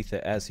underneath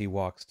it as he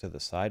walks to the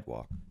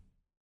sidewalk.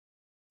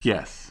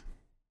 Yes.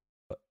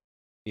 But,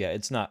 yeah,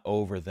 it's not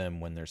over them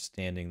when they're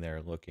standing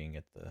there looking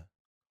at the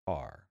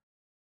car.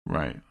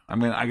 Right. I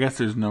mean, I guess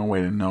there's no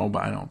way to know,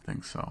 but I don't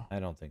think so. I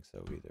don't think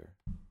so either.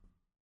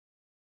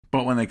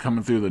 But when they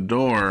come through the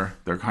door,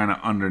 they're kind of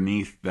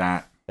underneath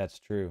that. That's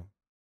true.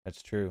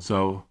 That's true.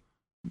 So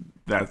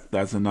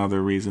that's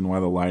another reason why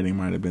the lighting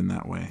might have been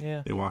that way.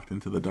 Yeah. They walked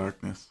into the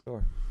darkness.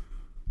 Sure.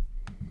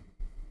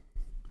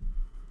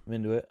 I'm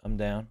into it. I'm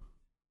down.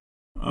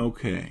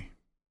 Okay.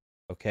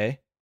 Okay.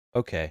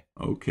 Okay.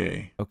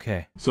 Okay.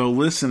 Okay. So,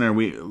 listener,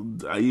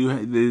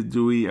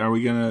 do we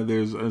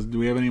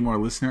have any more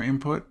listener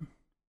input?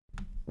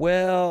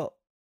 Well,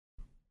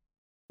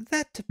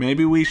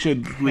 maybe we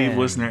should leave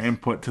listener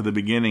input to the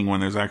beginning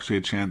when there's actually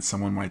a chance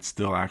someone might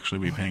still actually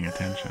be paying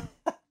attention.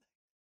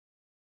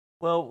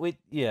 Well,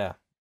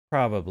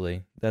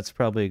 probably. That's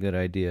probably a good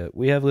idea.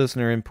 We have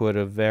listener input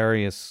of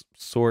various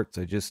sorts.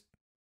 I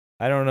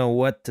don't know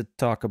what to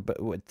talk about.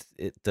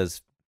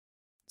 It's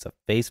a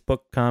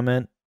Facebook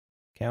comment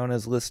count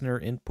as listener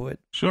input?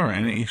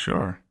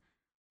 Sure.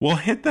 We'll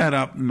hit that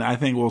up, and I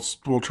think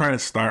we'll try to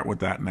start with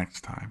that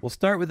next time. We'll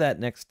start with that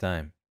next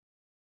time.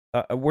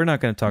 We're not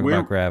going to talk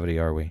about Gravity,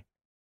 are we?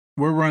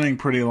 We're running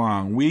pretty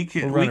long. We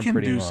can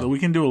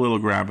do a little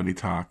Gravity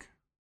talk.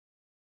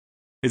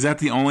 Is that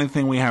the only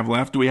thing we have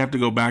left? Do we have to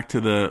go back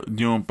to the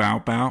Doom Bow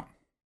Bow?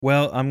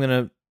 Well, I'm going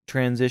to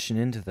transition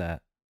into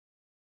that,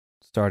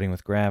 starting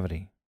with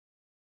Gravity.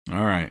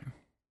 All right.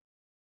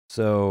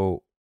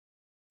 So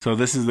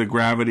this is the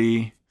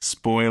Gravity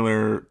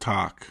spoiler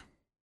talk.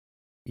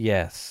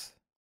 Yes.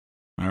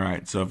 All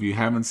right. So if you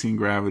haven't seen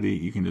Gravity,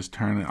 you can just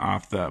turn it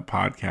off the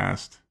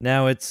podcast.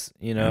 Now it's,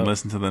 and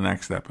listen to the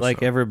next episode.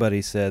 Like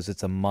everybody says,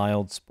 it's a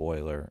mild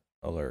spoiler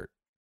alert.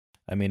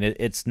 I mean,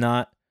 it's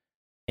not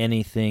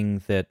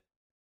anything that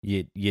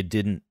you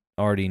didn't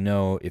already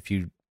know if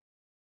you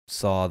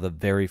saw the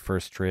very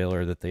first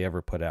trailer that they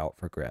ever put out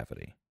for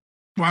Gravity.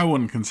 Well, I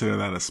wouldn't consider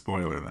that a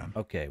spoiler then.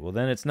 Okay, well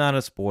then it's not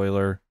a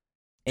spoiler.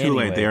 Too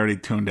late, they already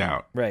tuned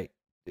out. Right.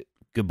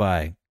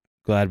 Goodbye.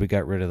 Glad we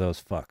got rid of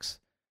those fucks.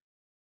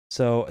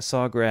 So I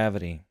saw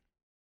Gravity.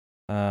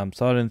 Saw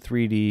it in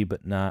 3D,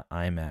 but not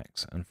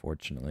IMAX,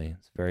 unfortunately.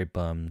 It's very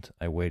bummed.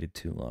 I waited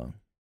too long.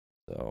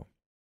 So,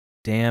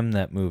 damn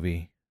that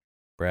movie,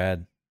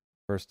 Brad.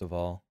 First of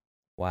all,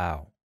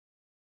 wow.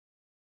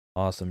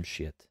 Awesome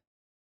shit.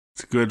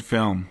 It's a good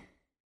film.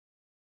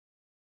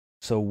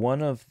 So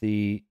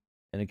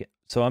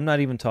so I'm not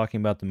even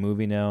talking about the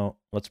movie now.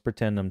 Let's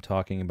pretend I'm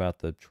talking about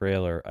the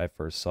trailer I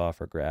first saw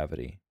for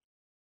Gravity,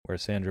 where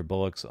Sandra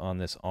Bullock's on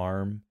this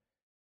arm,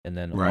 and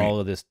then all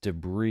of this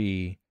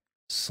debris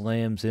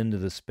slams into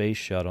the space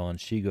shuttle,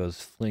 and she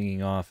goes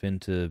flinging off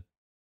into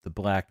the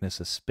blackness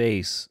of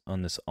space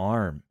on this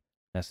arm.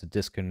 Has to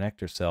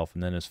disconnect herself,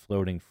 and then is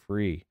floating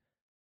free,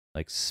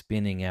 like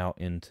spinning out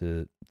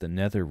into the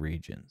nether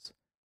regions.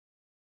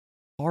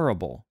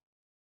 Horrible.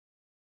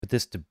 But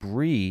this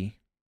debris,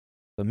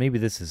 but maybe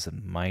this is a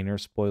minor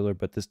spoiler,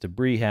 but this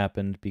debris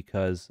happened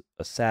because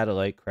a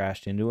satellite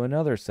crashed into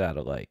another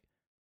satellite,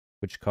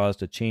 which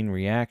caused a chain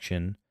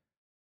reaction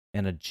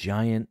and a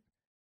giant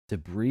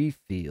debris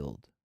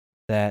field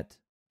that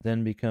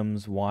then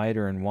becomes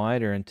wider and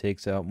wider and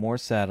takes out more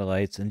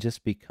satellites and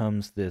just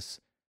becomes this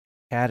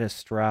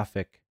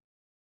catastrophic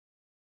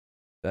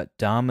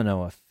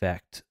domino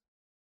effect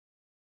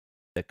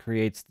that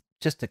creates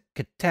just a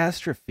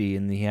catastrophe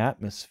in the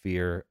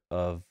atmosphere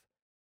of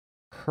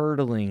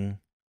hurtling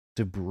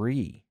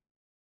debris.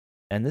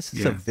 And this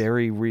is a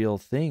very real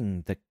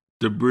thing. The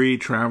debris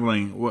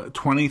traveling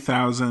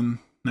 20,000.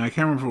 Now I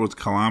can't remember if it was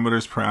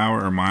kilometers per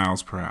hour or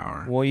miles per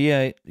hour. Well,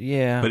 yeah.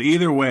 But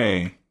either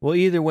way.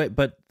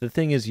 But the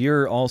thing is,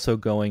 you're also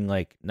going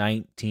like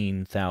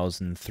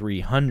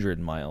 19,300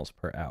 miles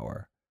per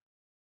hour.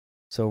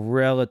 So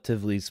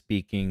relatively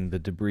speaking, the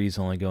debris is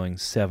only going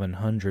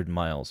 700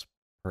 miles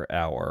per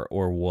hour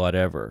or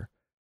whatever.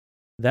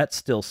 That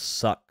still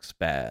sucks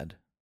bad,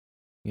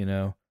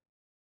 because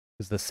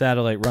the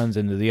satellite runs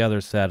into the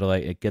other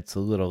satellite, it gets a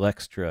little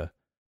extra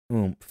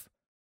oomph.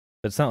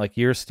 But it's not like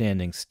you're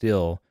standing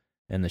still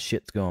and the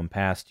shit's going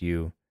past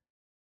you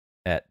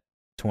at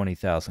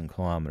 20,000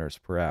 kilometers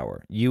per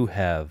hour. You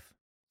have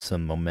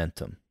some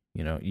momentum.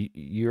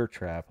 You're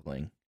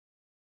traveling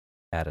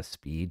at a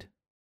speed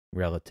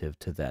relative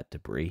to that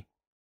debris.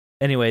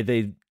 Anyway,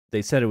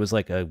 they said it was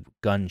like a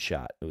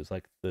gunshot. It was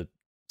like the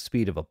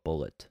speed of a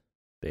bullet.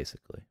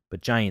 basically.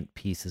 But giant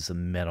pieces of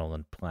metal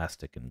and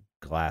plastic and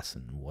glass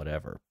and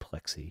whatever,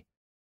 plexi,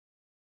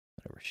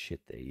 whatever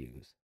shit they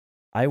use.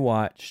 I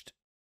watched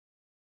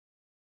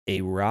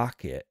a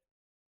rocket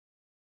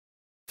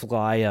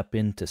fly up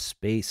into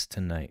space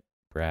tonight,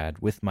 Brad,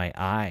 with my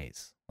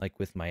eyes, like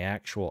with my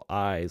actual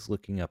eyes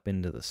looking up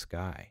into the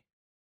sky.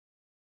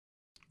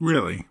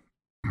 Really?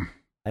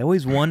 I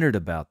always wondered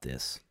about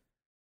this.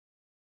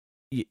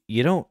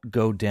 You don't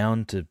go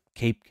down to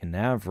Cape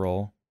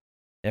Canaveral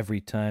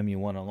every time you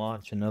want to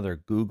launch another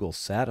Google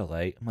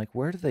satellite. I'm like,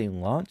 where do they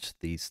launch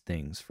these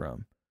things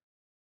from?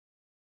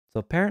 So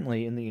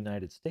apparently in the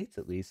United States,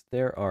 at least,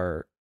 there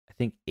are, I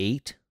think,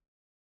 8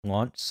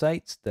 launch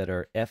sites that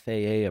are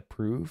FAA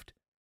approved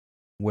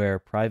where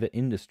private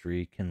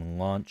industry can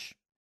launch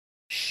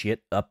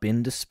shit up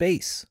into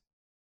space.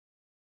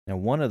 Now,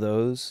 one of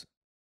those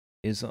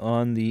is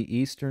on the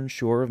eastern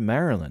shore of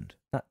Maryland,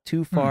 not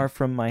too far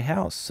from my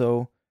house.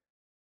 So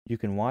you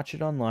can watch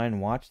it online,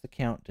 watch the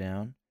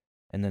countdown,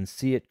 and then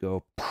see it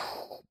go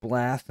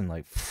blast and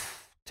like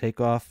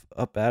take off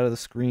up out of the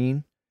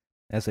screen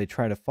as they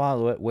try to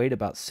follow it. Wait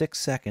about 6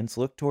 seconds,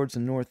 look towards the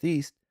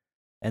northeast,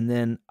 and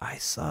then I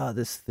saw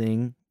this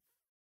thing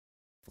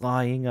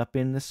flying up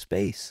into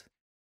space.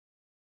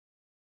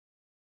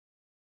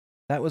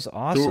 That was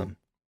awesome.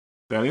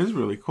 That is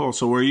really cool.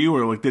 So where you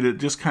were, like, did it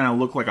just kind of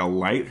look like a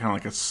light, kind of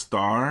like a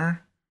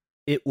star?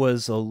 It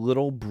was a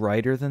little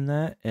brighter than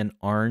that and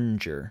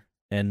oranger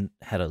and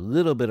had a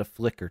little bit of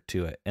flicker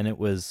to it. And it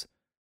was,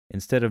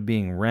 instead of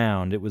being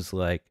round, it was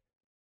like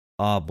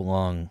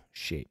oblong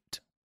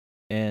shaped.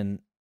 And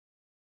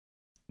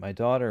my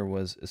daughter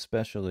was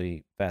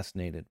especially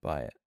fascinated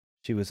by it.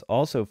 She was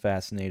also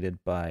fascinated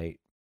by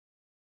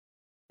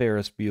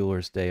Ferris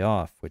Bueller's Day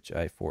Off, which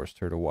I forced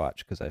her to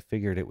watch because I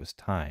figured it was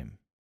time.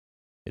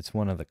 It's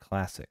one of the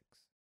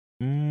classics.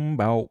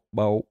 Bow,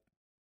 bow.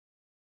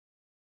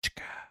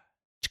 Chicka,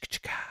 chicka,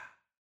 chicka.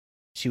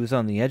 She was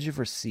on the edge of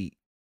her seat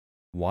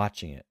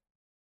watching it.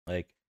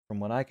 Like, from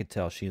what I could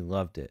tell, she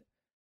loved it.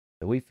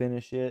 So we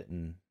finish it,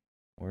 and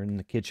we're in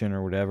the kitchen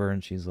or whatever,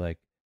 and she's like,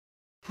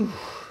 whew.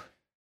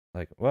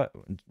 Like, what?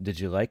 Did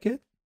you like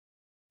it?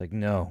 Like,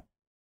 no.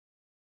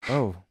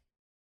 Oh,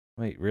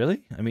 wait,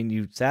 really? I mean,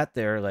 you sat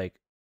there, like,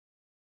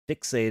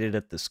 fixated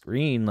at the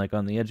screen, like,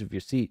 on the edge of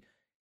your seat.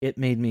 It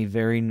made me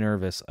very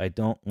nervous. I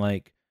don't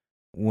like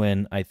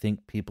when I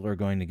think people are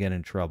going to get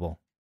in trouble.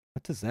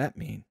 What does that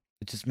mean?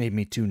 It just made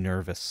me too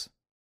nervous.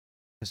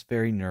 I was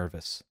very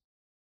nervous.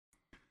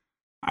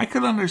 I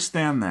could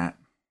understand that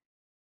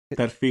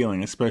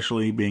feeling,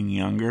 especially being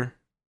younger.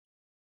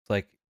 It's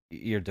like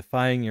you're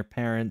defying your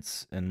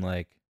parents and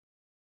like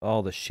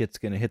all the shit's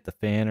going to hit the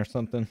fan or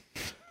something.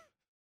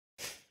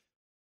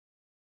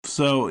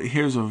 So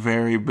here's a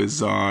very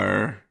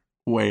bizarre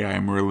way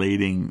I'm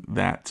relating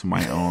that to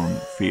my own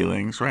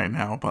feelings right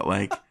now. But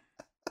like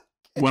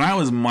when I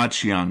was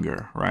much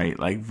younger, right?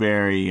 Like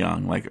very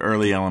young, like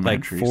early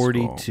elementary like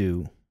 42.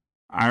 school,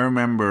 I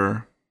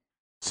remember.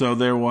 So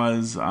there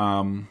was,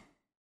 and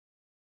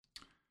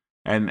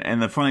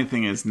the funny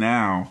thing is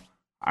now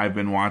I've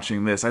been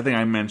watching this. I think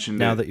I mentioned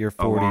now it that you're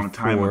a long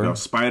time 44. ago.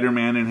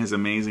 Spider-Man and His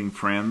Amazing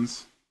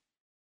Friends.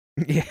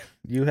 Yeah,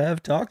 you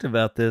have talked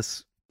about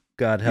this.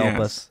 God help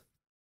us.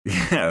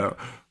 Yeah.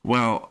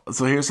 Well,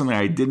 so here's something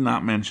I did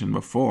not mention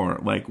before.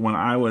 Like when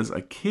I was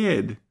a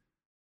kid,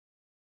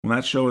 when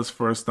that show was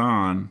first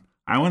on,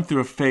 I went through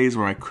a phase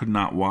where I could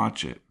not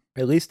watch it.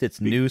 At least it's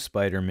new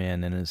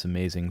Spider-Man and His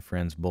Amazing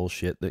Friends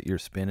bullshit that you're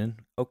spinning.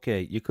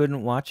 Okay, you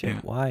couldn't watch it.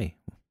 Yeah. Why?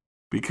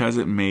 Because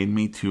it made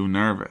me too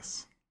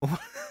nervous.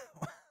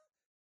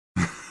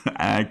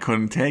 I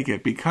couldn't take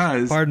it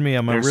because pardon me,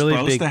 I'm a they're really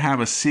supposed big to have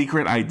a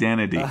secret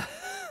identity.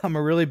 I'm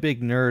a really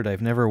big nerd.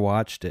 I've never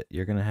watched it.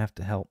 You're gonna have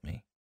to help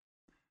me.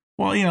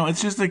 Well, you know,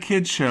 it's just a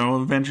kid's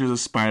show, Adventures of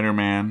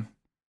Spider-Man,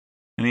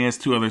 and he has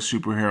 2 other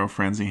superhero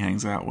friends he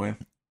hangs out with.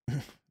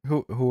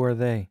 Who are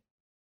they?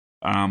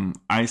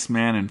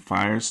 Iceman and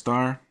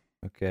Firestar.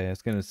 Okay, I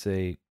was gonna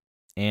say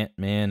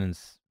Ant-Man and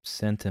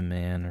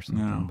Centiman or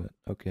something, No. but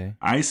okay.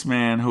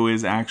 Iceman, who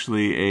is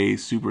actually a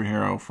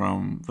superhero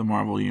from the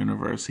Marvel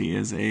Universe, he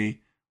is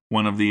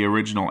one of the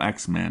original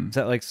X-Men. Is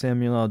that like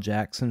Samuel L.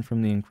 Jackson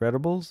from The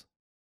Incredibles?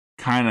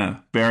 Kind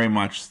of, very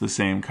much the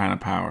same kind of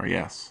power,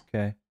 yes.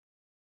 Okay.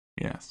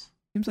 Yes.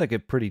 Seems like a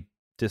pretty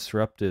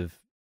disruptive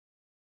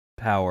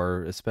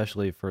power,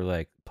 especially for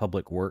like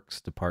public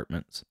works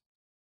departments.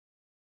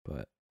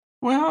 But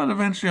well, it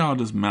eventually all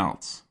just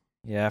melts.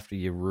 yeah, after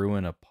you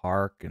ruin a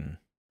park and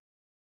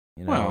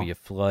you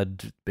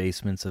flood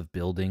basements of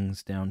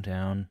buildings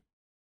downtown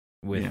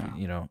with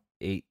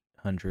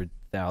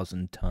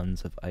 800,000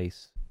 tons of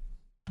ice.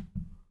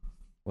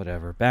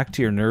 Whatever. Back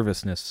to your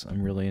nervousness.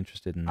 I'm really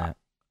interested in that.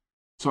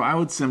 So I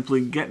would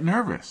simply get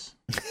nervous.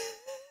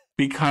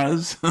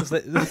 Because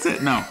that's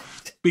it. No,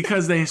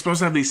 because they're supposed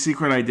to have these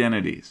secret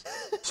identities.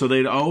 So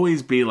they'd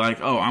always be like,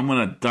 "Oh, I'm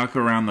gonna duck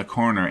around the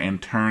corner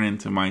and turn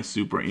into my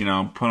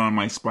put on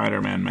my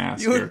Spider-Man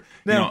mask."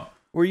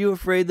 Were you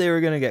afraid they were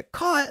going to get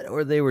caught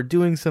or they were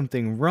doing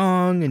something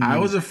wrong? And I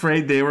was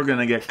afraid they were going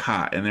to get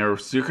caught and their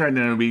secret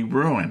identity would be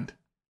ruined.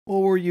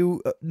 Well, were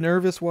you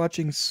nervous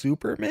watching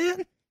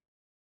Superman?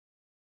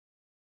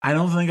 I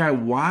don't think I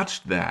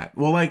watched that.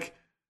 Well, like,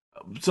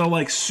 so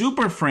like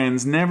Super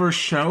Friends never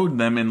showed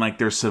them in like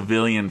their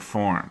civilian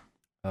form.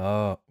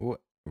 Oh,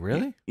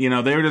 really? You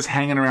know, they were just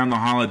hanging around the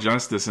Hall of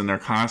Justice in their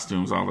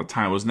costumes all the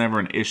time. It was never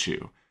an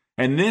issue.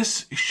 And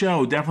this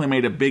show definitely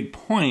made a big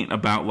point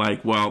about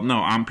like, well, no,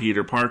 I'm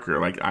Peter Parker.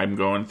 Like, I'm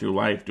going through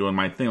life doing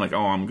my thing. Like,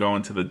 oh, I'm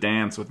going to the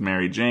dance with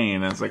Mary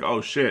Jane. And it's like,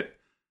 oh, shit,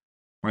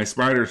 my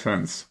spider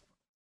sense.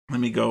 Let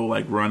me go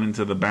like run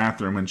into the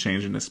bathroom and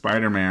change into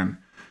Spider-Man.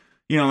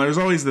 You know, there's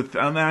always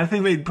I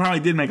think they probably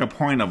did make a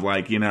point of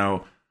like, you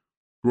know,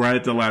 right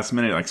at the last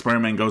minute, like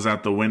Spider-Man goes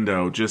out the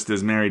window just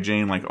as Mary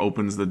Jane like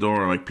opens the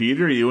door. Like,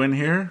 Peter, are you in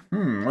here?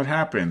 What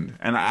happened?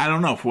 And I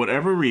don't know, for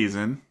whatever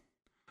reason.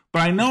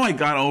 But I know I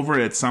got over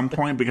it at some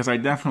point because I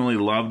definitely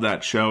loved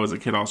that show as a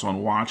kid also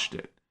and watched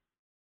it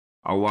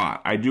a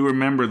lot. I do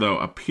remember,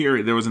 though,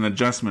 there was an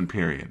adjustment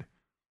period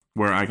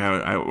where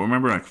I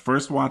remember like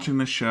first watching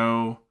the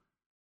show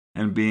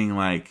and being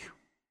like,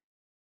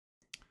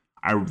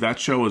 that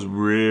show was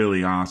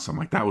really awesome.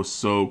 Like, that was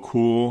so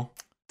cool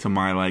to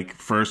my like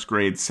first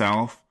grade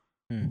self.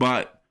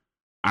 But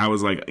I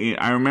was like,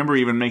 I remember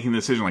even making the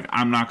decision, like,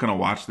 I'm not going to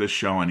watch this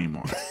show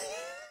anymore.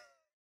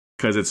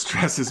 Because it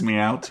stresses me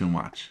out too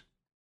much.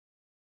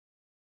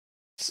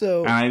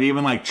 So, and I'd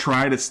even like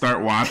try to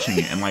start watching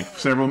it, and like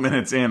several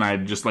minutes in,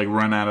 I'd just like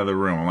run out of the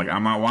room. I'm like,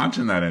 I'm not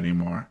watching that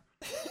anymore.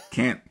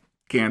 Can't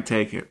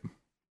take it.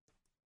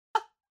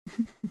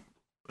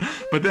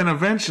 But then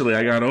eventually,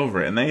 I got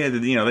over it, and they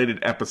did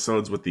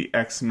episodes with the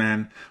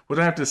X-Men. What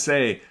I have to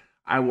say,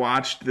 I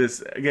watched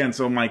this again.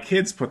 So my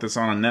kids put this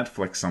on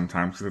Netflix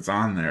sometimes because it's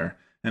on there.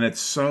 And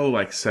it's so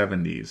like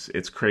 70s.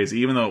 It's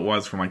crazy. Even though it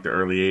was from like the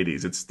early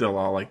 80s, it's still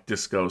all like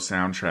disco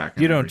soundtrack.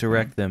 You don't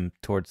direct them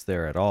towards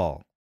there at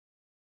all.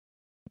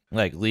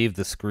 Like, leave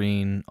the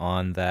screen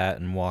on that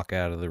and walk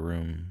out of the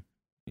room.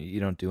 You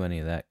don't do any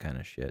of that kind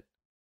of shit.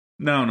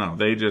 No.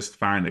 They just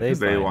find it because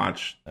they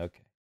watch. Okay.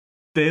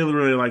 They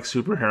really like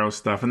superhero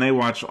stuff, and they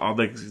watch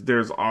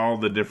there's all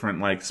the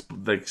different like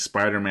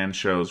Spider-Man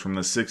shows from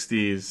the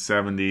 60s,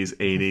 70s,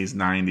 80s,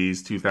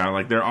 90s, 2000.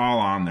 Like, they're all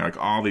on there. Like,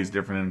 all these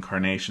different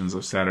incarnations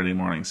of Saturday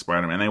morning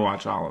Spider-Man. They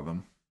watch all of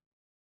them.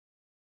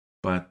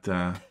 But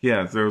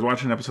yeah, there was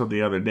watching an episode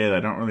the other day that I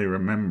don't really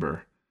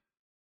remember.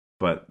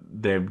 But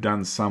they've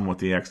done some with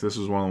the X. This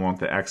was one of the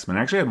ones with the X-Men.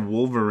 It actually had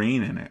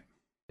Wolverine in it.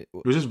 It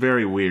was just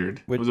very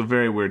weird. It was a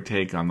very weird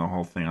take on the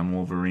whole thing, on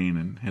Wolverine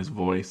and his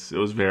voice. It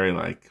was very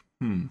like,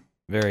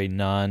 very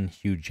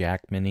non-Hugh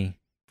Jackman-y.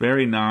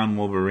 Very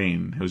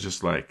non-Wolverine. It was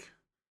just like,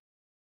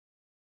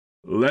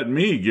 let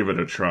me give it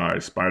a try,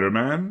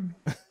 Spider-Man.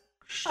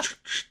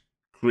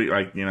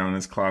 Like, you know, in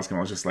his class, I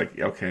was just like,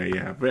 okay,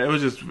 yeah. But it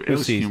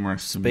was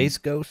humorous. Space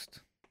Ghost?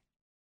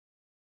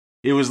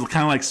 It was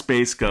kind of like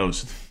Space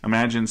Ghost.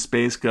 Imagine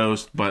Space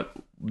Ghost, but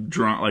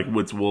drawn like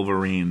what's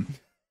Wolverine.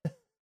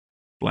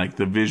 Like,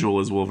 the visual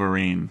is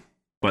Wolverine,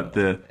 but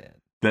the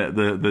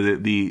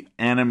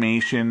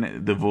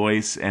animation, the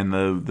voice, and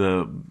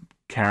the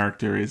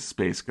character is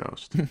Space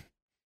Ghost.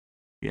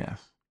 Yes.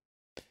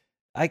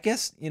 I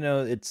guess, you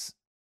know, it's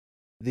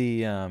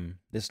the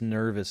this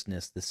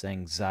nervousness, this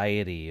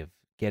anxiety of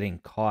getting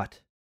caught.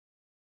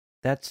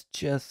 That's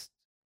just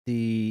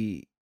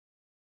the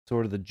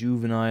sort of the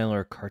juvenile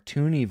or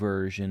cartoony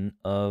version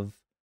of,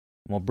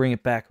 we'll bring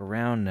it back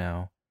around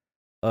now,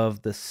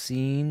 of the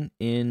scene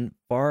in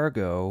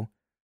Fargo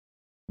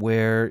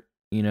where,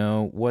 you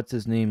know, what's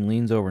his name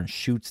leans over and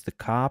shoots the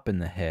cop in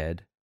the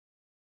head,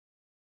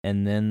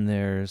 and then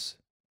there's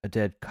a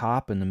dead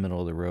cop in the middle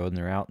of the road, and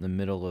they're out in the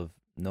middle of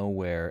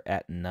nowhere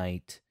at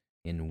night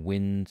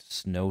in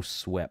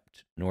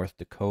snow-swept North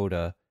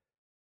Dakota.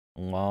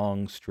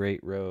 Long,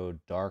 straight road,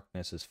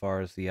 darkness as far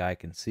as the eye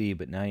can see,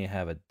 but now you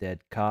have a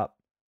dead cop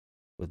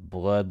with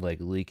blood like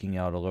leaking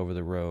out all over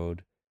the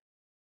road,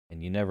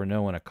 and you never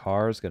know when a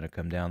car is going to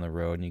come down the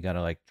road, and you got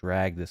to like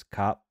drag this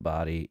cop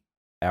body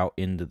out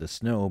into the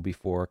snow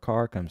before a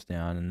car comes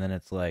down, and then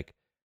it's like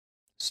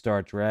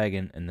start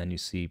dragging, and then you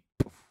see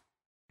poof,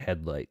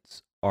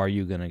 headlights. Are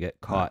you going to get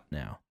caught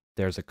now?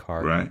 There's a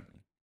car. Right.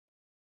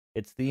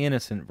 It's the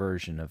innocent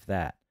version of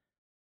that.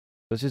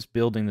 So it's just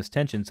building this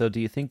tension. So do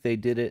you think they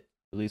did it,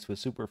 at least with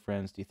Super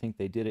Friends, do you think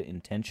they did it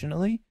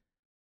intentionally?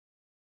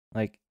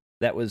 Like,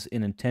 that was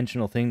an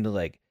intentional thing to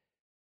like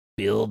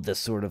build this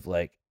sort of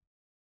like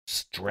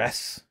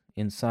stress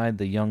inside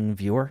the young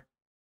viewer?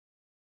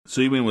 So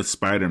you mean with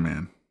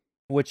Spider-Man?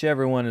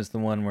 Whichever one is the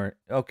one where,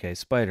 okay,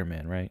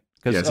 Spider-Man, right?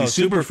 Yeah, see,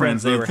 Super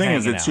Friends, the thing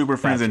is that Super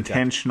Friends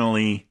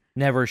intentionally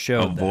never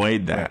showed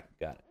avoid that. Right,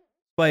 got it.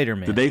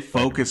 Spider-Man. Did they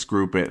focus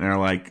group it and they're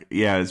like,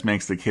 yeah, this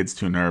makes the kids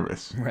too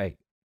nervous. Right.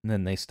 And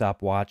then they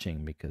stop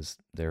watching because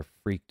they're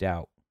freaked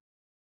out.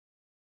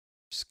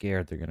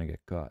 Scared they're going to get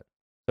caught.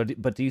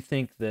 But do you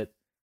think that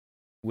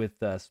with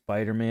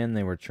Spider-Man,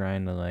 they were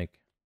trying to, like,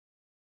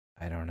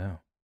 I don't know,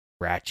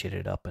 ratchet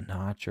it up a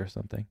notch or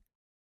something?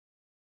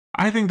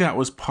 I think that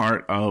was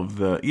part of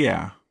the,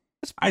 yeah,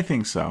 I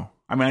think so.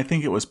 I mean, I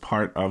think it was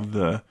part of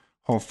the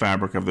whole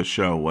fabric of the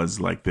show was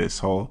like this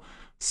whole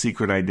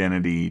secret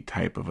identity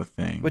type of a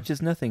thing. Which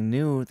is nothing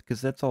new,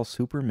 because that's all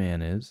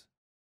Superman is.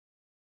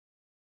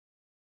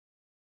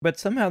 But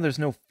somehow there's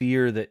no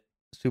fear that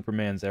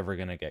Superman's ever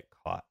going to get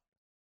caught.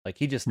 Like,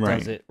 he just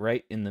does it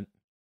right in the...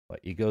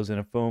 What, he goes in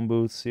a phone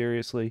booth,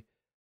 seriously?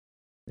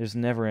 There's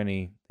never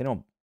any... They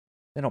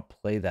don't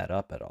play that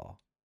up at all.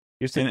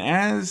 You're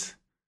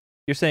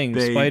saying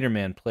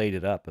Spider-Man played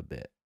it up a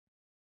bit.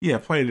 Yeah,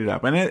 played it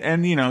up.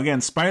 And you know,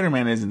 again,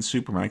 Spider-Man isn't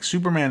Superman. Like,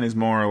 Superman is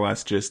more or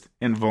less just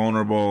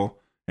invulnerable,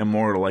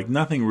 immortal. Like,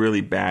 nothing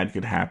really bad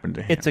could happen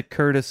to him. It's a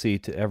courtesy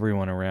to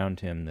everyone around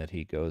him that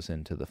he goes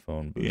into the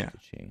phone booth to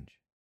change.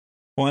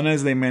 Well, and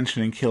as they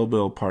mentioned in Kill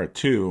Bill Part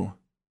 2,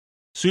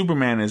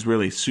 Superman is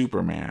really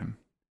Superman.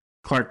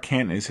 Clark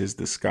Kent is his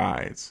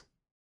disguise.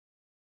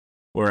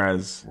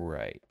 Whereas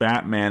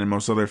Batman and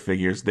most other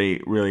figures,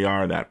 they really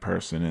are that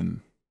person,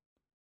 and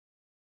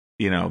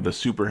you know, the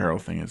superhero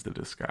thing is the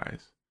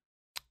disguise.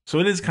 So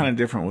it is kind of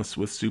different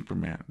with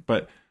Superman.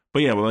 But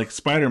yeah, well, like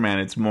Spider-Man,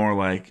 it's more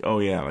like, oh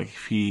yeah, like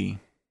if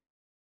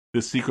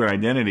the secret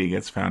identity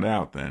gets found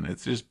out, then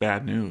it's just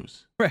bad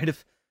news. Right,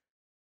 if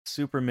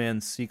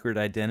Superman's secret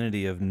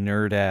identity of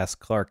nerd-ass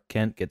Clark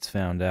Kent gets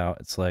found out,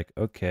 it's like,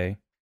 okay,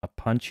 I'll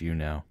punch you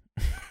now.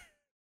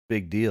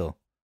 Big deal.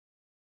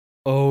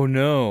 Oh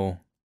no,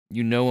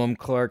 you know I'm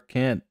Clark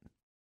Kent.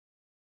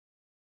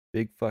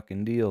 Big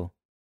fucking deal.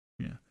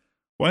 Yeah.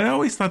 Well, I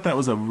always thought that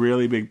was a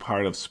really big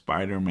part of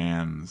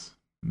Spider-Man's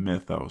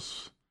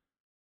mythos,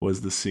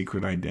 was the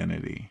secret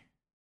identity.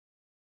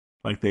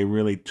 Like, they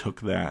really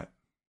took that.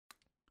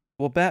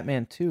 Well,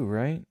 Batman too,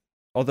 right?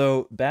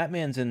 Although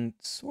Batman's in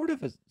sort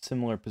of a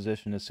similar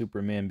position as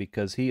Superman,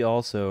 because he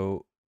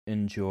also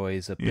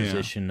enjoys a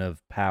position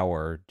of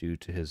power due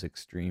to his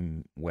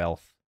extreme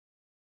wealth.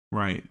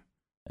 Right.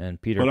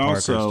 And Peter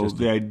Parker's also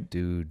just a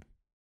dude.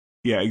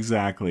 Yeah,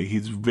 exactly.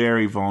 He's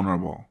very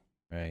vulnerable.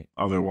 Right.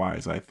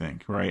 Otherwise, I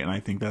think. Right. And I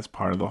think that's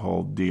part of the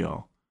whole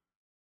deal.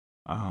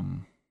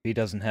 He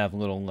doesn't have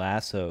little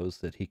lassos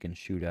that he can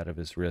shoot out of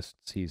his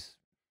wrists. He's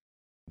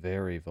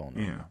very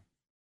vulnerable.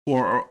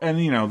 Yeah.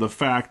 And you know, the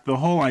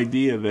whole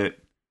idea that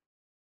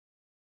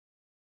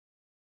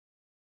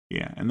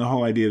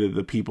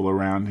the people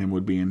around him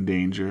would be in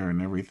danger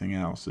and everything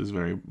else is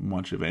very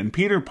much of it. And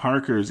Peter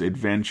Parker's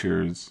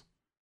adventures,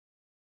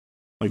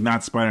 like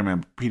not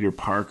Spider-Man, Peter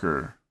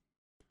Parker,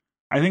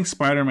 I think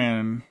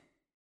Spider-Man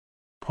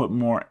put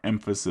more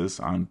emphasis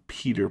on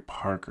Peter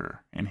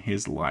Parker and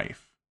his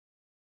life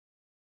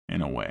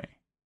in a way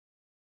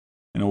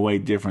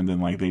different than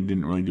like they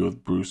didn't really do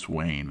with Bruce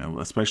Wayne,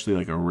 especially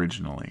like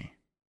originally.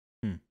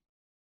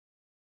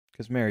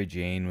 Because Mary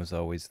Jane was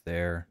always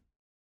there.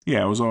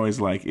 Yeah, it was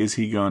always like, is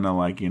he going to,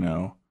 like, you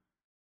know,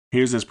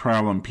 here's this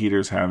problem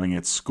Peter's having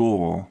at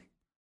school,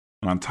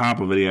 and on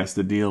top of it, he has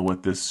to deal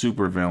with this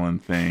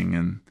supervillain thing,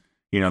 and,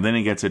 you know, then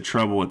he gets in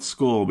trouble at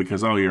school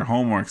because, oh, your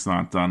homework's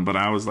not done, but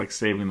I was, like,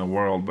 saving the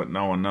world, but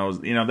no one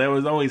knows. You know, there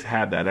was always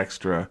had that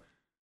extra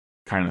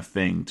kind of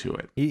thing to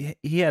it.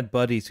 He had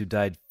buddies who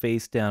died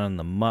face down in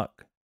the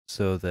muck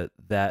so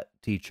that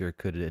teacher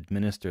could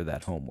administer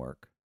that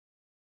homework.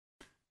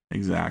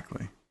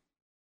 Exactly.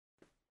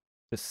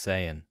 Just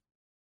saying.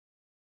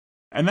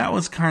 And that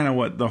was kind of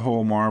what the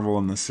whole Marvel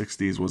in the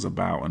 60s was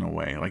about in a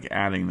way, like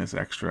adding this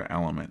extra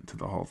element to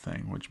the whole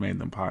thing, which made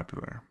them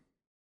popular.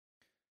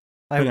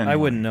 I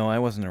wouldn't know. I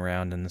wasn't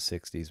around in the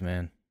 60s,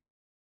 man.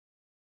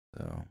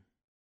 So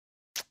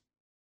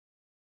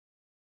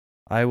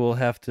I will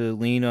have to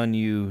lean on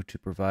you to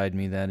provide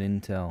me that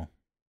intel.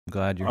 I'm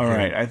glad you're here. All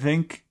right, I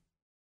think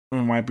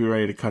we might be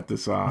ready to cut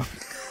this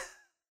off.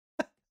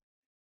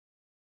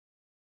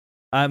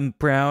 I'm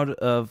proud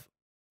of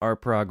our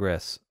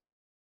progress.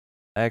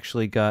 I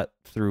actually got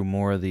through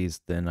more of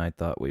these than I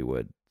thought we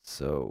would,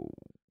 so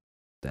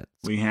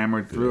we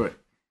hammered through it.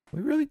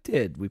 We really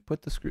did. We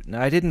put the screw.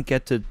 Now, I didn't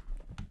get to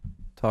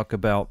talk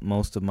about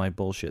most of my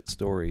bullshit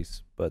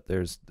stories, but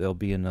there'll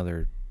be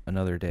another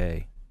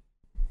day.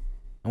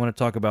 I want to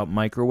talk about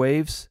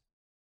microwaves.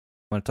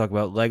 I want to talk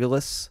about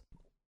Legolas.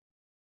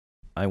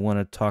 I want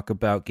to talk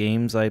about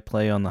games I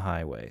play on the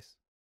highways.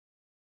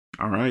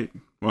 All right.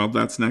 Well,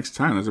 that's next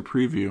time. There's a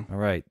preview. All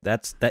right.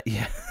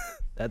 Yeah.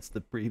 That's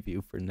the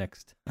preview for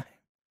next time.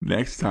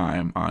 Next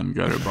time on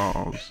Gutter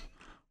Balls.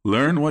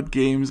 Learn what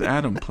games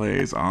Adam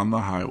plays on the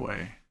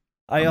highway.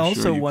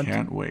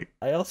 Can't wait.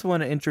 I also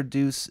want to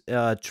introduce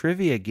a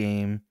trivia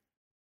game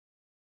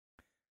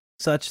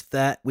such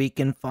that we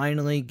can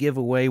finally give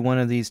away one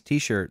of these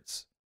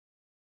t-shirts.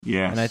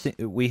 Yes. And I think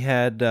we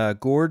had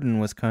Gordon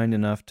was kind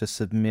enough to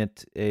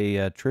submit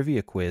a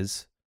trivia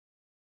quiz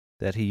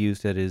that he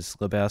used at his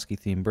Lebowski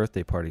themed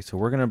birthday party. So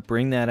we're going to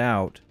bring that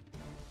out.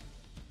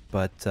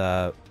 But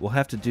we'll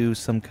have to do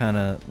some kind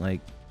of like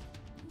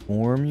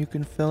form you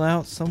can fill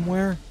out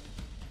somewhere.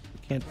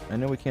 I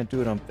know we can't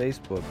do it on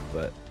Facebook,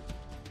 but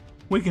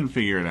we can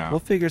figure it out. We'll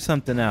figure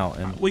something out,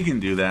 and we can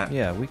do that.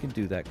 Yeah, we can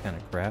do that kind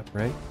of crap,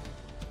 right?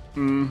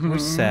 Mm-hmm. We're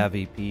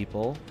savvy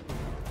people.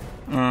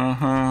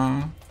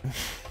 Uh-huh.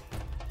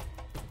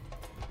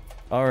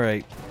 All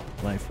right,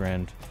 my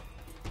friend.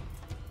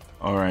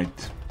 All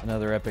right.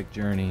 Another epic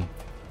journey.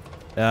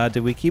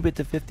 Did we keep it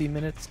to 50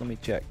 minutes? Let me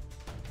check.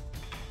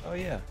 Oh,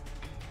 yeah.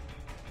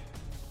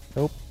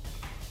 Nope.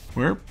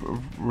 We're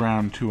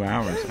around 2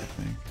 hours, I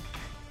think.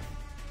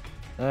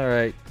 All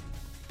right.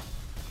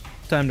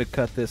 Time to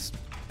cut this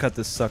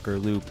sucker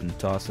loop and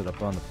toss it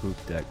up on the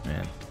poop deck,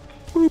 man.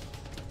 Boop.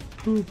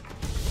 Boop.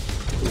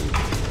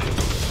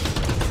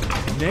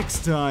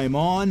 Next time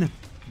on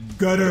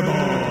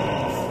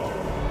Gutterballs.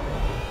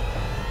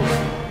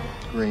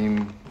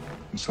 Green,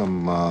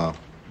 some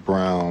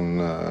brown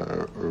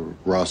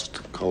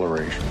rust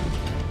coloration.